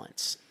muscle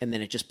imbalance and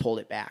then it just pulled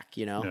it back,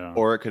 you know? Yeah.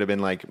 Or it could have been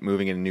like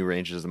moving into new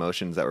ranges of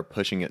motions that were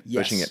pushing it,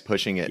 Yes.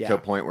 pushing it Yeah. to a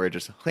point where it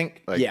just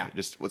clink, like Yeah.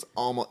 just was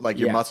almost like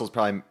your Yeah. muscles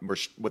probably were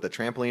with the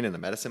trampoline and the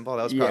medicine ball.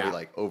 That was probably Yeah.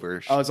 like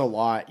over Oh, it's a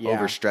lot. Yeah.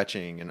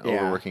 overstretching and Yeah.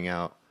 overworking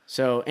out.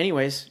 So,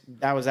 anyways,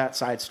 that was that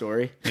side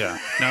story. Yeah.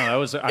 No, that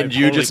was. And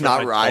you just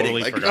not riding,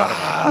 Totally like, forgot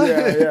about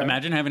it. Yeah.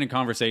 Imagine having a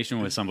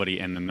conversation with somebody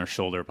and then their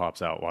shoulder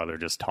pops out while they're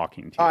just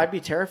talking to you. Oh, I'd be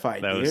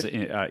terrified, That dude. was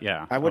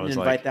yeah. I wouldn't was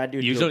invite like- that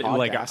dude to a usually,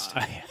 like, podcast.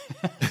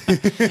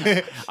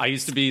 I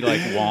used to be like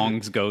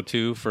Wong's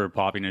go-to for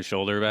popping his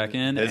shoulder back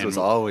in. His and was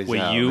always with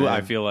out, you. man.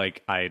 I feel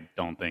like I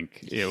don't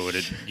think it would.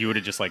 You would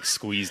have just like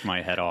squeezed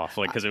my head off,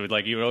 like because it would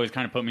like you would always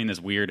kind of put me in this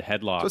weird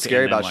headlock. What's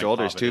scary and then, about like,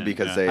 shoulders, pop it too, in.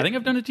 because Yeah. they- I think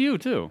I've done it to you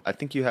too. I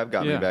think you have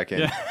got me Yeah. back in,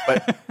 Yeah.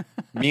 but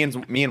me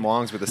and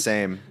Wong's were the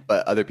same.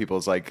 But other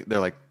people's like they're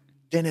like,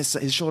 Dennis,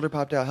 his shoulder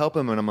popped out. Help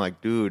him. And I'm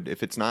like, dude,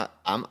 if it's not,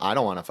 I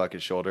don't want to fuck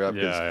his shoulder up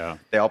because Yeah.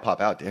 they all pop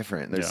out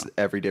different. There's Yeah.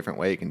 every different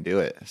way you can do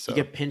it. So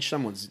You could pinch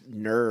someone's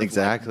nerve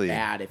Exactly. like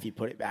bad if you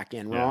put it back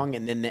in wrong,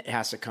 and then it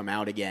has to come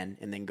out again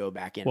and then go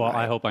back in. Well,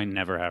 right. I hope I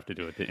never have to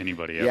do it to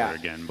anybody ever Yeah.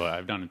 again. But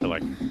I've done it to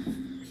like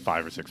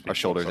 5 or 6 people. our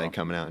shoulders so, ain't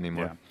coming out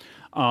anymore.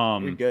 Yeah.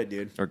 You're good,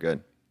 dude. We're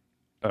good.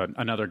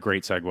 Another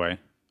great segue.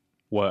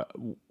 What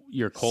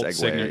your Colt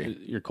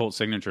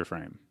signature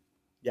frame?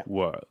 Yeah.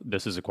 What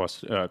this is a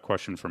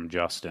question from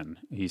Justin.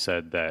 He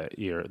said that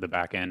the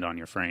back end on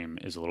your frame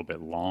is a little bit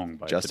long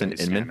by Justin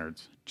today's Inman?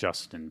 standards.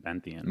 Justin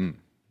Benthian.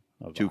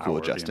 Of Two cool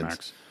our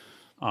Justins.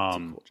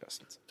 BMX. Cool,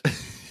 Justin's.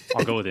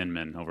 I'll go with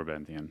Inman over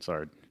Benthian.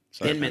 Sorry.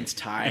 Inman's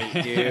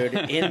tight, dude.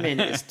 Inman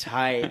is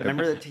tight.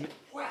 Remember the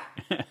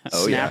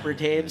Oh, snapper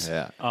tapes?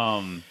 Yeah.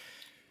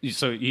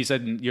 So he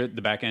said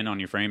the back end on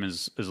your frame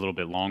is a little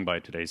bit long by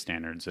today's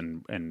standards,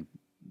 and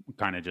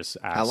kind of just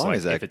asked long like,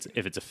 is that?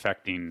 if it's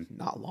affecting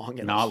Not long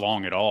at not all.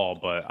 long at all,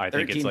 but I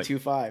think it's like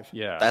 13.25.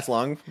 yeah, That's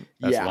long.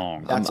 that's yeah,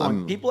 long. That's long.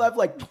 I'm- People have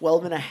like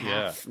 12 and a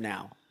half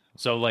now.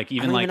 So like I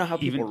even don't like even know how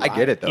people I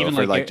get it though Even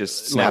for like like Ga-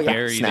 just like snappy,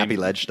 Gary, snappy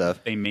they- ledge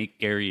stuff. they make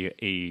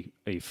Gary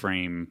a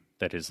frame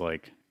that is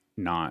like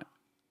not.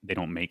 They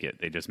don't make it.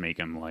 They just make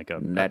him like a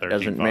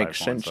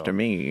 13.5 one, so.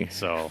 me.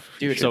 So,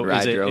 Dude, so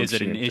ride your own is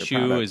it an signature issue?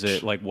 product. Is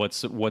it like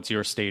what's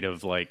your state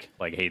of like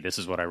hey, this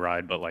is what I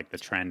ride, but like the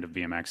trend of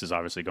BMX is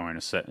obviously going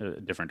a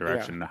different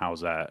direction.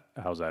 How's that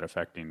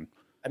affecting?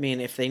 I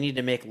mean, if they need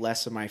to make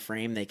less of my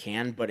frame, they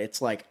can, but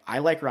it's like I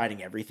like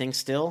riding everything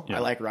still. Yeah. I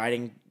like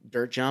riding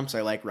dirt jumps.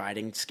 I like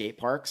riding skate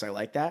parks. I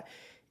like that.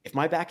 If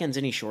my back end's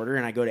any shorter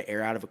and I go to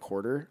air out of a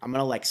quarter, I'm going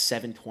to like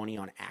 720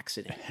 on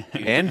accident.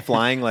 And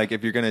flying, like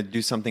if you're gonna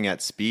do something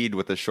at speed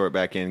with a short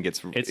back end,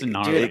 It's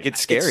gnarly. it gets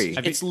scary.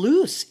 It's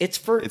loose. It's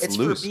for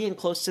loose. being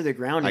close to the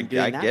ground and I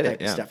doing that get it,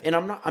 type yeah. of stuff. And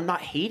I'm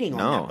not hating on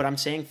No. that, but I'm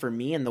saying for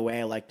me and the way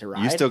I like to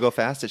ride, You still go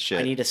fast as shit.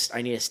 I need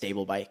a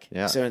stable bike.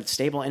 Yeah. So it's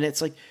stable, and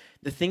it's like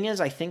the thing is,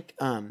 I think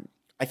there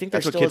That's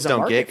what still kids is a don't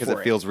market get because for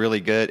it feels really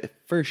good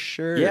for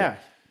sure. yeah.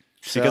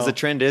 Because So- the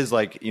trend is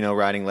like,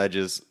 riding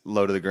ledges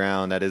low to the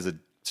ground. That is a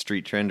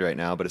street trend right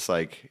now, but it's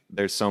like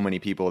there's so many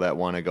people that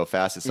want to go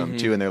fast at something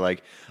too, and they're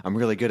like, I'm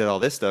really good at all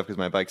this stuff because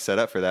my bike's set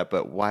up for that,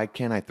 but why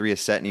can't I 3 a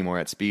set anymore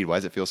at speed? Why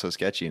does it feel so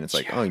sketchy? And it's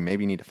like, oh,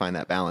 maybe you need to find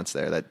that balance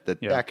there that the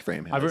back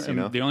frame has,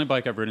 The only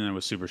bike I've ridden that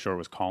was super short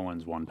was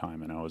Collins one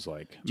time, and I was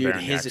like, Dude,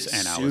 Baron his X, is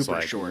and I was super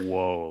like, short.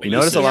 whoa. But You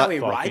notice see a lot- how he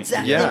rides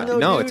that Yeah, thing, though,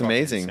 no, dude? it's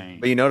amazing. Insane.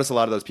 But you notice a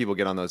lot of those people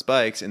get on those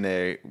bikes and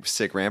they're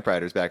sick ramp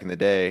riders back in the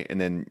day,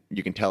 and then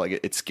you can tell like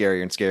it's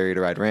scarier and scarier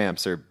to ride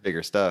ramps or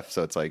bigger stuff.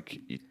 So it's like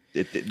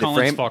the Collins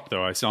frame. fucked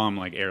though. I saw him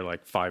like air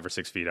like 5 or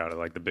 6 feet out of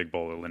like the big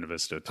bowl at Linda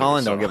Vista. Too,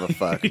 Colin so- don't give a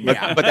fuck.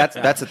 But, but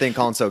that's the thing.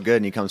 Colin's so good,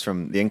 and he comes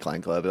from the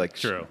incline club, like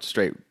True.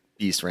 straight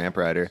beast ramp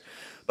rider.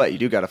 But you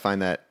do got to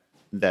find that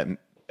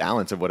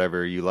balance of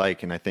whatever you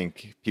like. And I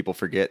think people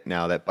forget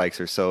now that bikes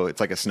are so. It's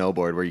like a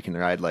snowboard where you can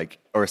ride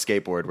or a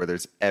skateboard where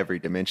there's every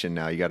dimension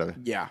now. You gotta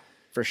Yeah,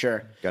 for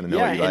sure. Gotta know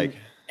what you like.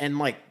 And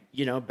like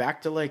you know,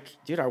 back to like,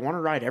 dude, I want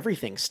to ride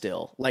everything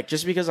still. Like,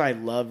 just because I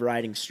love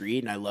riding street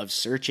and I love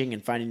searching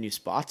and finding new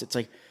spots, it's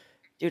like,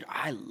 dude,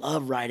 I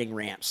love riding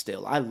ramps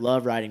still. I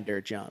love riding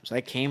dirt jumps.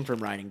 I came from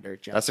riding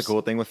dirt jumps. That's the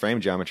cool thing with frame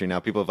geometry now.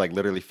 People have like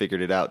literally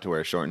figured it out to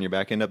where shorten your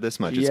back end up this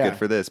much. It's Yeah. good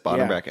for this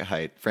bottom Yeah. bracket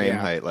height, frame Yeah.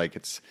 height. Like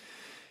it's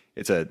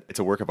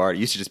a work of art. It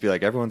used to just be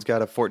like everyone's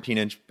got a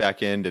 14-inch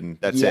back end and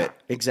that's Yeah, it.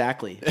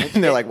 exactly.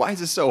 And they're like, why is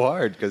this so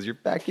hard? Because your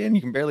back end,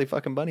 you can barely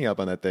fucking bunny up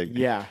on that thing.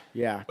 Yeah,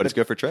 yeah. But it's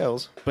good for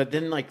trails. But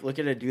then, like, look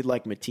at a dude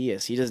like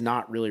Matthias. He does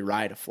not really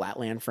ride a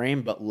flatland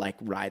frame, but like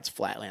rides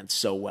flatland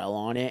so well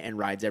on it and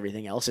rides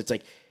everything else. It's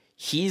like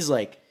he's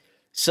like,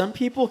 some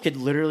people could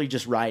literally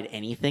just ride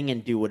anything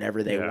and do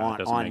whatever they Yeah, it want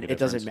doesn't on. make a It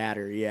doesn't difference.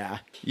 matter. Yeah,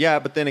 Yeah,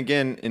 but then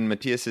again, in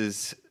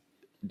Matthias's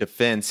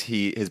defense,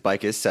 his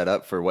bike is set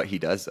up for what he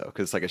does though,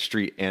 because it's like a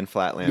street and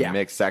flatland Yeah.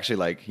 mix. It's actually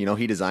like, you know,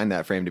 he designed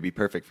that frame to be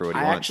perfect for what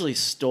he I wants. actually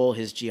stole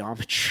his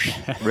geometry.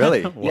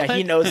 Really? Yeah,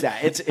 he knows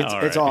that. It's All it's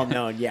right. all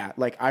known. Yeah,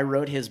 like I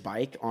rode his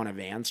bike on a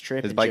Vans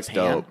trip His in bike's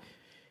Japan, dope.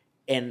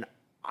 and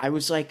I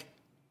was like,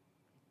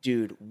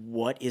 dude,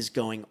 what is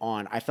going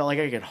on? I felt like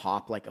I could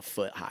hop like a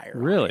foot higher.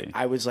 on Really? it.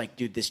 I was like,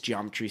 dude, this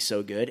geometry's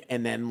so good.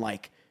 And then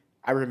like,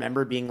 I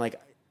remember being like,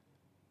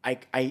 I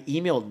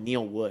emailed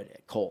Neil Wood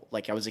at Colt.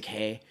 Like I was like,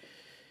 hey,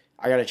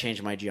 I got to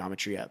change my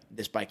geometry up.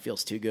 This bike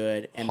feels too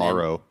good. And then-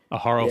 Haro. A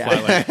Haro Yeah.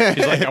 flatland.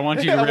 He's like, I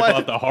want you to rip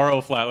out the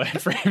Haro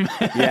flatland frame.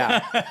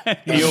 yeah.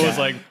 Neil was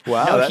like,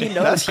 Wow, No, that- he knows.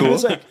 that's He cool.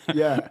 was like,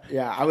 yeah.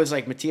 I was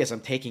like, Matthias, I'm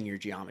taking your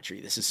geometry.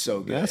 This is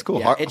so good. That's cool.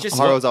 Yeah, it just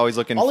Haro's always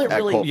looking all it at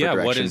really- Colt for yeah.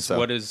 direction.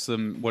 What is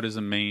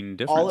the main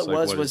difference? all it Like,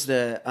 was what was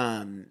is-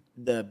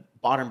 the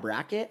bottom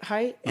bracket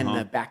height and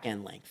the back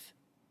end length,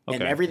 and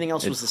Okay. everything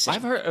else was the same.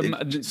 I've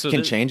heard. So can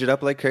this- change it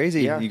up like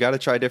crazy. Yeah. You got to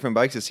try different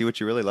bikes to see what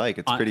you really like.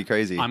 It's pretty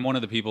crazy. I'm one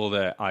of the people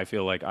that I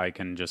feel like I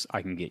can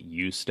get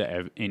used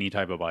to any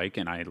type of bike,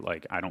 and I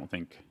don't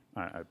think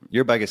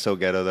Your bike is so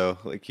ghetto though.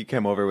 Like you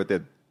came over with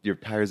your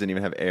tires didn't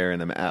even have air in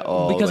them at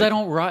all. because Like, I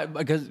don't ride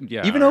because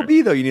yeah Even all right.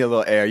 OB though, you need a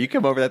little air. You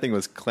come over, that thing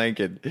was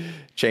clanking,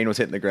 chain was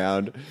hitting the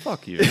ground.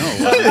 Fuck you. No.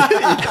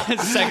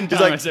 Second time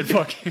like- I said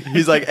fuck you.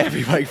 He's like,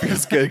 every bike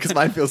feels good because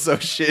mine feels so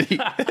shitty.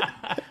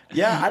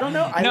 Yeah, I don't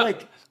know. I No,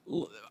 like.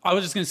 I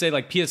was just gonna say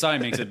like PSI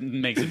makes the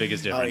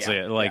biggest difference.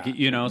 yeah. Like Yeah.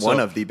 you know, so, One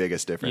of the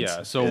biggest difference.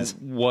 yeah. So is-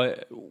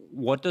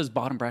 what does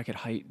bottom bracket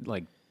height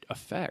like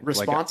affect? Like,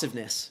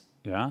 Responsiveness.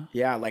 yeah.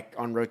 Yeah, like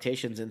on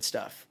rotations and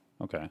stuff.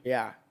 Okay.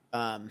 Yeah.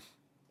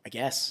 I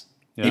guess.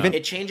 Yeah. Even-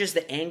 It changes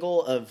the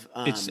angle of.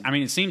 I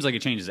mean, it seems like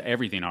it changes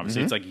everything.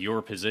 Obviously, it's like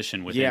your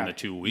position within Yeah, the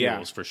two wheels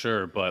yeah. for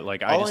sure. But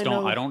like, All I I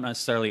know- don't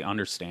necessarily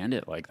understand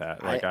it like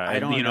that. Like, I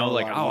don't you know, know a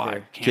like, lot oh, I either.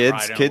 can't Kids,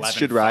 ride an kids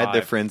should ride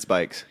their 11.5. friends'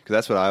 bikes because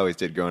that's what I always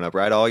did growing up.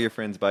 Ride all your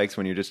friends' bikes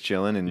when you're just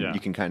chilling, and Yeah. you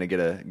can kind of get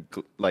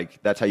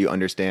that's how you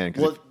understand.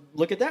 'Cause well,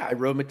 look at that. I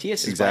rode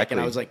Matthias's bike, Exactly.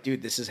 and I was like,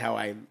 dude, this is how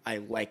I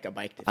like a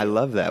bike to I feel.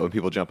 love that when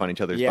people jump on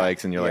each other's Yeah,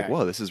 bikes, and you're like, yeah.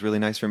 "Whoa, this is really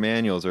nice for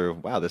manuals," or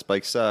 "Wow, this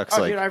bike sucks."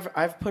 Oh, like, dude,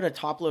 I've put a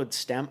top load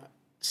stem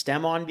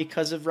on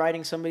because of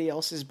riding somebody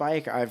else's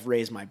bike. I've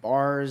raised my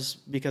bars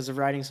because of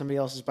riding somebody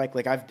else's bike.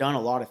 Like I've done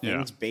a lot of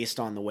things Yeah. based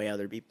on the way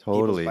other people's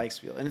Totally. bikes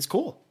feel, and it's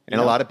cool. and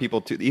a lot of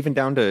people too, even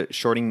down to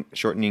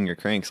shortening your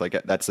cranks. Like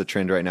that's the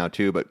trend right now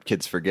too. But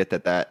kids forget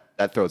that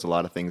throws a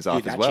lot of things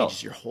off that as well.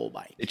 changes your whole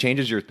bike. It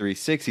changes your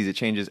 360s. It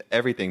changes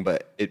everything,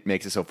 but it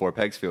makes it so 4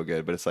 pegs feel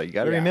good. But it's like you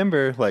got to Yeah.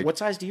 remember, like What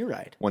size do you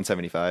ride?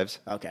 175s.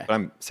 Okay. But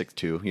I'm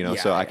 6'2", you know,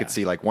 Yeah, so I yeah. could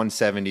see like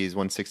 170s,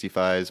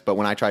 165s. But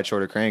when I tried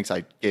shorter cranks,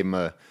 I gave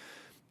them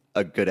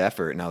a good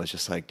effort, and I was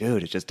just like,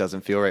 dude, it just doesn't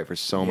feel right for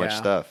so much Yeah.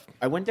 stuff.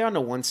 I went down to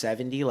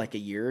 170 like a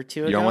year or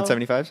two ago. You're on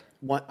 175s?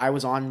 I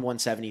was on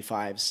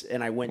 175s,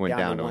 and I went Went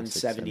down down to to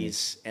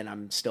 170s, and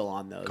I'm still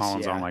on those.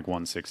 Colin's yeah. on like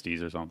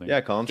 160s or something.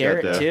 Yeah, Colin's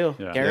Garrett got the- too.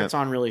 Yeah. Garrett's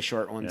on really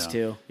short ones Yeah.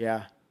 too.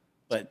 Yeah,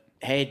 but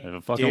hey,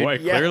 It fucking dude,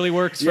 works. Clearly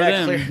works for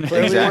them.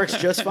 Clearly Exactly. works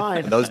just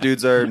fine. Those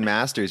dudes are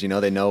masters, you know.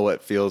 They know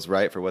what feels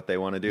right for what they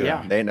want to do.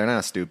 Yeah. They're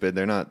not stupid.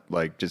 They're not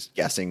like just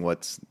guessing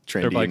what's Their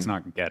trending. bike's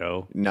not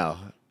ghetto. No.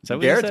 that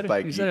what you Garrett's said?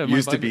 bike You said my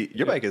used to bike- be.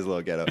 Your bike is a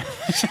little ghetto.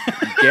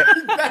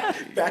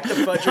 Back to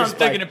Fudger's I'm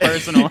taking bike. it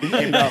personal.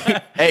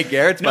 Hey,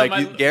 Garrett's No, bike.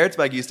 my- Garrett's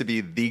bike used to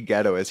be the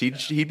ghettoest.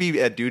 He'd be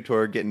at Dew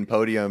Tour getting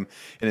podium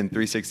and then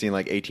 316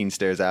 like 18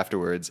 stairs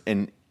afterwards,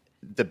 and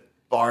the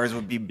bars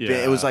would be big.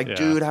 Yeah, It was like, yeah.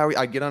 dude, how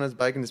I'd get on his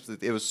bike and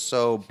it was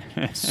so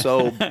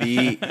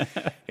beat,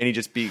 and he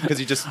just because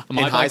he just in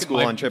high school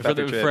on trip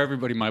after trip. For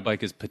everybody, my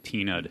bike is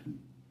patinaed.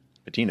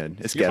 Patina,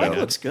 it's Your ghetto. bike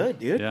looks good,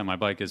 dude. Yeah, my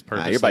bike is your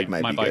purposely. bike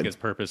might my be bike good. is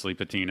purposely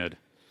patinaed.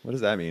 What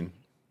does that mean?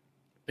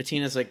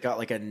 Patina's like got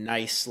like a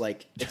nice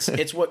like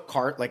it's what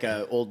cart like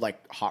a old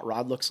like hot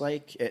rod looks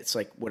like. It's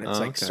like when it's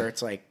Oh, like okay.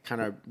 starts like kind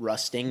of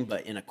rusting,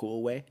 but in a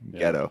cool way.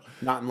 Ghetto.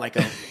 Not in like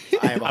a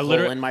I have a hole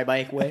literally- in my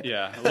bike way.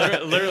 Yeah,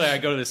 literally, I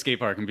go to the skate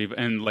park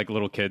and like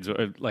little kids,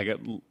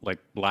 like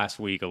last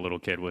week, a little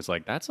kid was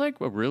like, "That's like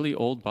a really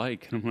old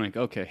bike," and I'm like,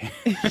 "Okay,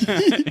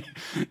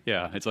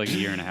 yeah, it's like a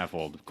year and a half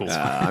old." Cool.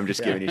 I'm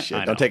just giving you shit.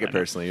 I Don't know, take I it know.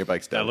 personally. Your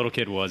bike's That done. little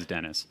kid was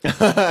Dennis.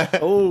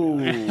 Oh,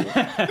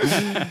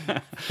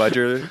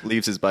 Budger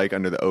leaves his bike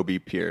under the OB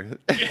pier.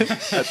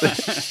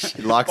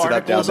 He locks it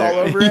up down barnacles there. all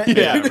over it.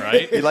 Yeah,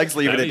 right. He likes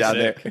leaving That'd it down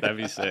be sick. there. That'd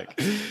be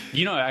sick.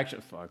 You know,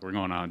 actually, fuck, we're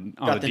going on.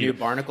 Got the new deep-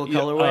 barnacle Yeah,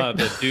 colorway?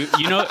 the dude,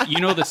 you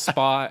know the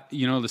spot.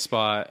 You know the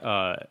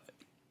spot.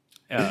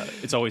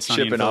 It's always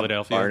sunny in Shipping up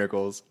Philadelphia.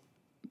 barnacles.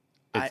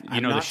 It's-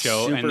 I'm the not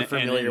show, super and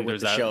familiar then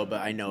with there's the show,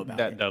 but I know about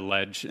that it. the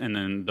ledge, and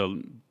then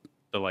the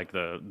like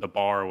the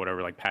bar or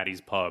whatever, like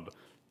Patty's Pub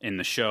in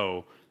the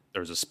show.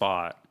 There's a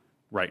spot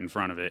right in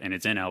front of it, and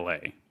it's in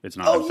L.A. It's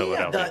not in Oh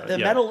yeah,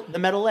 Philadelphia. the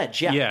metal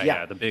edge. Yeah,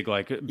 Yeah, the big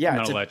like it's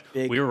metal a ledge.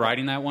 big- We were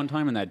riding that one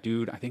time, and that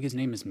dude, I think his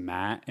name is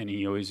Matt, and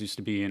he always used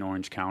to be in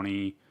Orange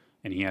County,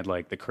 and he had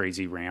like the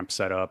crazy ramp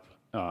set up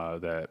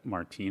that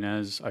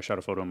Martinez. I shot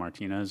a photo of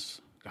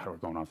Martinez. God, we're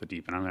going off the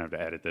deep end. I'm gonna have to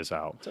edit this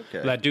out. It's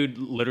okay. That dude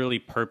literally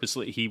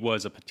purposely, he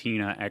was a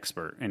patina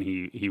expert, and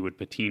he would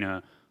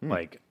patina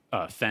like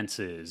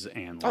fences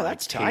and like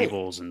that's tight.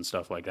 tables and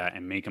stuff like that,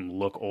 and make them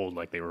look old,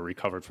 like they were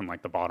recovered from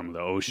like the bottom of the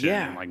ocean,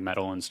 Yeah. and like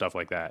metal and stuff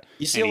like that.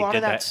 You see And a he lot did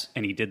of that, that's-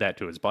 and he did that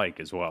to his bike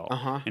as well.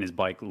 And his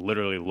bike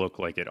literally looked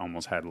like it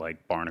almost had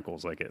like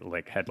barnacles, like it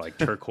like had like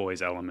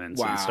turquoise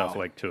elements and stuff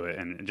Wow. like to it,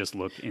 and it just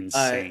looked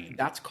insane.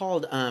 That's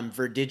called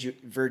verdigidus.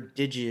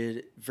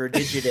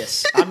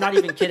 I'm not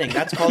even kidding.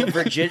 That's called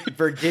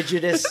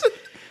verdigidus.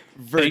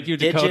 Thank you,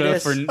 Dakota,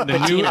 for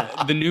patina.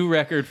 the new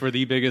record for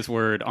the biggest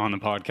word on the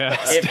podcast.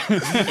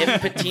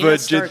 If patina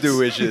starts,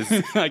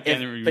 I can't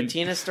if even.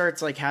 patina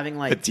starts like having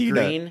like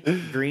Patina.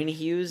 green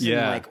hues Yeah.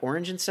 and like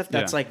orange and stuff,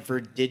 that's Yeah. like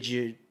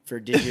verdigidus.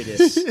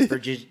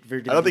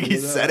 I don't think he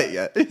said it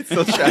yet. He's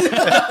still trying.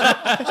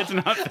 It's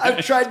not.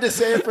 I've tried to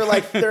say it for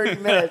like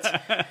 30 minutes.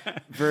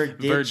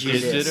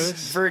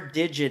 Verdigidus?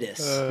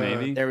 Verdigidus.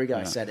 Maybe There we go. I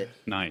Yeah. said it.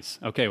 Nice.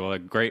 Okay. Well, a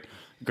great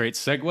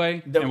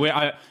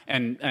segue.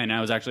 And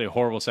I was actually a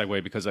horrible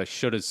segue because I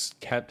should have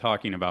kept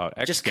talking about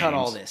X Just Games. cut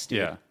all this, dude.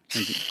 Yeah.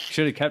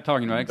 Should have kept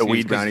talking about X The Games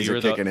weed 'cause brownies you're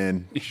are the- kicking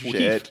in. Weed.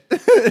 Shit.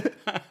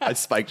 I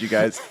spiked you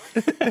guys.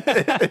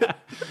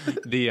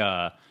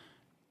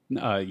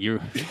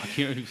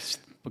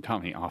 You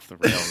got me off the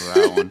rails with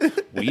that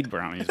one. Weed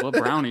brownies. What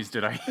brownies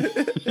did I?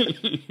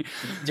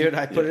 Dude,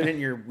 I put it in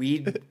your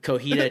weed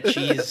cojita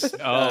cheese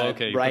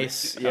Okay.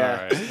 rice. All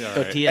Yeah. right, all right.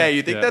 Tortilla. Hey,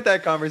 you think Yeah.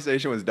 that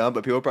conversation was dumb,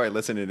 but people are probably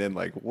listening in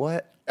like,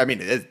 what? I mean,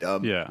 it is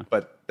dumb. Yeah.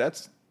 But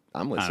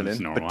I'm listening. It's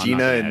normal. I'm Patina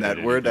not gonna and that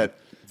edit word anything.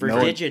 that no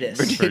one-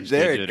 Verdigidus.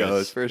 There it Verdigidus.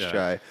 goes. First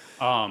Yeah.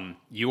 try.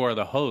 You are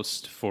the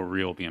host for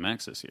Real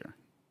BMX this year.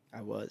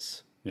 I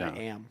was. Yeah. I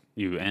am.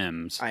 You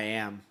M's. I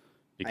am.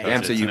 Because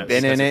Damn, so it's you've an-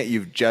 been in it's- it,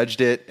 you've judged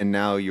it, and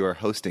now you are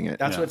hosting it.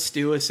 That's what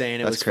Stu was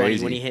saying. It That's was funny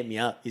crazy. when he hit me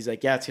up. He's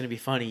like, "Yeah, it's gonna be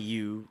funny.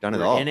 You Done it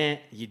were all. in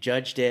it. You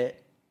judged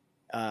it,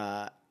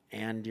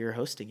 and you're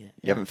hosting it."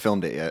 You haven't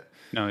filmed it yet.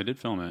 No, I did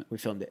film it. We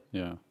filmed it.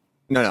 Yeah.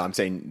 No, I'm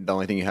saying the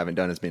only thing you haven't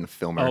done is being a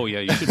filmer. Oh yeah,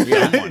 you should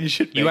film one. You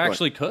should You make one.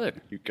 actually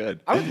could. You could.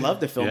 I would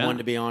love to film Yeah. one.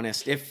 To be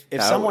honest, if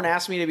That someone would-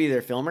 asked me to be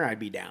their filmer, I'd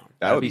be down.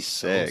 That would be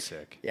so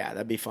sick. Yeah,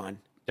 that'd be fun.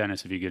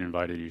 Dennis, if you get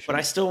invited, you should. But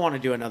I still want to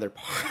do another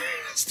part. I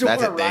still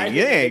That's want a to ride thing. it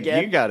Yeah,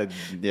 again. you gotta.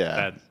 Yeah.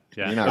 That-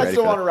 yeah. You're not I ready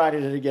still for want to that. ride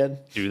it again.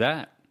 do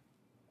that.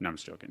 No, I'm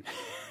just joking.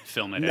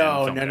 Film it.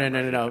 No, and no, film no, it.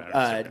 no, no,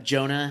 no.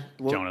 Jonah.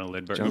 Jonah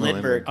Lidberg. Jonah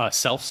Lindbergh.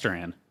 Self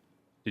Strand.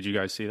 Did you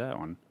guys see that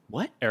one?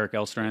 What? Eric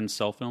Elstrand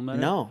self filmed that?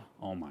 No.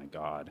 Oh my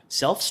god.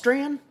 Self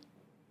strand?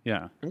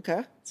 Yeah.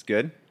 Okay. It's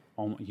good.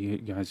 Oh, you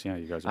guys. Yeah,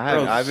 you guys. Are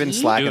I've been he-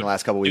 slacking Dude, the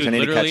last couple weeks. dude, I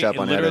need to catch literally-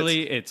 up on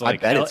literally, edits. it's like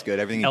I bet it's good.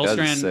 Everything he does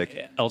is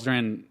sick.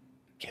 Elstrand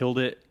killed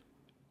it,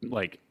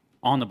 like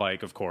on the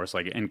bike, of course,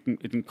 like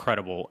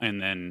incredible.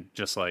 And then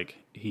just like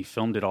he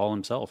filmed it all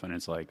himself, and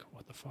it's like,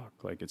 what the fuck?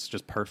 Like it's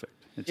just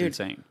perfect. It's Dude,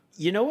 insane.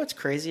 You know what's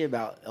crazy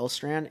about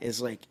Elstrand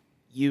is like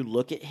you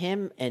look at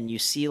him and you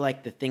see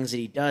like the things that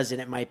he does, and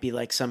it might be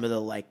like some of the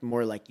like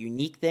more like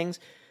unique things,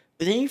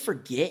 but then you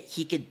forget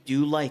he could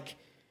do like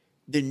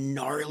the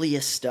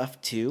gnarliest stuff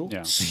too,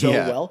 Yeah. so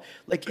Yeah. well.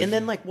 Like, and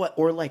then like what,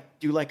 or like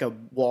do like a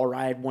wall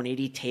ride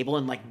 180 table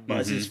and like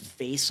buzz his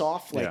face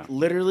off, like Yeah.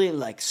 literally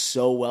like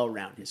so well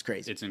rounded. It's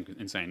crazy. It's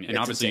insane. And It's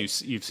obviously,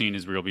 insane. you've seen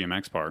his real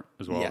BMX part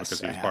as well, Yes,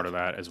 because he was I part have. of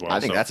that as well. I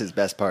think So that's his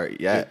best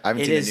part. Yeah, I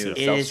haven't It seen is, the new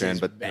it Self is Strand,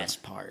 his but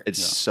best part.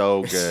 it's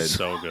so good.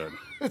 so good.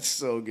 It's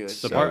so good.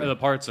 The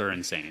parts are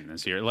insane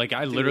this year. Like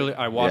I literally,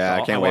 I watched. Yeah, I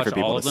all, can't wait watched for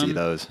people all of to see them,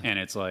 those. And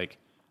it's like,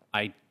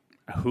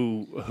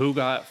 who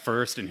got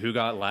first and who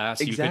got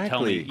last. You could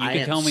tell me. Exactly. You I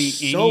could am tell me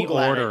so any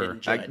glad I order.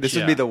 didn't judge. This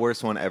would Yeah. be the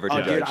worst one ever to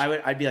Oh, judge.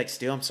 dude, I'd be like,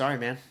 Stu, I'm sorry,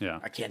 man. Yeah.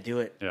 I can't do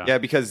it. Yeah. Yeah,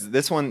 because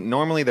this one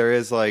normally there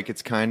is like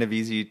it's kind of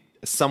easy,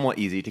 somewhat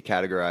easy to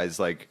categorize.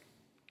 Like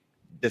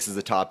this is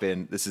the top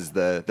end, this is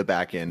the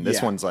back end. This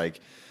Yeah. one's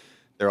like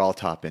they're all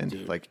top end.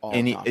 Dude, like all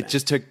any, top it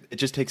end.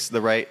 just takes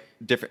the right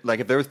different. Like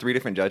if there were 3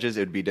 different judges,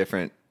 it would be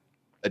different,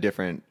 a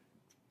different.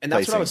 And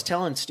that's what I placing. was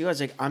telling Stu. I was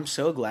like, I'm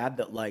so glad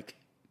that like,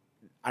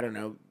 I don't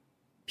know,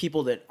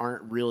 people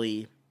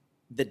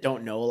that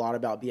don't know a lot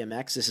about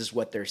BMX, this is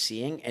what they're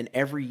seeing, and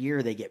every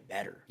year they get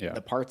better. Yeah.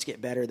 The parts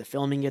get better, the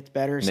filming gets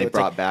better. And so they it's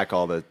brought like, back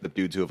all the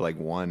dudes who have like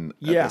won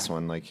at Yeah. this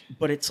one. Like,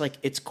 but it's like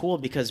it's cool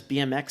because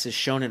BMX is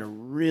shown in a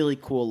really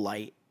cool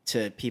light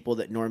to people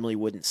that normally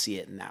wouldn't see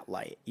it in that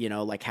light. You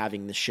know, like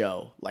having the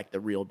show, like the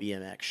real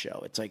BMX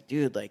show. It's like,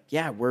 dude, like,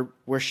 yeah,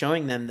 we're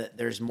showing them that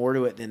there's more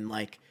to it than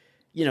like,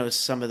 you know,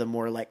 some of the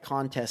more like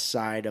contest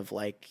side of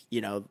like, you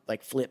know,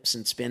 like flips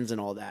and spins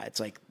and all that. It's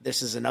like,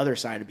 this is another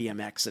side of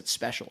BMX that's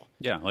special.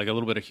 Yeah, like a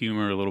little bit of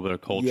humor, a little bit of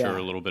culture, Yeah. a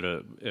little bit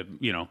of,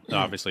 you know,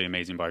 obviously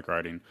amazing bike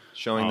riding.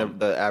 showing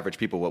the average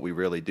people what we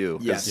really do.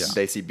 'Cause Yes. Yeah.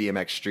 they see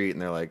BMX Street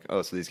and they're like,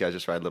 oh, so these guys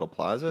just ride little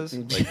plazas?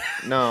 Like,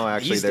 no,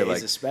 actually, These they're days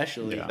like,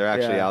 especially. they're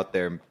actually Yeah. out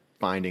there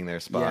finding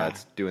their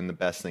spots, Yeah. doing the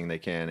best thing they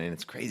can. And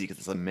it's crazy because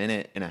it's a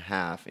minute and a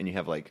half and you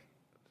have like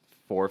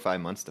 4 or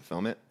 5 months to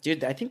film it.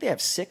 Dude, I think they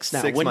have 6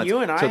 now. 6 when months. you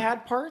and I So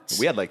had parts,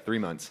 We had like 3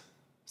 months,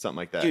 something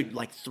like that. dude,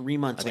 like 3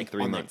 months, I think like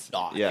 3 on months. the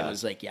dot. Yeah. It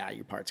was like, yeah,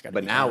 your parts got to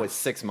But be now done. with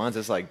 6 months,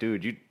 it's like,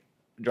 dude, you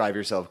drive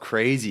yourself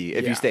crazy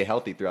if Yeah. you stay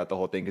healthy throughout the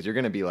whole thing because you're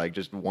going to be like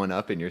just one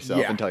upping yourself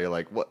Yeah. until you're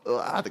like, what?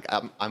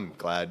 I'm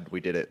glad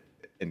we did it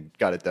and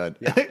got it done.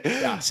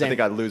 Yeah, I same. think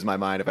I'd lose my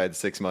mind if I had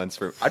 6 months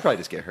for. I'd probably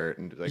just get hurt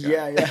and just like,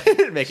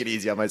 Yeah, make it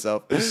easy on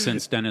myself.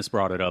 Since Dennis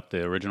brought it up,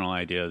 the original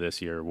idea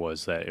this year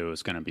was that it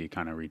was going to be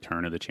kind of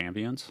Return of the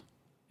Champions,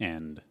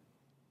 and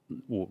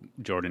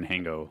Jordan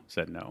Hango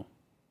said no.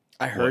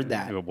 I heard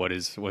that.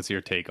 What's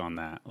your take on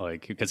that?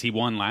 Like, because he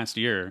won last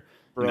year, and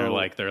Bro.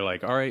 they're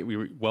like, all right,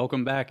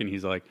 welcome back, and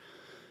he's like,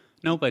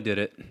 nope, I did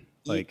it.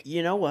 Like,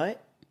 you know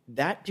what?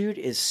 That dude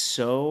is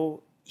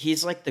so.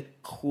 He's like the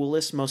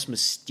coolest, most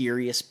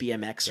mysterious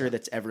BMXer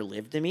that's ever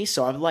lived to me.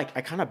 So I'm like,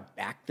 I kind of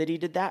backed that he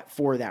did that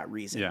for that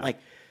reason. Yeah. Like,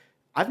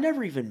 I've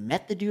never even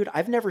met the dude.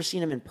 I've never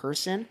seen him in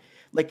person.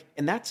 Like,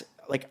 and that's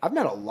like, I've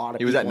met a lot of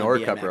He was people at in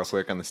Nord Cup BMX. real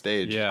quick on the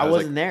stage. Yeah. I was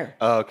wasn't there.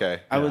 Oh,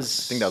 okay. I Yeah. was.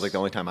 I think that was like the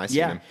only time I seen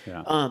Yeah. him. yeah,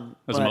 That's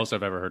that's the most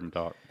I've ever heard him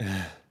talk.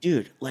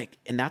 dude, like,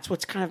 and that's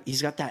what's kind of,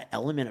 he's got that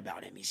element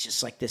about him. He's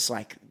just like this,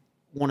 like,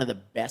 one of the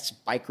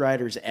best bike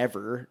riders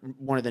ever,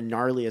 one of the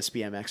gnarliest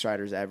BMX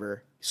riders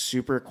ever.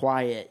 Super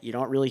quiet. You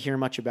don't really hear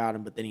much about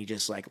him, but then he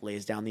just like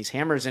lays down these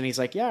hammers and he's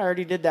like, yeah, I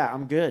already did that.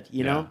 I'm good.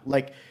 You know,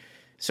 like,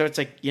 so it's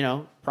like, you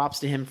know, props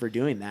to him for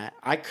doing that.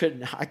 I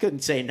couldn't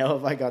say no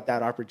if I got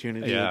that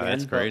opportunity Yeah, again.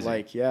 that's crazy. But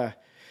like, yeah,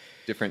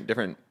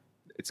 Different.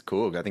 It's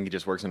cool. I think he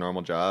just works a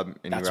normal job.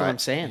 And That's he what ride- I'm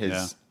saying. His,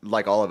 Yeah.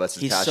 Like all of us,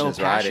 his he's passion so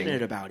is riding.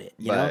 passionate about it.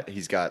 You But know,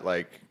 he's got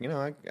like, you know,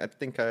 I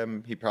think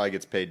he probably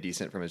gets paid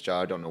decent from his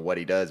job. I don't know what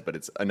he does, but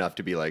it's enough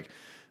to be like,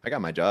 I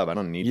got my job. I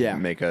don't need Yeah. to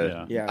make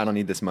a. Yeah. I don't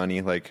need this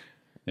money. Like,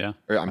 Yeah,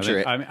 Or I'm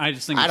sure I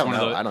just think I it's don't one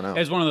know. Of those, I don't know.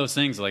 It's one of those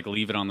things like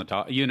leave it on the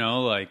top, you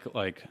know,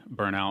 like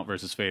burnout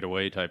versus fade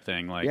away type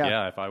thing. Like, Yeah.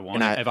 yeah, if I won,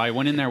 And if I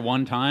went in there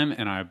one time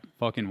and I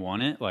fucking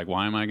won it, like,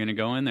 why am I going to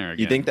go in there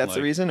again? you think that's the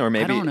Like, reason, or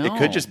maybe don't it know.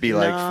 could just be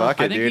like, No.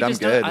 fuck I it, think he dude, I'm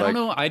just good. I Like,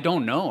 don't know. I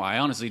don't know. I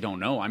honestly don't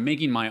know. I'm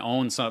making my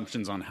own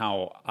assumptions on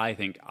how I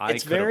think I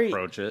it's could very,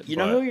 approach it. you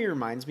know who he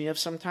reminds me of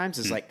sometimes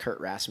is like Kurt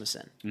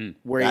Rasmussen,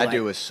 where he that like,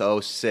 dude was so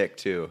sick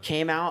too.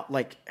 came out,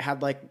 like,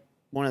 had like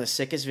one of the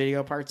sickest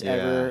video parts Yeah.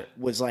 ever,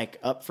 was like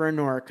up for a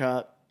Nora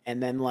Cup,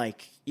 and then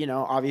like, you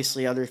know,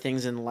 obviously other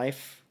things in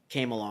life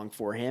came along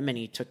for him and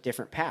he took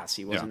different paths.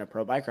 He wasn't Yeah. a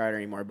pro bike rider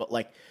anymore, but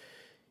like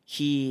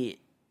he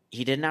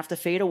didn't have to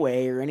fade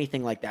away or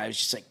anything like that. It was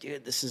just like,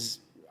 dude,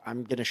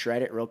 I'm gonna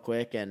shred it real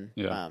quick. And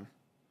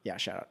yeah,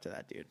 shout out to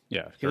that dude.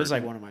 Yeah, He was Kurt.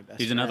 like one of my best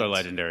He's another friends.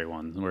 legendary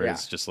one where Yeah.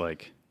 it's just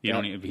like you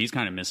Yeah. don't. He's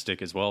kind of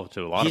mystic as well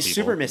to a lot He's of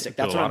people. super mystic.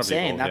 To a That's what lot I'm of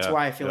saying. people. That's Yeah.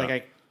 why I feel Yeah.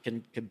 like I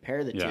can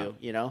compare the Yeah. two,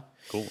 you know?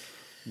 Cool.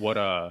 What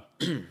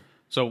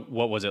so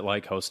what was it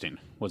like hosting?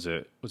 Was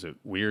it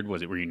weird?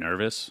 Were you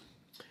nervous?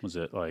 Was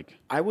it like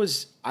I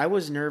was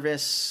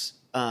nervous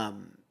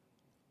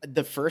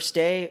the first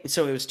day.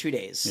 So it was 2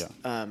 days.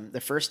 Yeah.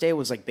 The first day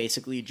was like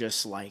basically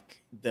just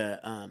like the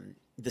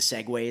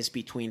segues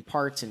between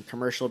parts and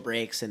commercial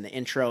breaks and the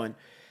intro, and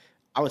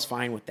I was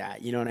fine with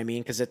that. You know what I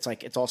mean? Because it's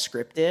like it's all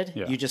scripted.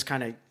 Yeah. You just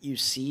kind of you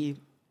see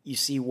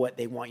what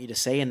they want you to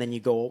say, and then you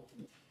go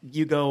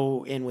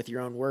in with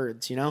your own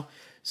words. You know,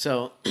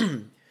 so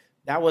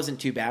that wasn't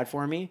too bad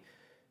for me.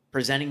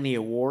 Presenting the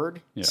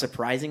award, Yeah.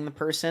 surprising the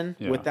person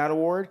Yeah. with that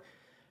award,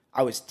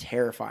 I was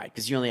terrified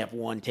because you only have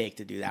one take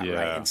to do that Yeah.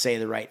 right and say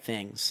the right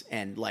things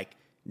and like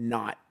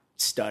not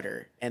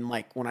stutter. And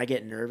like when I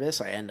get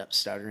nervous, I end up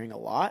stuttering a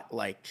lot.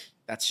 Like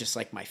that's just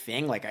like my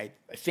thing. Like I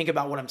think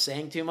about what I'm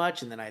saying too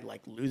much and then I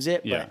like lose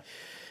it. Yeah.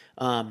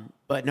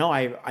 But no,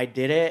 I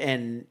did it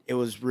and it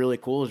was really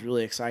cool. It was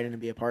really exciting to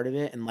be a part of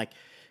it. And like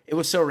it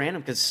was so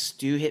random because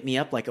Stu hit me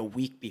up like a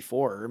week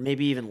before or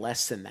maybe even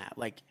less than that.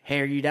 Like,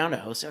 hey, are you down to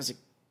host? I was like,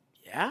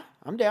 yeah,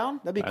 I'm down.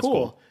 That'd be that's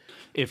cool.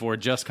 If we're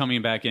just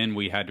coming back in,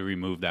 we had to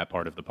remove that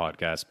part of the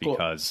podcast Cool.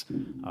 because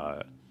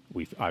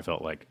I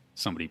felt like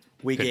somebody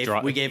We could gave draw,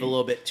 a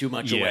little bit too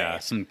much yeah, away.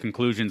 some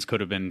conclusions could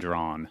have been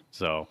drawn.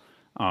 So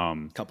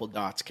Couple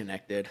dots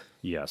connected.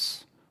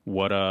 yes.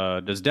 What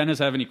does Dennis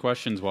have any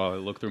questions while I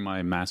look through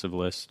my massive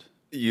list?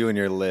 You and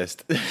your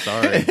list.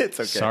 Sorry. It's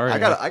okay. Sorry. I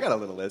got a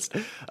little list.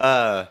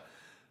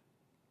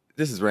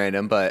 this is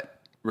random, but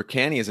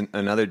Ricani is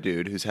another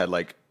dude who's had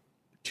like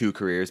 2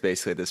 careers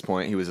basically at this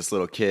point. He was this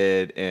little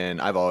kid,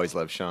 and I've always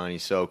loved Sean.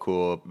 He's so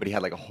cool, but he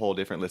had like a whole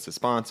different list of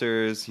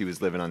sponsors. He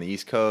was living on the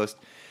East Coast,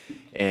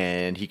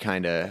 and he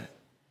kind of,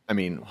 I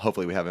mean,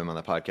 hopefully we have him on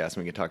the podcast and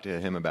we can talk to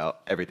him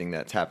about everything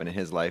that's happened in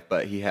his life,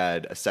 but he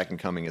had a second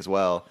coming as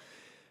well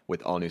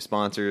with all new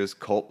sponsors.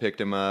 Colt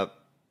picked him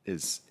up,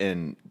 is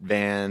in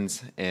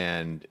Vans,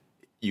 and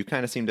you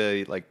kind of seem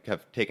to like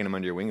have taken him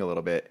under your wing a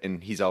little bit,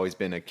 and he's always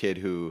been a kid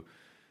who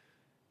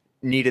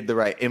needed the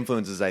right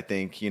influences, I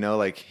think, you know,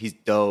 like he's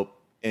dope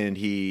and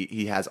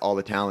he has all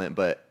the talent,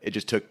 but it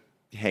just took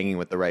hanging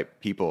with the right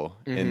people.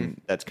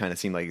 And that's kind of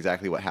seemed like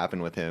exactly what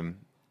happened with him,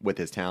 with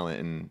his talent.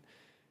 And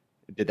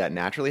did that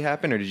naturally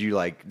happen, or did you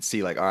like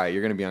see like, all right,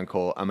 you're going to be on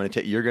Colt,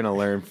 you're going to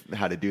learn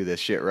how to do this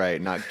shit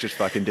right, not just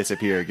fucking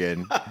disappear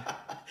again.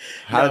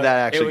 How did that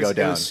actually go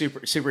down? It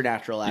was super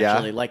natural,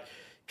 actually. Like,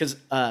 cause,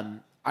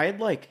 I had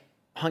like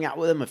hung out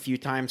with him a few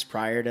times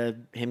prior to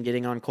him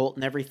getting on Colt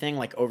and everything,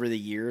 like over the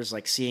years,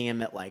 like seeing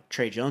him at like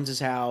Trey Jones's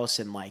house,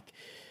 and like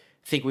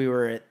I think we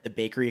were at the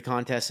bakery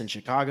contest in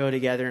Chicago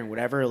together and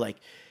whatever, like,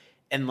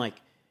 and like,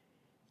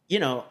 you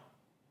know,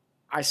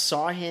 I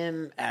saw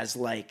him as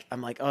like,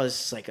 I'm like, oh,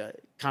 this is like a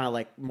kind of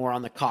like more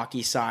on the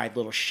cocky side,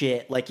 little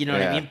shit, like, you know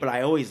what I mean? But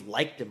I always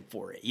liked him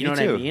for it. You know what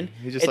I mean?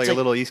 He's just like a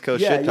little East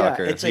Coast shit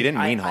talker. He didn't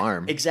mean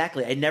harm.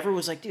 Exactly. I never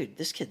was like, dude,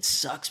 this kid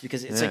sucks,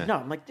 because it's like, no,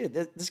 I'm like, dude,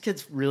 this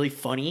kid's really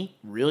funny,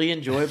 really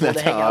enjoyable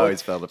to hang out with. I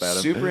always felt about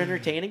him. Super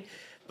entertaining.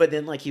 But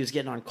then like he was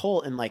getting on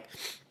Colt, and like,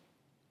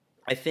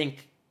 I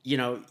think, you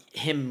know,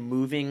 him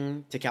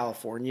moving to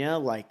California,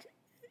 like,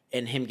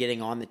 and him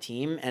getting on the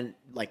team and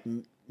like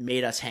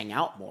made us hang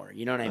out more,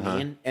 you know what I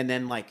mean? And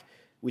then like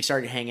we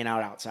started hanging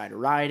out outside of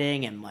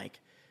riding and like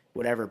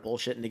whatever,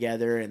 bullshitting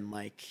together, and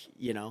like,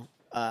 you know,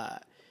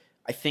 I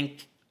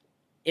think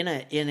in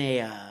a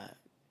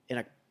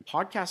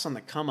podcast on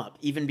the come up,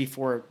 even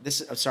before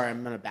this, sorry,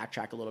 I'm going to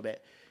backtrack a little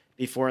bit,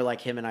 before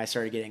like him and I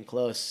started getting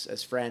close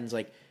as friends,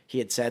 like he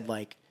had said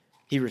like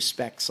he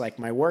respects like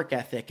my work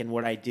ethic and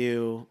what I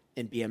do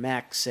in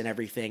BMX and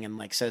everything, and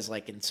like says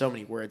like in so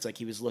many words, like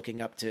he was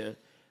looking up to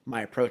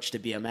my approach to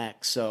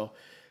BMX. So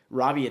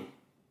Robbie had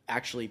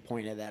actually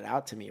pointed that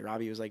out to me.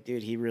 Robbie was like,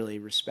 dude, he really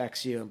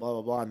respects you and blah,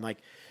 blah, blah. And like,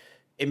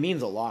 it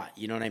means a lot.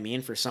 You know what I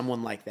mean? For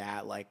someone like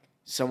that, like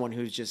someone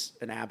who's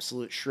just an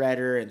absolute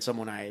shredder and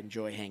someone I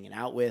enjoy hanging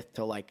out with,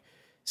 to like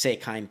say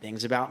kind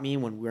things about me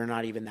when we're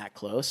not even that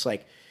close.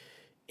 Like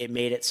it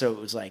made it so it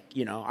was like,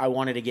 you know, I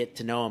wanted to get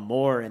to know him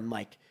more, and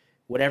like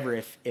whatever,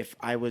 if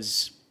I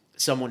was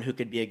someone who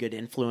could be a good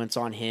influence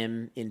on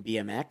him in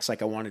BMX,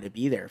 like I wanted to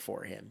be there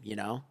for him, you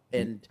know?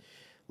 And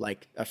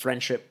like a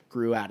friendship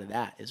grew out of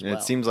that as well.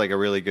 It seems like a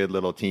really good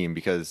little team,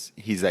 because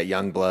he's that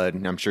young blood,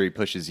 and I'm sure he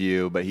pushes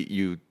you, but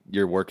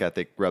your work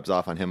ethic rubs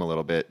off on him a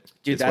little bit.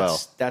 Dude,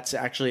 that's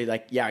actually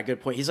like, yeah, a good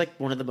point. He's like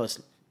one of the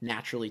most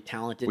naturally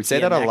talented. We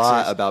say that a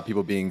lot about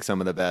people being some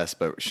of the best,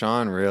 but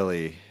Sean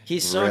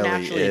he's so really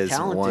naturally is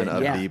talented. One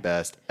of the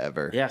best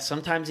ever. Yeah,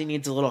 sometimes he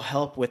needs a little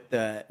help with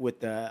the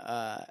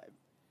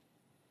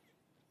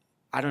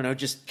I don't know,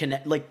 just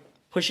connect, like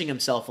pushing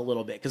himself a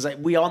little bit, because like,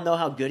 we all know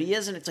how good he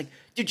is, and it's like,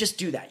 dude, just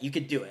do that. You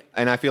could do it.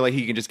 And I feel like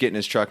he can just get in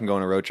his truck and go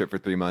on a road trip for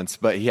 3 months,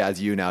 but he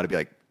has you now to be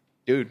like,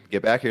 dude,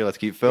 get back here. Let's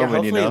keep filming.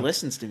 Hopefully you know? He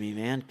listens to me,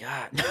 man.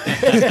 God.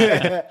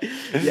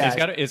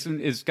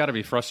 It's got to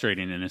be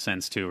frustrating in a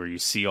sense too, where you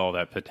see all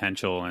that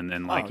potential, and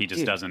then like he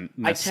just doesn't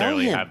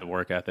necessarily have the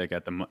work ethic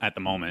at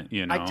the moment.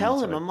 You know, I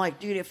tell him, I'm like,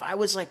 dude, if I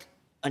was like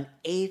an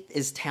eighth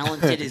as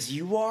talented as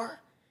you are,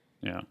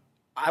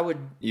 I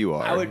would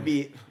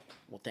be.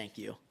 Well, thank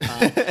you.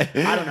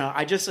 I don't know.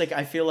 I just like,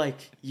 I feel like,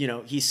 you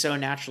know, he's so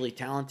naturally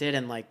talented,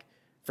 and like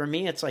for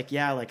me, it's like,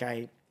 yeah, like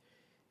I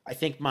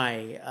think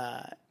my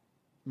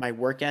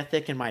work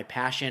ethic and my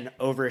passion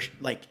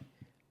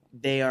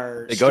they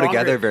go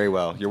together very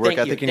well. Your work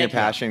ethic and your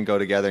passion go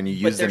together, and you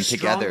use them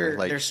together.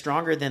 Like they're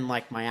stronger than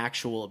like my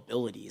actual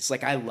abilities.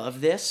 Like I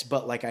love this,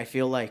 but like I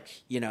feel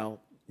like, you know,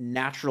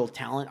 natural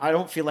talent. I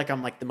don't feel like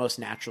I'm like the most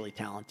naturally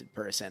talented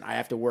person. I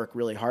have to work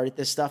really hard at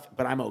this stuff,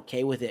 but I'm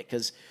okay with it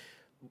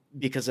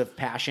because of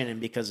passion and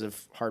because of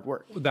hard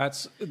work.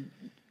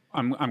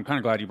 I'm kind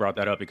of glad you brought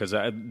that up, because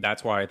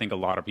that's why I think a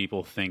lot of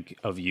people think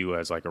of you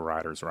as like a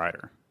rider's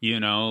rider. You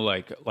know,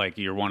 like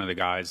you're one of the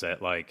guys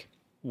that like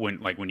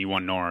when you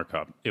won Nora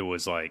Cup, it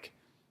was like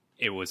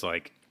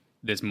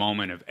this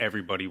moment of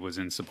everybody was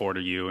in support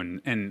of you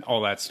and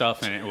all that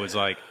stuff, and it was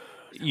like,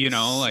 you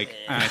know, like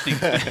I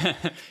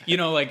think, you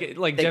know, like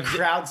they Jeff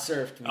crowd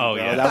surfed me. Oh,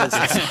 bro. yeah, that was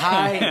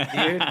tight,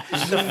 dude.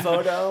 The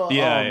photo,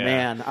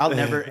 man, I'll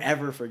never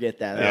ever forget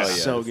that. That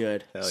was so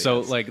good. So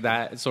like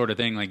that sort of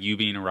thing, like you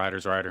being a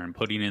rider's rider and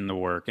putting in the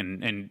work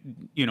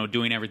and you know,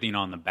 doing everything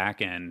on the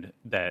back end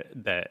that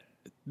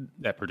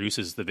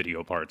produces the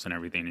video parts and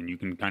everything, and you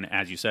can kind of,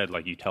 as you said,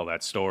 like you tell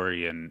that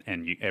story and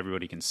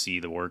everybody can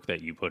see the work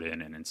that you put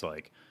in, and it's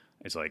like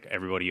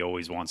everybody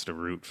always wants to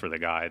root for the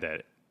guy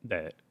that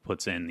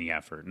puts in the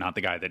effort, not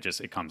the guy that just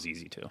it comes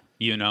easy to,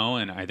 you know.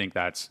 And I think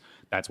that's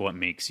what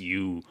makes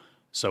you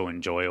so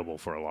enjoyable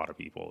for a lot of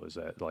people is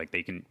that like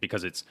they can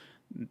because it's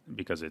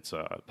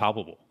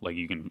palpable, like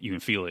you can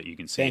feel it, you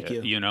can see Thank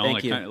it, you. know,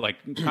 Thank kind you. of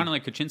like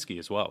Kaczynski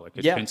as well. Like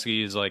Yeah.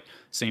 Kaczynski is like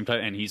same type,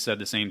 and he said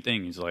the same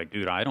thing. He's like,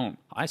 dude,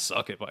 I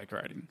suck at bike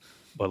riding.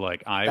 But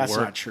like That's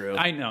not true.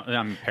 I know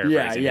I'm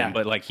paraphrasing Yeah. him,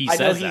 but like he I know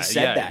says he that.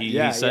 said that. He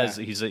says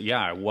he said,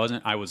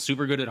 I was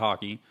super good at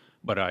hockey,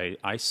 but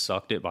I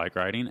sucked at bike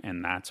riding,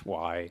 and that's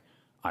why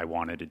I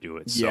wanted to do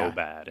it so Yeah.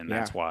 bad, and Yeah.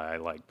 that's why I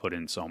like put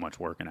in so much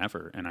work and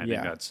effort. And I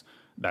Yeah. think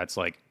that's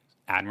like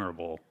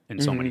admirable in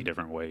so many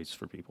different ways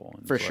for people.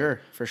 And For it's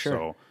sure.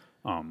 So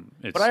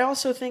it's But I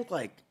also think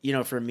like, you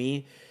know, for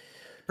me,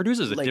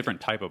 produces a like-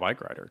 different type of bike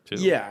rider too.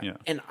 yeah.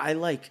 And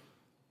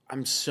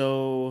I'm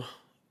so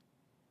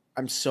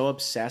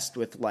obsessed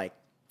with like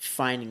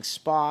finding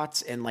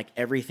spots and like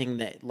everything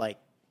that like,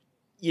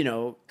 you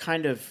know,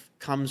 kind of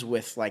comes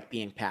with like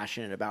being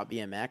passionate about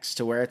BMX,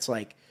 to where it's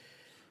like,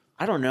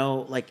 I don't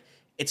know, like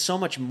it's so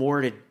much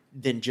more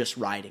than just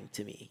riding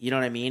to me. You know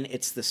what I mean?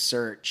 It's the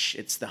search,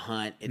 it's the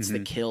hunt, it's the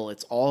kill,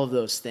 it's all of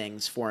those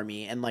things for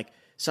me. And like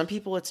some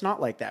people, it's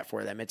not like that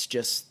for them. It's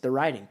just the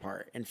riding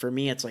part. And for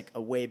me, it's like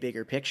a way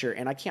bigger picture,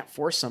 and I can't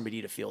force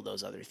somebody to feel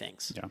those other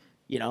things. Yeah.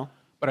 You know?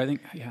 But I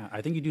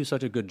think you do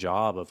such a good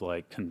job of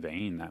like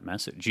conveying that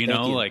message. You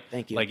know, you. like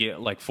Thank you.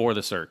 like for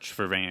the search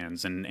for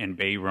Vans and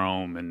Bay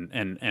Rome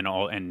and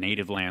all and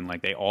Native Land,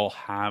 like they all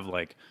have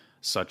like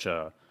such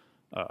a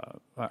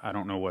I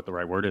don't know what the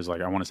right word is.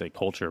 Like I want to say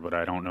culture, but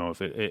I don't know if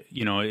it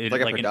you know, it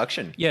Like a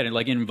production. it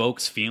like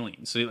invokes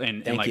feelings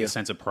and like you. a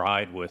sense of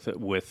pride with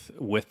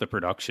the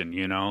production,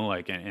 you know,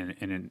 like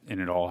and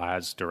it all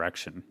has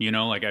direction, you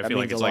know, like I feel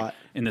like means it's a like lot.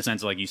 in the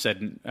sense like you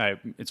said,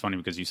 it's funny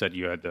because you said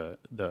you had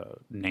the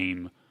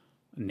name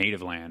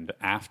Native Land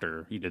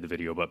after you did the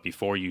video, but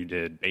before you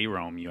did Bay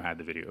Rome, you had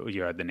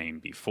the name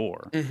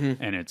before,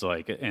 and it's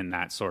like and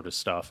that sort of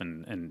stuff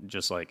and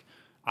just like.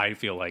 I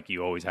feel like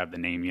you always have the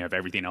name, you have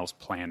everything else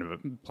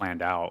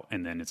planned out,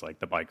 and then it's like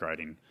the bike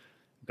riding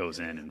goes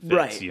in and fits,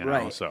 Right, you know.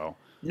 right. So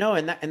No,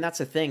 and that's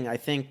the thing. I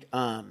think,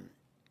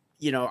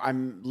 you know,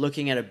 I'm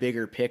looking at a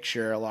bigger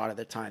picture a lot of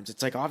the times.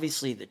 It's like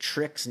obviously the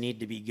tricks need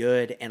to be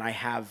good, and I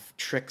have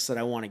tricks that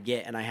I want to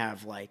get, and I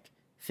have like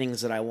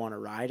things that I want to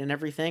ride and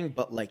everything.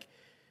 But like,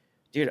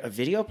 dude, a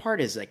video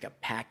part is like a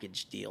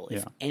package deal.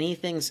 If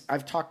anything's,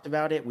 I've talked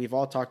about it. We've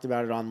all talked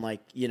about it on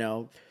like, you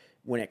know,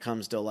 when it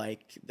comes to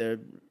like the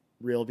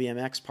real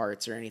BMX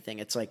parts or anything.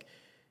 It's like,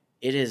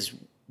 it is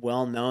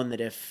well known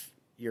that if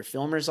your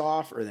filmer's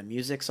off or the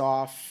music's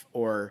off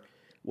or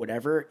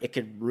whatever, it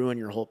could ruin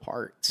your whole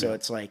part. So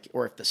it's like,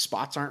 or if the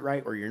spots aren't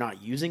right or you're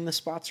not using the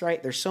spots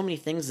right, there's so many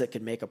things that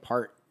could make a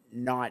part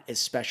not as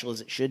special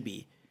as it should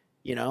be,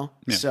 you know?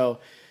 Yeah. So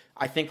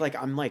I think like,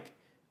 I'm like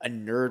a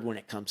nerd when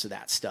it comes to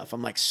that stuff.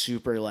 I'm like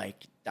super like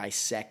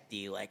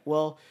dissecty, like,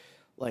 well,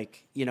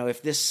 like, you know,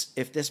 if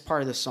this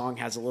part of the song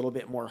has a little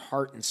bit more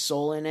heart and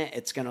soul in it,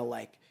 it's going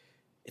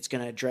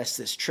to address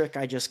this trick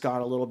I just got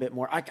a little bit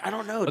more. I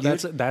don't know, but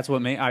dude. that's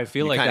what I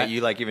feel like Kinda, that,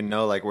 you like even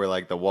know like where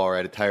like the wall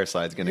right at tire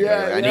slide's gonna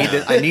Yeah, go. Like,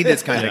 yeah. I need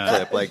this kind of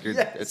clip. Like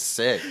it's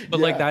sick. but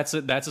like that's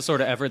a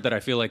sort of effort that I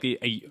feel like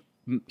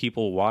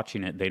people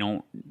watching it,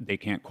 they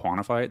can't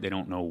quantify it, they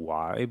don't know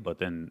why,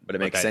 but it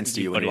makes sense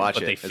to you when you watch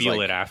but it. they It's feel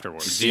like, it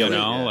afterwards, feel you it,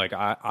 know. yeah. Like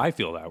I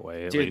feel that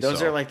way at Dude, least, those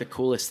so. are like the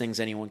coolest things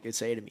anyone could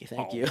say to me.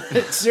 Thank you.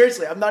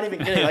 Seriously, I'm not even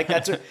kidding. Like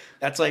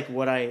that's like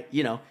what I,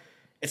 you know,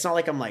 it's not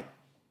like I'm like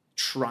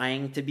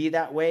trying to be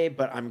that way,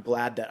 but I'm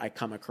glad that I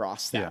come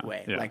across that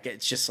way. Yeah. Like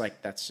it's just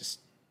like that's just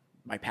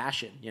my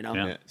passion, you know?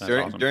 Yeah. Yeah. That's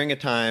During, awesome. during a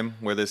time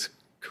where this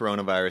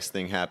coronavirus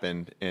thing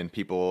happened and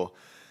people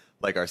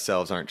like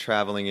ourselves aren't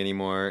traveling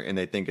anymore and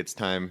they think it's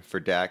time for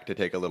Dak to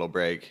take a little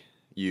break,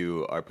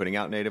 you are putting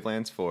out Native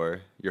Lands 4,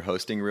 you're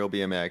hosting Real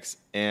BMX,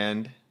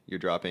 and you're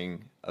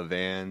dropping a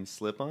Van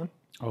slip-on.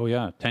 Oh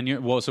yeah, 10 years.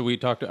 Well, so we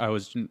talked. I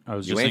was just You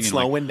ain't thinking,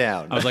 slowing like,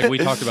 down. I was like, we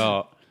talked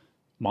about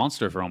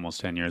Monster for almost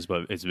 10 years,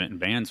 but it's been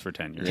Vans for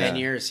 10 years. 10 Yeah.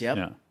 years, yep.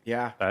 Yeah.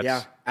 Yeah. That's-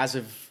 Yeah.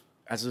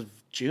 As of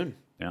June.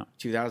 Yeah.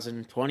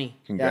 2020.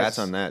 Congrats Yes.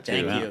 on that, too.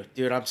 Thank Yeah. you,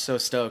 dude. I'm so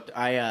stoked.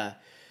 I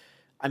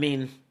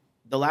mean,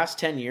 the last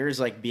 10 years,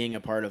 like being a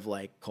part of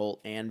like Colt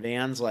and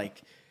Vans,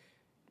 like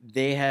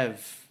they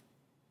have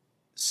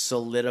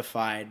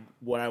solidified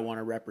what I want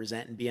to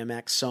represent in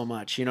BMX so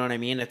much. You know what I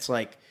mean? It's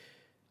like,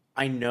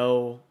 I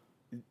know,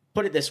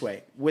 put it this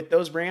way, with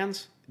those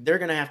brands, they're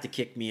going to have to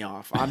kick me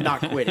off. I'm not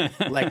quitting.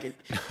 Like,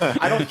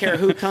 I don't care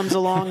who comes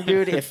along,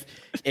 dude.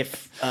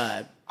 If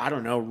I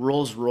don't know,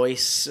 Rolls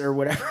Royce or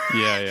whatever.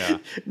 Yeah.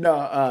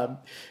 No,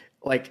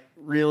 like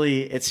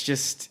really, it's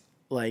just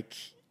like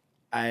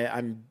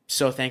I'm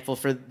so thankful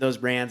for those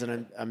brands,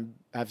 and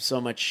I have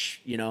so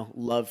much, you know,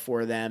 love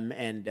for them.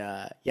 And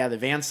yeah, the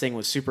Vans thing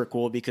was super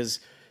cool because,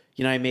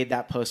 you know, I made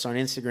that post on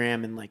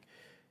Instagram, and like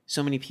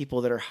so many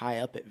people that are high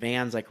up at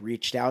Vans like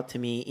reached out to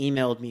me,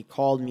 emailed me,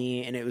 called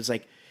me, and it was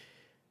like,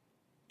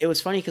 it was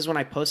funny because when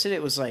I posted it,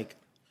 it was like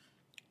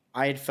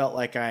I had felt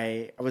like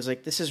I was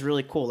like, this is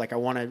really cool. Like I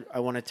want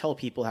to tell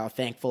people how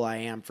thankful I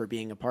am for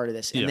being a part of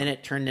this. And Yeah. then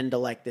it turned into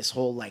like this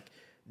whole like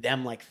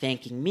them like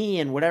thanking me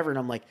and whatever. And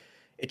I'm like,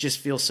 it just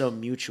feels so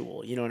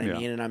mutual. You know what I Yeah.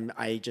 mean? And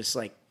I just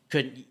like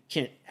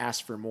can't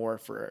ask for more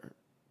for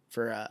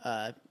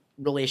a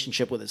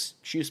relationship with a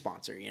shoe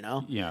sponsor. You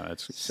know? Yeah,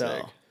 that's So.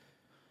 Sick.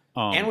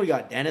 And we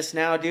got Dennis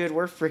now, dude.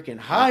 We're freaking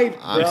hyped,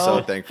 bro. I'm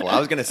so thankful. I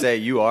was gonna say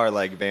you are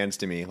like Vans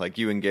to me, like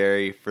you and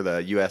Gary for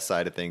the U.S.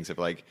 side of things. Have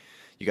like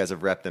you guys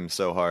have repped them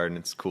so hard, and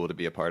it's cool to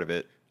be a part of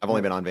it. I've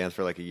only been on Vans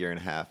for like a year and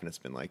a half, and it's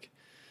been like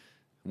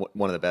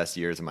one of the best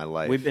years of my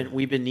life.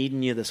 We've been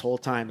needing you this whole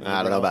time.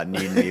 I don't know about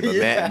needing me, but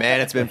man,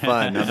 it's been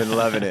fun. I've been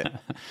loving it.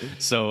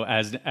 So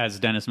as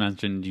Dennis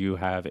mentioned, you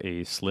have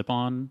a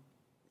slip-on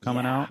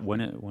coming Yeah. out.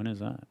 When is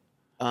that?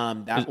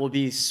 That will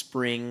be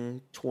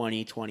spring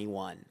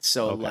 2021.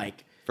 So Okay.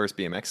 like First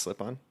BMX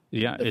slip on.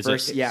 Yeah, The is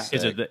first- it? yeah.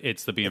 Is it?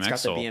 It's the BMX it's got the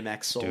sole.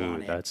 BMX sole Dude,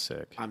 on it. that's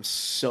sick. I'm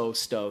so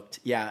stoked.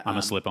 Yeah, I'm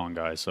a slip-on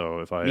guy,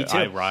 so if Me too.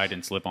 I ride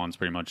in slip-ons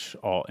pretty much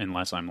all,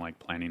 unless I'm like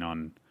planning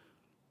on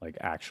like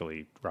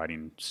actually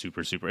riding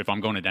super. If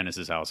I'm going to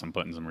Dennis's house, I'm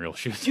putting some real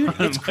shoes. dude, on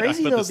them, it's but I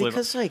crazy put the though slip-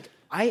 because like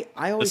I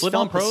the always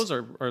slip-on felt this-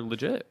 pros are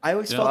legit. I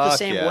always Yeah. felt the Fuck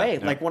same yeah. way.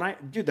 Yeah. Like when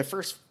the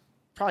first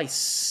probably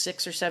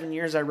 6 or 7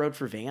 years I rode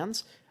for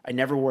Vans, I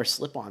never wore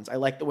slip-ons. I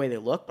like the way they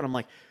look, but I'm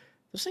like,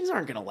 those things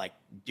aren't gonna like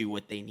do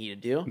what they need to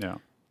do. Yeah.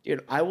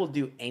 Dude, I will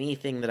do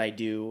anything that I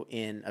do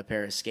in a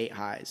pair of skate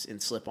highs in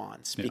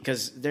slip-ons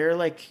because they're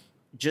like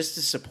just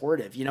as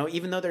supportive. You know,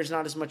 even though there's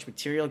not as much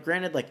material.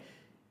 Granted, like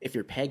if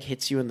your peg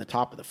hits you in the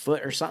top of the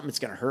foot or something, it's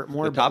gonna hurt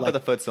more. The but, top like, of the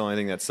foot's the only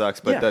thing that sucks,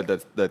 but Yeah.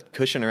 the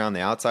cushion around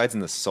the outsides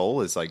and the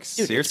sole is like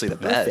seriously the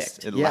perfect.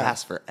 best. It Yeah.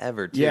 lasts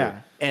forever too. Yeah,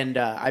 and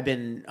I've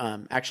been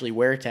actually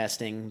wear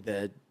testing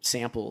the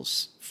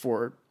samples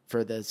for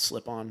the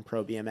slip-on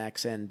Pro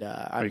BMX, and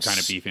Are you kind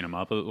of beefing them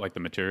up, like the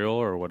material,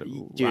 or what?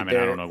 Dude, I mean,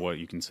 I don't know what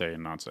you can say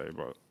and not say,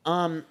 but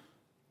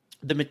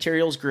the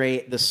material's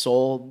great. The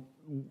sole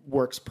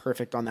works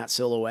perfect on that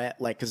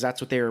silhouette, like because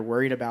that's what they were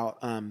worried about.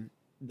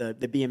 The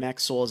BMX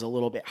sole is a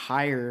little bit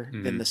higher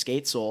than the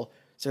skate sole,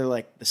 so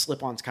like the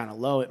slip-on's kind of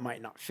low. It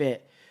might not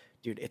fit.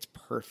 Dude, it's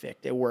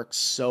perfect. It works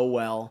so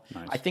well.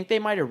 Nice. I think they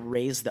might have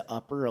raised the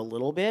upper a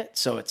little bit,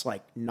 so it's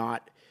like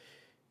not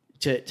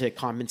to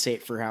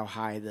compensate for how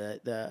high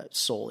the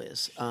sole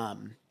is.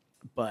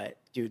 But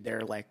dude,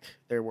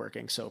 they're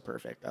working so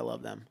perfect. I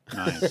love them.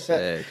 nice.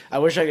 Sick. I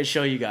wish I could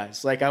show you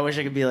guys. Like I wish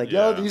I could be like,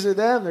 yo, Yeah. these are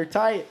them. They're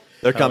tight.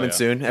 They're coming yeah.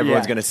 soon.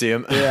 Everyone's Yeah. gonna see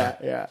them.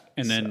 Yeah.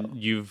 And then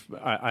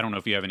I don't know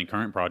if you have any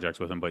current projects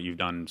with them, but you've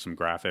done some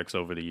graphics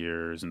over the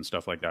years and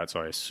stuff like that.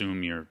 So I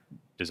assume you're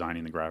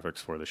designing the graphics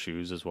for the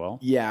shoes as well.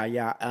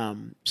 Yeah.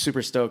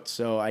 Super stoked.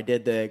 So I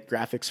did the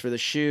graphics for the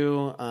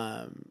shoe.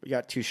 We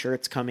got 2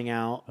 shirts coming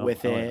out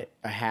with hell it,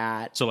 a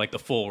hat. So like the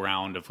full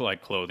round of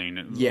like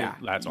clothing. Yeah,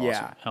 That's awesome.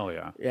 yeah. Hell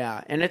yeah.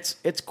 Yeah, and it's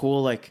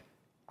cool. Like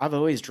I've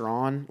always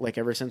drawn, like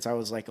ever since I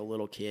was like a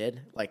little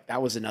kid. Like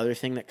that was another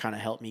thing that kind of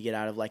helped me get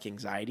out of like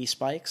anxiety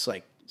spikes.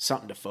 Like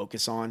something to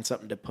focus on,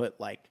 something to put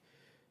like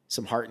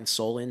some heart and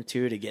soul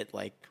into to get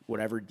like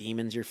whatever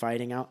demons you're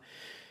fighting out.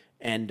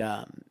 And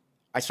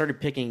I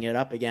started picking it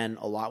up again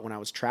a lot when I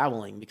was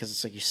traveling because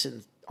it's like you're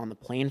sitting on the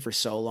plane for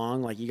so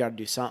long, like you got to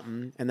do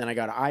something. And then I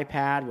got an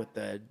iPad with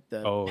the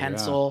Oh,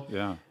 pencil.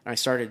 yeah. And I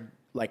started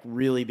like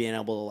really being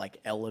able to like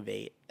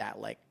elevate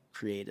that like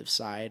creative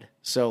side.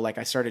 So like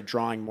I started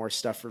drawing more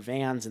stuff for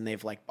Vans, and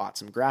they've like bought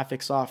some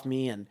graphics off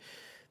me, and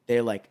they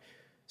like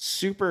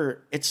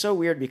super. It's so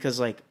weird because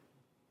like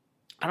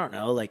I don't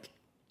know, like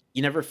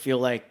you never feel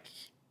like.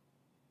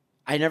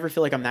 I never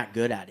feel like I'm that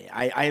good at it.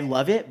 I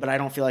love it, but I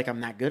don't feel like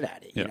I'm that good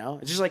at it. You Yeah. know,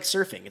 it's just like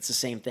surfing. It's the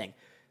same thing.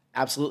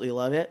 Absolutely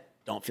love it.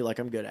 Don't feel like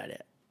I'm good at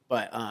it.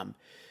 But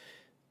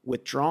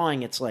with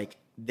drawing, it's like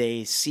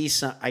they see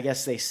some. I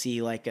guess they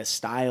see like a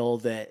style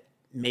that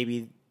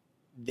maybe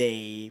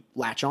they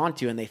latch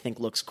onto and they think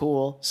looks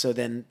cool. So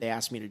then they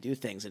ask me to do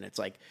things, and it's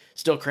like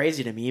still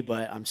crazy to me.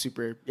 But I'm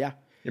super. Yeah.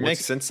 It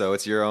makes sense though.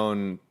 It's your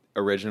own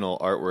original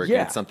artwork, Yeah.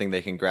 and it's something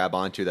they can grab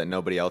onto that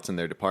nobody else in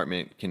their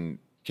department can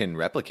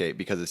replicate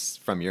because it's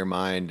from your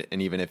mind.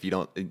 And even if you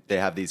don't, they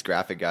have these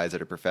graphic guys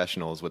that are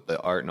professionals with the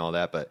art and all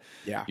that, but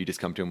Yeah. you just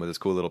come to them with this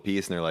cool little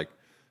piece and they're like,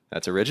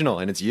 that's original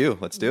and it's you.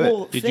 Let's do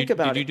Well, it. Did think you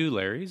about did it. you do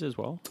Larry's as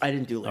well? I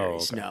didn't do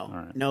Larry's, okay. no. All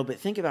right. No, but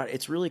think about it.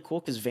 It's really cool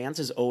because Vans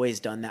has always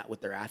done that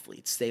with their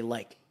athletes.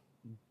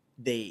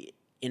 They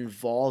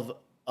involve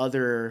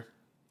other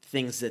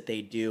things that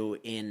they do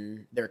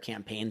in their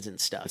campaigns and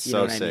stuff. It's You know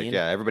so what sick. I mean?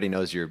 Yeah, everybody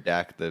knows you're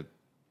Dak, the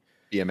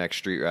BMX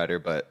street rider,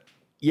 but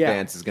Yeah.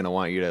 Vance is going to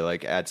want you to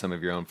like add some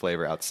of your own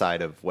flavor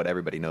outside of what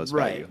everybody knows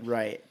about you.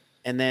 Right.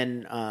 And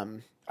then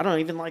I don't know,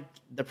 even like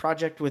the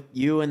project with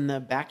you and the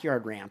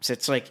backyard ramps.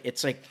 It's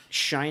like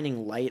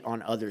shining light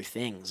on other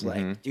things.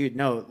 Like, dude,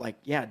 no, like,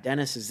 yeah,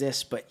 Dennis is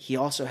this, but he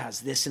also has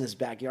this in his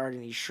backyard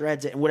and he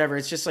shreds it and whatever.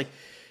 It's just like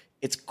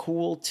it's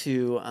cool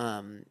to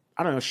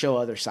I don't know, show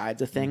other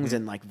sides of things,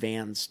 and like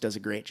Vans does a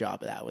great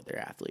job of that with their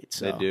athletes.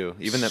 So They do.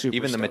 Even the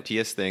super stoked.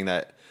 Matthias thing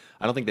that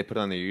I don't think they put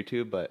it on their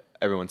YouTube, but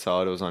everyone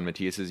saw it. It was on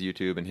Matthias's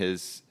YouTube, and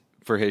his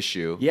for his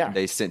shoe. Yeah.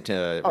 They sent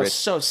to Oh, Rich.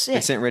 so sick.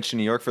 They sent Rich to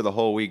New York for the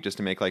whole week just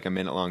to make like a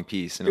minute-long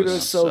piece, and Dude, it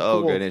was so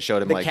cool. good. And it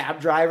showed him the like cab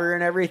driver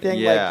and everything.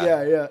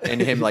 yeah, Yeah. and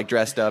him like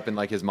dressed up in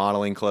like his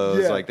modeling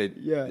clothes. Yeah, Like they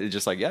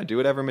just like do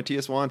whatever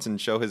Matthias wants and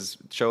show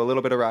a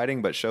little bit of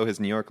riding, but show his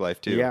New York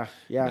life too. Yeah.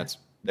 And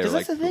Because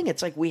that's the thing.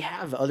 It's like we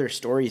have other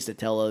stories to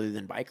tell other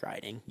than bike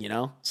riding, you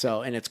know?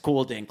 So, and it's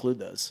cool to include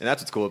those. And that's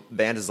what's cool.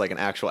 Vans is like an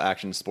actual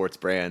action sports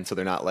brand, so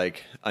they're not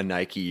like a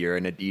Nike or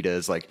an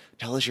Adidas. Like,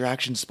 tell us your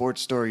action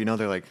sports story. You know,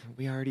 they're like,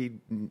 we already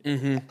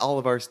all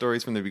of our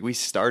stories from we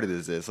started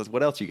as this.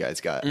 What else you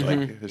guys got?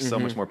 Like, there's so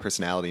much more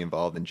personality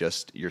involved than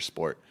just your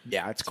sport.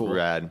 Yeah, it's cool.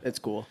 Rad. It's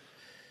cool.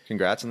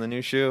 Congrats on the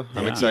new shoe.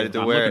 I'm excited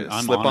to I'm wear looking- it.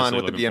 I'm Slip on honestly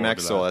with the looking forward BMX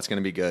to sole. that. That's going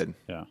to be good.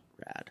 Yeah.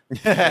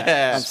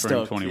 Rad. I'm Spring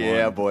stoked. 21.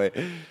 Yeah, boy.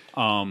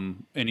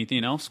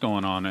 Anything else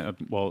going on?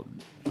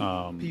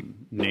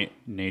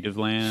 Native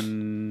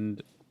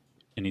Land.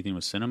 Anything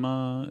with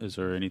cinema? Is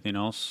there anything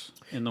else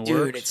in the Dude,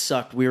 works? it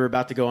sucked. We were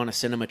about to go on a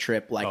cinema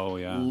trip. Like, Oh,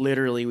 yeah.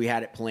 literally, we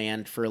had it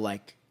planned for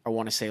like, I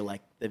want to say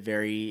like the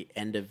very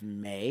end of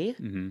May.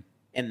 Mm-hmm.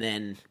 And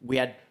then we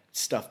had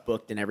stuff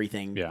booked and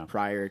everything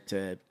prior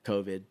to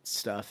COVID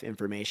stuff,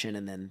 information.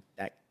 And then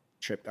that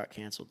trip got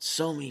canceled.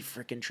 So many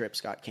freaking trips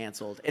got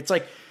canceled. It's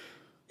like,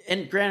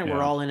 and granted,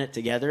 we're all in it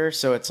together.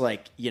 So it's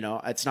like, you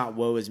know, it's not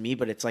woe is me,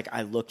 but it's like,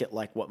 I look at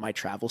like what my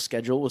travel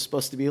schedule was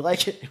supposed to be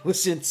like. It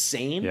was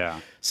insane. Yeah.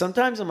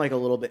 Sometimes I'm like a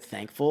little bit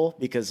thankful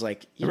because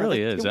like, you know,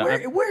 really like, is.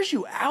 It wears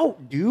you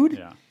out, dude.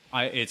 Yeah.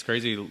 It's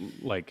crazy.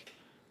 Like,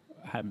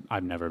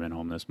 I've never been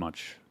home this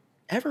much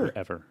Ever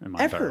in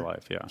my entire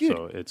life. Yeah.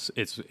 Dude. So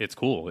it's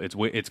cool. It's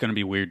going to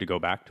be weird to go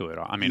back to it.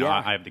 I mean,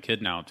 Yeah. I have the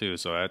kid now too,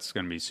 so that's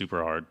going to be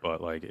super hard. But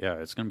like, yeah,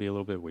 it's going to be a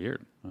little bit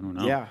weird. I don't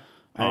know. Yeah,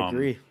 I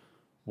agree.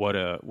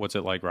 What's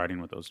it like riding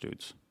with those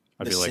dudes?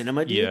 I The feel like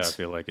cinema Yeah, I dudes?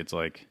 feel like it's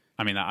like.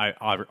 I mean, I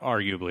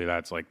arguably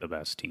that's like the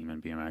best team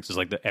in BMX. It's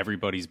like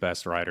everybody's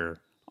best rider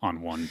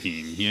on one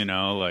team. You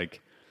know,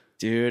 like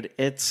Dude,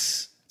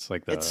 it's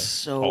like the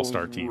so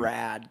all-star team.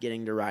 rad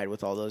getting to ride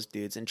with all those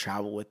dudes and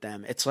travel with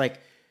them. It's like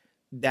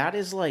that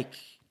is like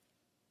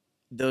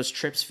those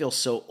trips feel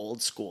so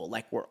old school.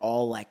 Like we're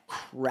all like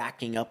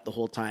cracking up the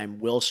whole time.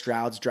 Will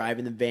Stroud's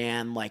driving the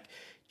van, like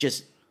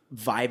just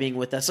vibing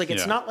with us. Like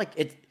it's not like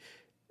it.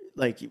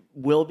 Like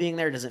Will being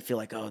there doesn't feel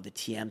like, oh, the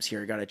TM's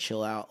here, gotta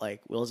chill out.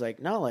 Like Will's like,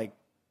 no, like,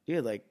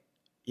 dude, like,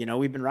 you know,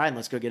 we've been riding,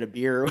 let's go get a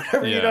beer or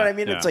whatever. You know what I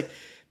mean? Yeah. It's like,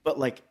 but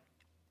like,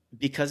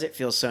 because it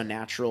feels so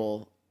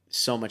natural,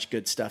 so much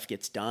good stuff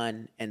gets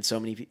done, and so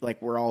many people, like,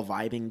 we're all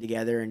vibing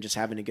together and just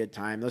having a good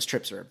time. Those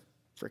trips are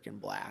a freaking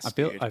blast.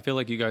 I feel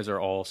like you guys are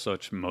all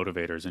such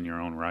motivators in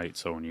your own right.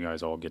 So when you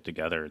guys all get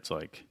together, it's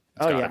like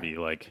it's gotta be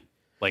like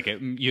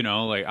you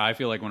know, like I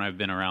feel like when I've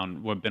been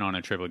on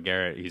a trip with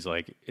Garrett, he's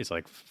like, it's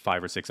like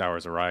 5 or 6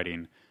 hours of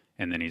riding,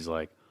 and then he's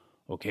like,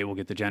 okay, we'll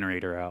get the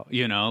generator out,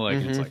 you know, like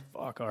it's like,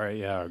 fuck, all right,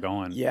 yeah, we're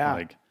going. Yeah.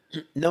 Like,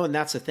 No, and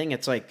that's the thing.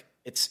 It's like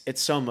it's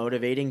so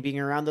motivating being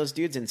around those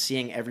dudes and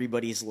seeing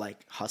everybody's like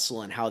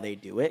hustle and how they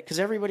do it, because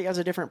everybody has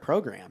a different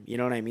program. You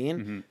know what I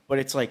mean? But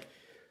it's like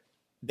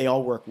they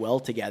all work well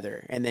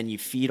together, and then you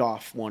feed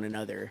off one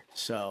another.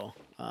 So,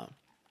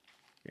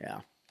 yeah,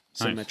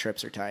 some of the Nice.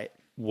 trips are tight.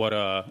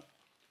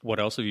 what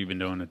else have you been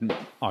doing to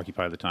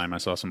occupy the time? I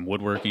saw some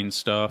woodworking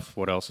stuff.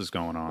 What else is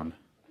going on?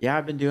 Yeah,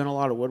 I've been doing a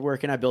lot of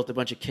woodworking. I built a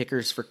bunch of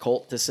kickers for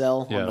Colt to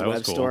sell Yeah, on the that was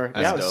web cool. store.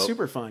 That's Yeah, it was dope.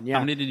 super fun. Yeah,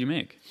 How many did you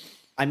make?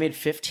 I made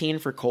 15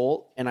 for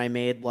Colt, and I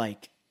made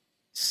like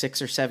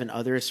 6 or 7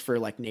 others for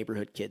like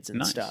neighborhood kids and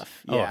Nice.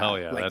 stuff. Oh, hell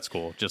yeah. like- That's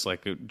cool. Just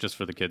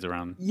for the kids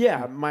around.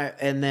 Yeah, my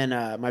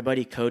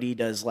buddy Cody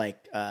does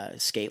like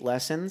skate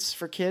lessons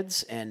for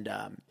kids, and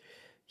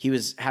he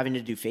was having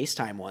to do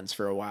FaceTime ones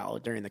for a while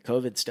during the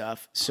COVID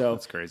stuff. So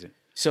That's crazy.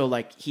 So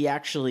like he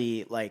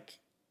actually like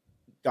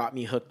got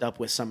me hooked up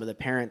with some of the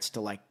parents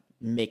to like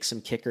make some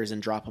kickers and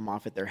drop them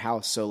off at their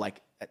house. So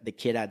like the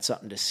kid had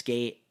something to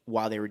skate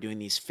while they were doing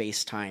these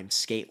FaceTime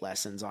skate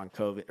lessons on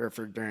COVID or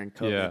for during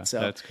COVID. Yeah, so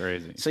that's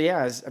crazy. So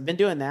yeah, I've been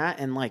doing that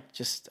and like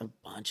just a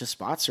bunch of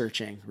spot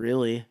searching,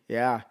 really.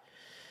 Yeah.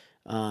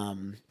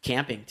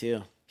 Camping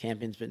too.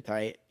 Camping's been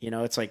tight. You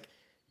know, it's like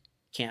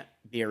can't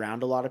be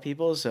around a lot of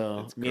people,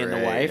 so That's me and the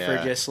great, wife yeah.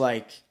 are just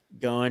like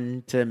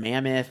going to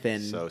Mammoth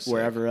and So sick.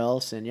 wherever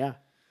else, and yeah.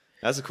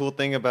 That's the cool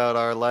thing about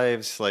our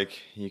lives. Like,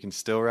 you can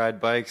still ride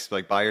bikes,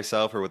 like by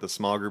yourself or with a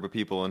small group of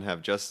people, and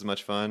have just as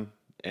much fun.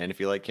 And if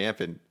you like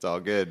camping, it's all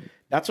good.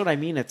 That's what I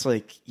mean. It's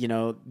like, you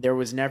know, there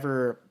was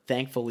never,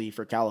 thankfully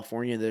for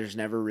California, there's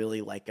never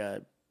really like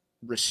a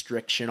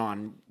restriction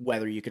on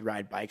whether you could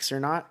ride bikes or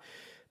not.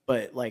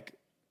 But like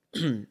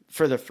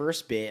for the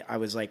first bit, I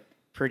was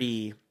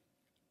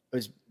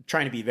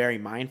trying to be very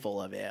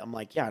mindful of it. I'm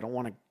like, yeah, I don't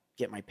want to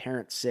get my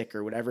parents sick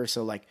or whatever.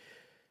 So like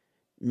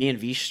me and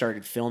Vish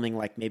started filming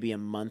like maybe a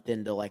month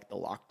into like the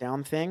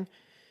lockdown thing.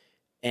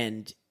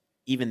 And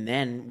even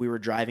then we were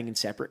driving in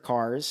separate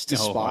cars to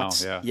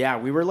spots. Wow, yeah.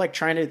 We were like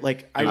trying to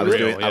like, I was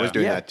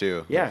doing yeah. that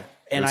too. Yeah. It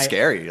And was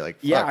scary. Like,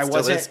 yeah, fuck, I still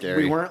wasn't, is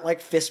scary. we weren't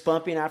like fist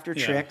bumping after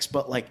tricks,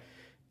 but like,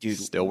 dude,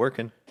 Still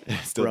working.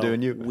 Still Bro,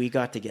 doing you. We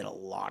got to get a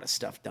lot of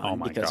stuff done Oh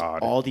my because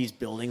God. all these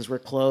buildings were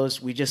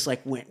closed. We just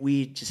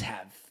we just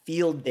have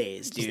field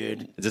days,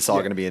 dude. Is this all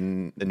going to be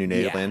in the new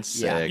Native Yeah, Land?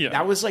 yeah. Sick. Yeah.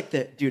 That was like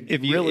dude,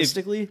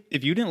 realistically,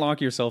 if you didn't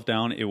lock yourself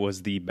down, it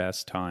was the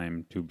best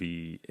time to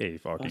be a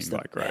fucking it was the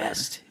bike rider.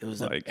 best. It was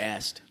the Like,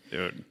 best.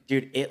 dude.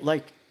 Dude,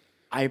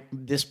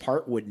 this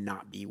part would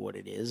not be what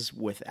it is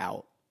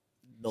without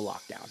the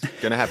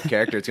lockdown. Gonna have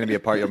character. It's gonna be a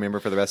part you'll remember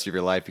for the rest of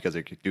your life because,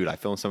 dude, I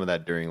filmed some of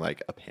that during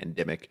like a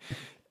pandemic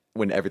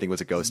when everything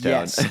was a ghost town.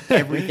 Yes,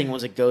 everything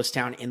was a ghost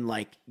town, and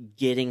like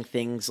getting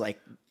things like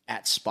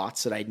at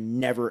spots that I'd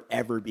never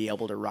ever be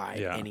able to ride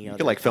Yeah. any other. You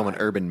could like film an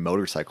time. urban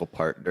motorcycle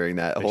part during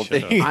that whole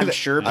should've. thing. I'm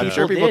sure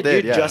people, did.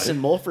 did. Yeah, Justin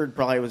Mulford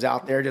probably was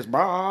out there just.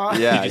 Bah.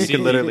 yeah, Did you see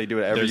can literally do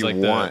whatever there's you like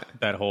want.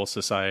 that whole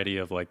society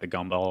of like the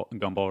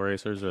gumball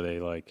racers where they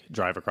like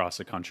drive across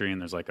the country and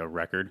there's like a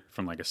record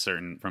from like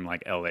from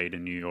like LA to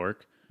New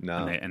York.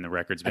 No. And the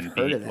record's been I've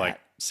heard beat of that. like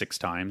 6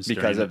 times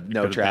Because during of the-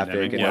 no because the traffic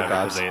pandemic. and no Yeah,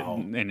 cops.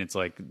 because and it's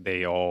like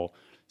they all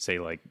say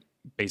like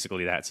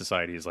basically that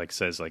society is like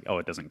says like, oh,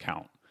 it doesn't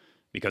count.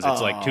 Because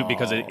it's like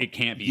because it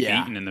can't be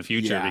Yeah. beaten in the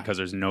future Yeah. because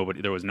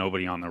there was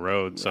nobody on the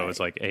road. So it's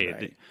like, hey,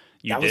 right.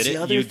 you That was did the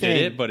it, other you thing.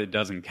 did it, but it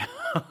doesn't count.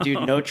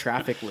 Dude, no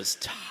traffic was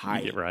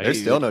tight. Right. There's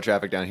dude. still no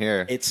traffic down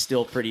here. It's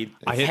still pretty.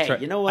 I hit Hey,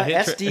 you know what? I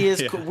hit SD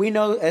is. yeah. We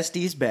know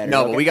SD's better.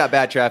 No, okay? but we got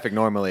bad traffic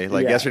normally.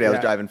 Like Yeah, yesterday, I was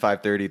yeah. driving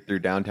 530 through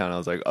downtown. I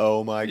was like,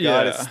 oh my God,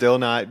 Yeah. it's still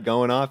not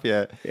going off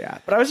yet. Yeah,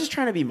 but I was just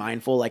trying to be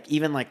mindful. Like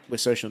even like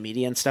with social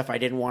media and stuff, I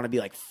didn't want to be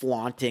like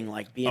flaunting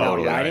like being out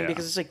yeah, riding yeah.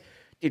 because it's like,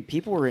 dude,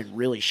 people were in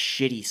really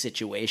shitty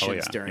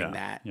situations during yeah,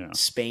 that. yeah.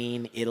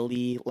 Spain,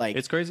 Italy, like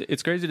It's crazy.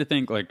 It's crazy to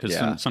think like because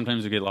Yeah.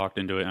 sometimes you get locked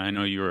into it. And I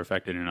know you were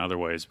affected in other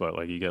ways, but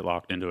like you get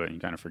locked into it and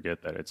you kind of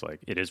forget that it's like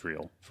it is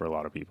real for a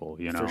lot of people.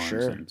 You know, For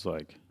sure. And it's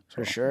like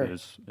For sure.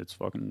 It's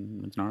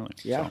fucking it's gnarly.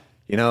 Yeah. So,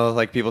 You know,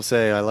 like people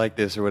say, I like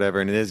this or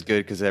whatever, and it is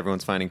good because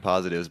everyone's finding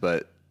positives.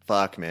 But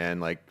fuck, man,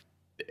 like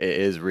it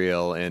is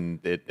real, and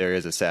there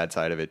is a sad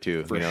side of it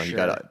too. For you know, sure. you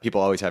got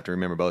people always have to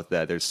remember both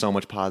that. There's so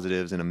much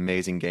positives and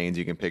amazing gains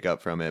you can pick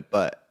up from it,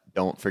 but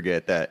don't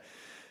forget that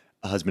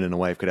a husband and a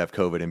wife could have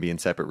COVID and be in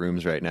separate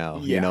rooms right now.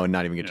 Yeah. You know, and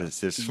not even get to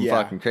this some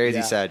Yeah. fucking crazy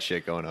Yeah. sad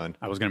shit going on.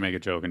 I was gonna make a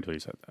joke until you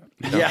said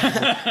that.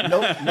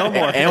 yeah, no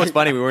more. And it was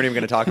funny, we weren't even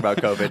going to talk about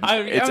COVID.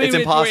 It's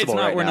impossible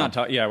right we're now.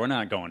 not we're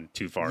not going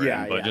too far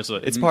Yeah, in, but yeah. just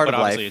It's part but of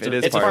life. obviously It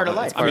is it's part of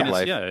life. It's part I of mean,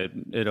 life. Yeah,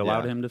 it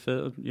allowed Yeah. him to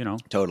film,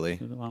 Totally.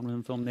 it allowed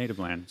him to film Native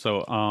Land.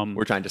 So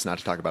We're trying just not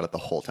to talk about it the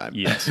whole time.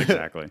 yes,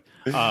 exactly.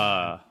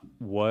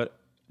 What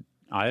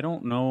I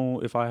don't know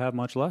if I have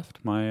much left.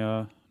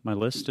 My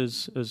list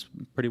is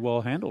pretty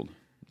well handled.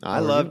 I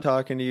love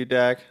talking to you,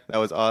 Dak. That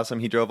was awesome.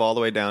 He drove all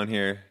the way down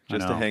here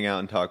just to know. hang out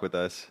and talk with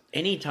us.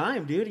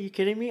 Anytime, dude. Are you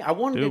kidding me? I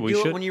wanted Dude, to we do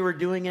it should- when you were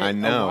doing it I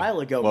know. a while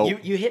ago. Well-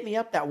 you hit me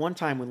up that one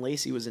time when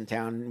Lacey was in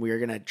town, and we were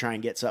gonna try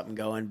and get something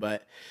going,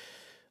 but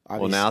Well,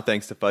 obviously, now,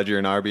 thanks to Fudger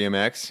and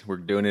RBMX, we're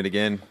doing it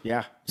again.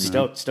 yeah,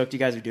 stoked you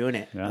guys are doing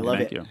it. Yeah, I love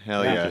thank it. you.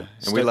 Hell Yeah. yeah.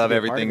 Stoked And we to love be a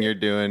part everything of it. you're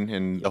doing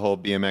and the whole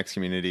BMX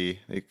community.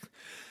 Like,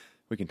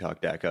 we can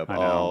talk Dak up I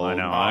know. all I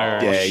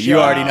already- day. shut You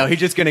already up. know. He's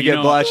just going to You get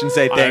know, blush and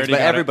say I thanks, but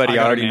got a- everybody I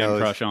got a already man knows.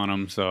 crush on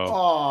him, so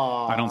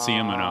I don't see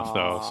him enough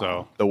though.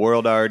 So The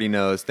world already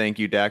knows. Thank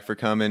you, Dak, for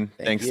coming.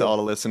 Thanks you. to all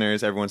the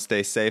listeners. Everyone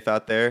stay safe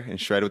out there and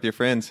shred with your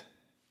friends.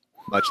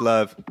 Much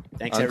love.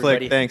 Thanks, Unclick,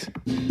 everybody. Thanks.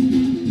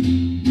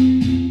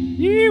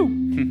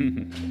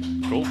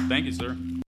 cool. Thank you, sir.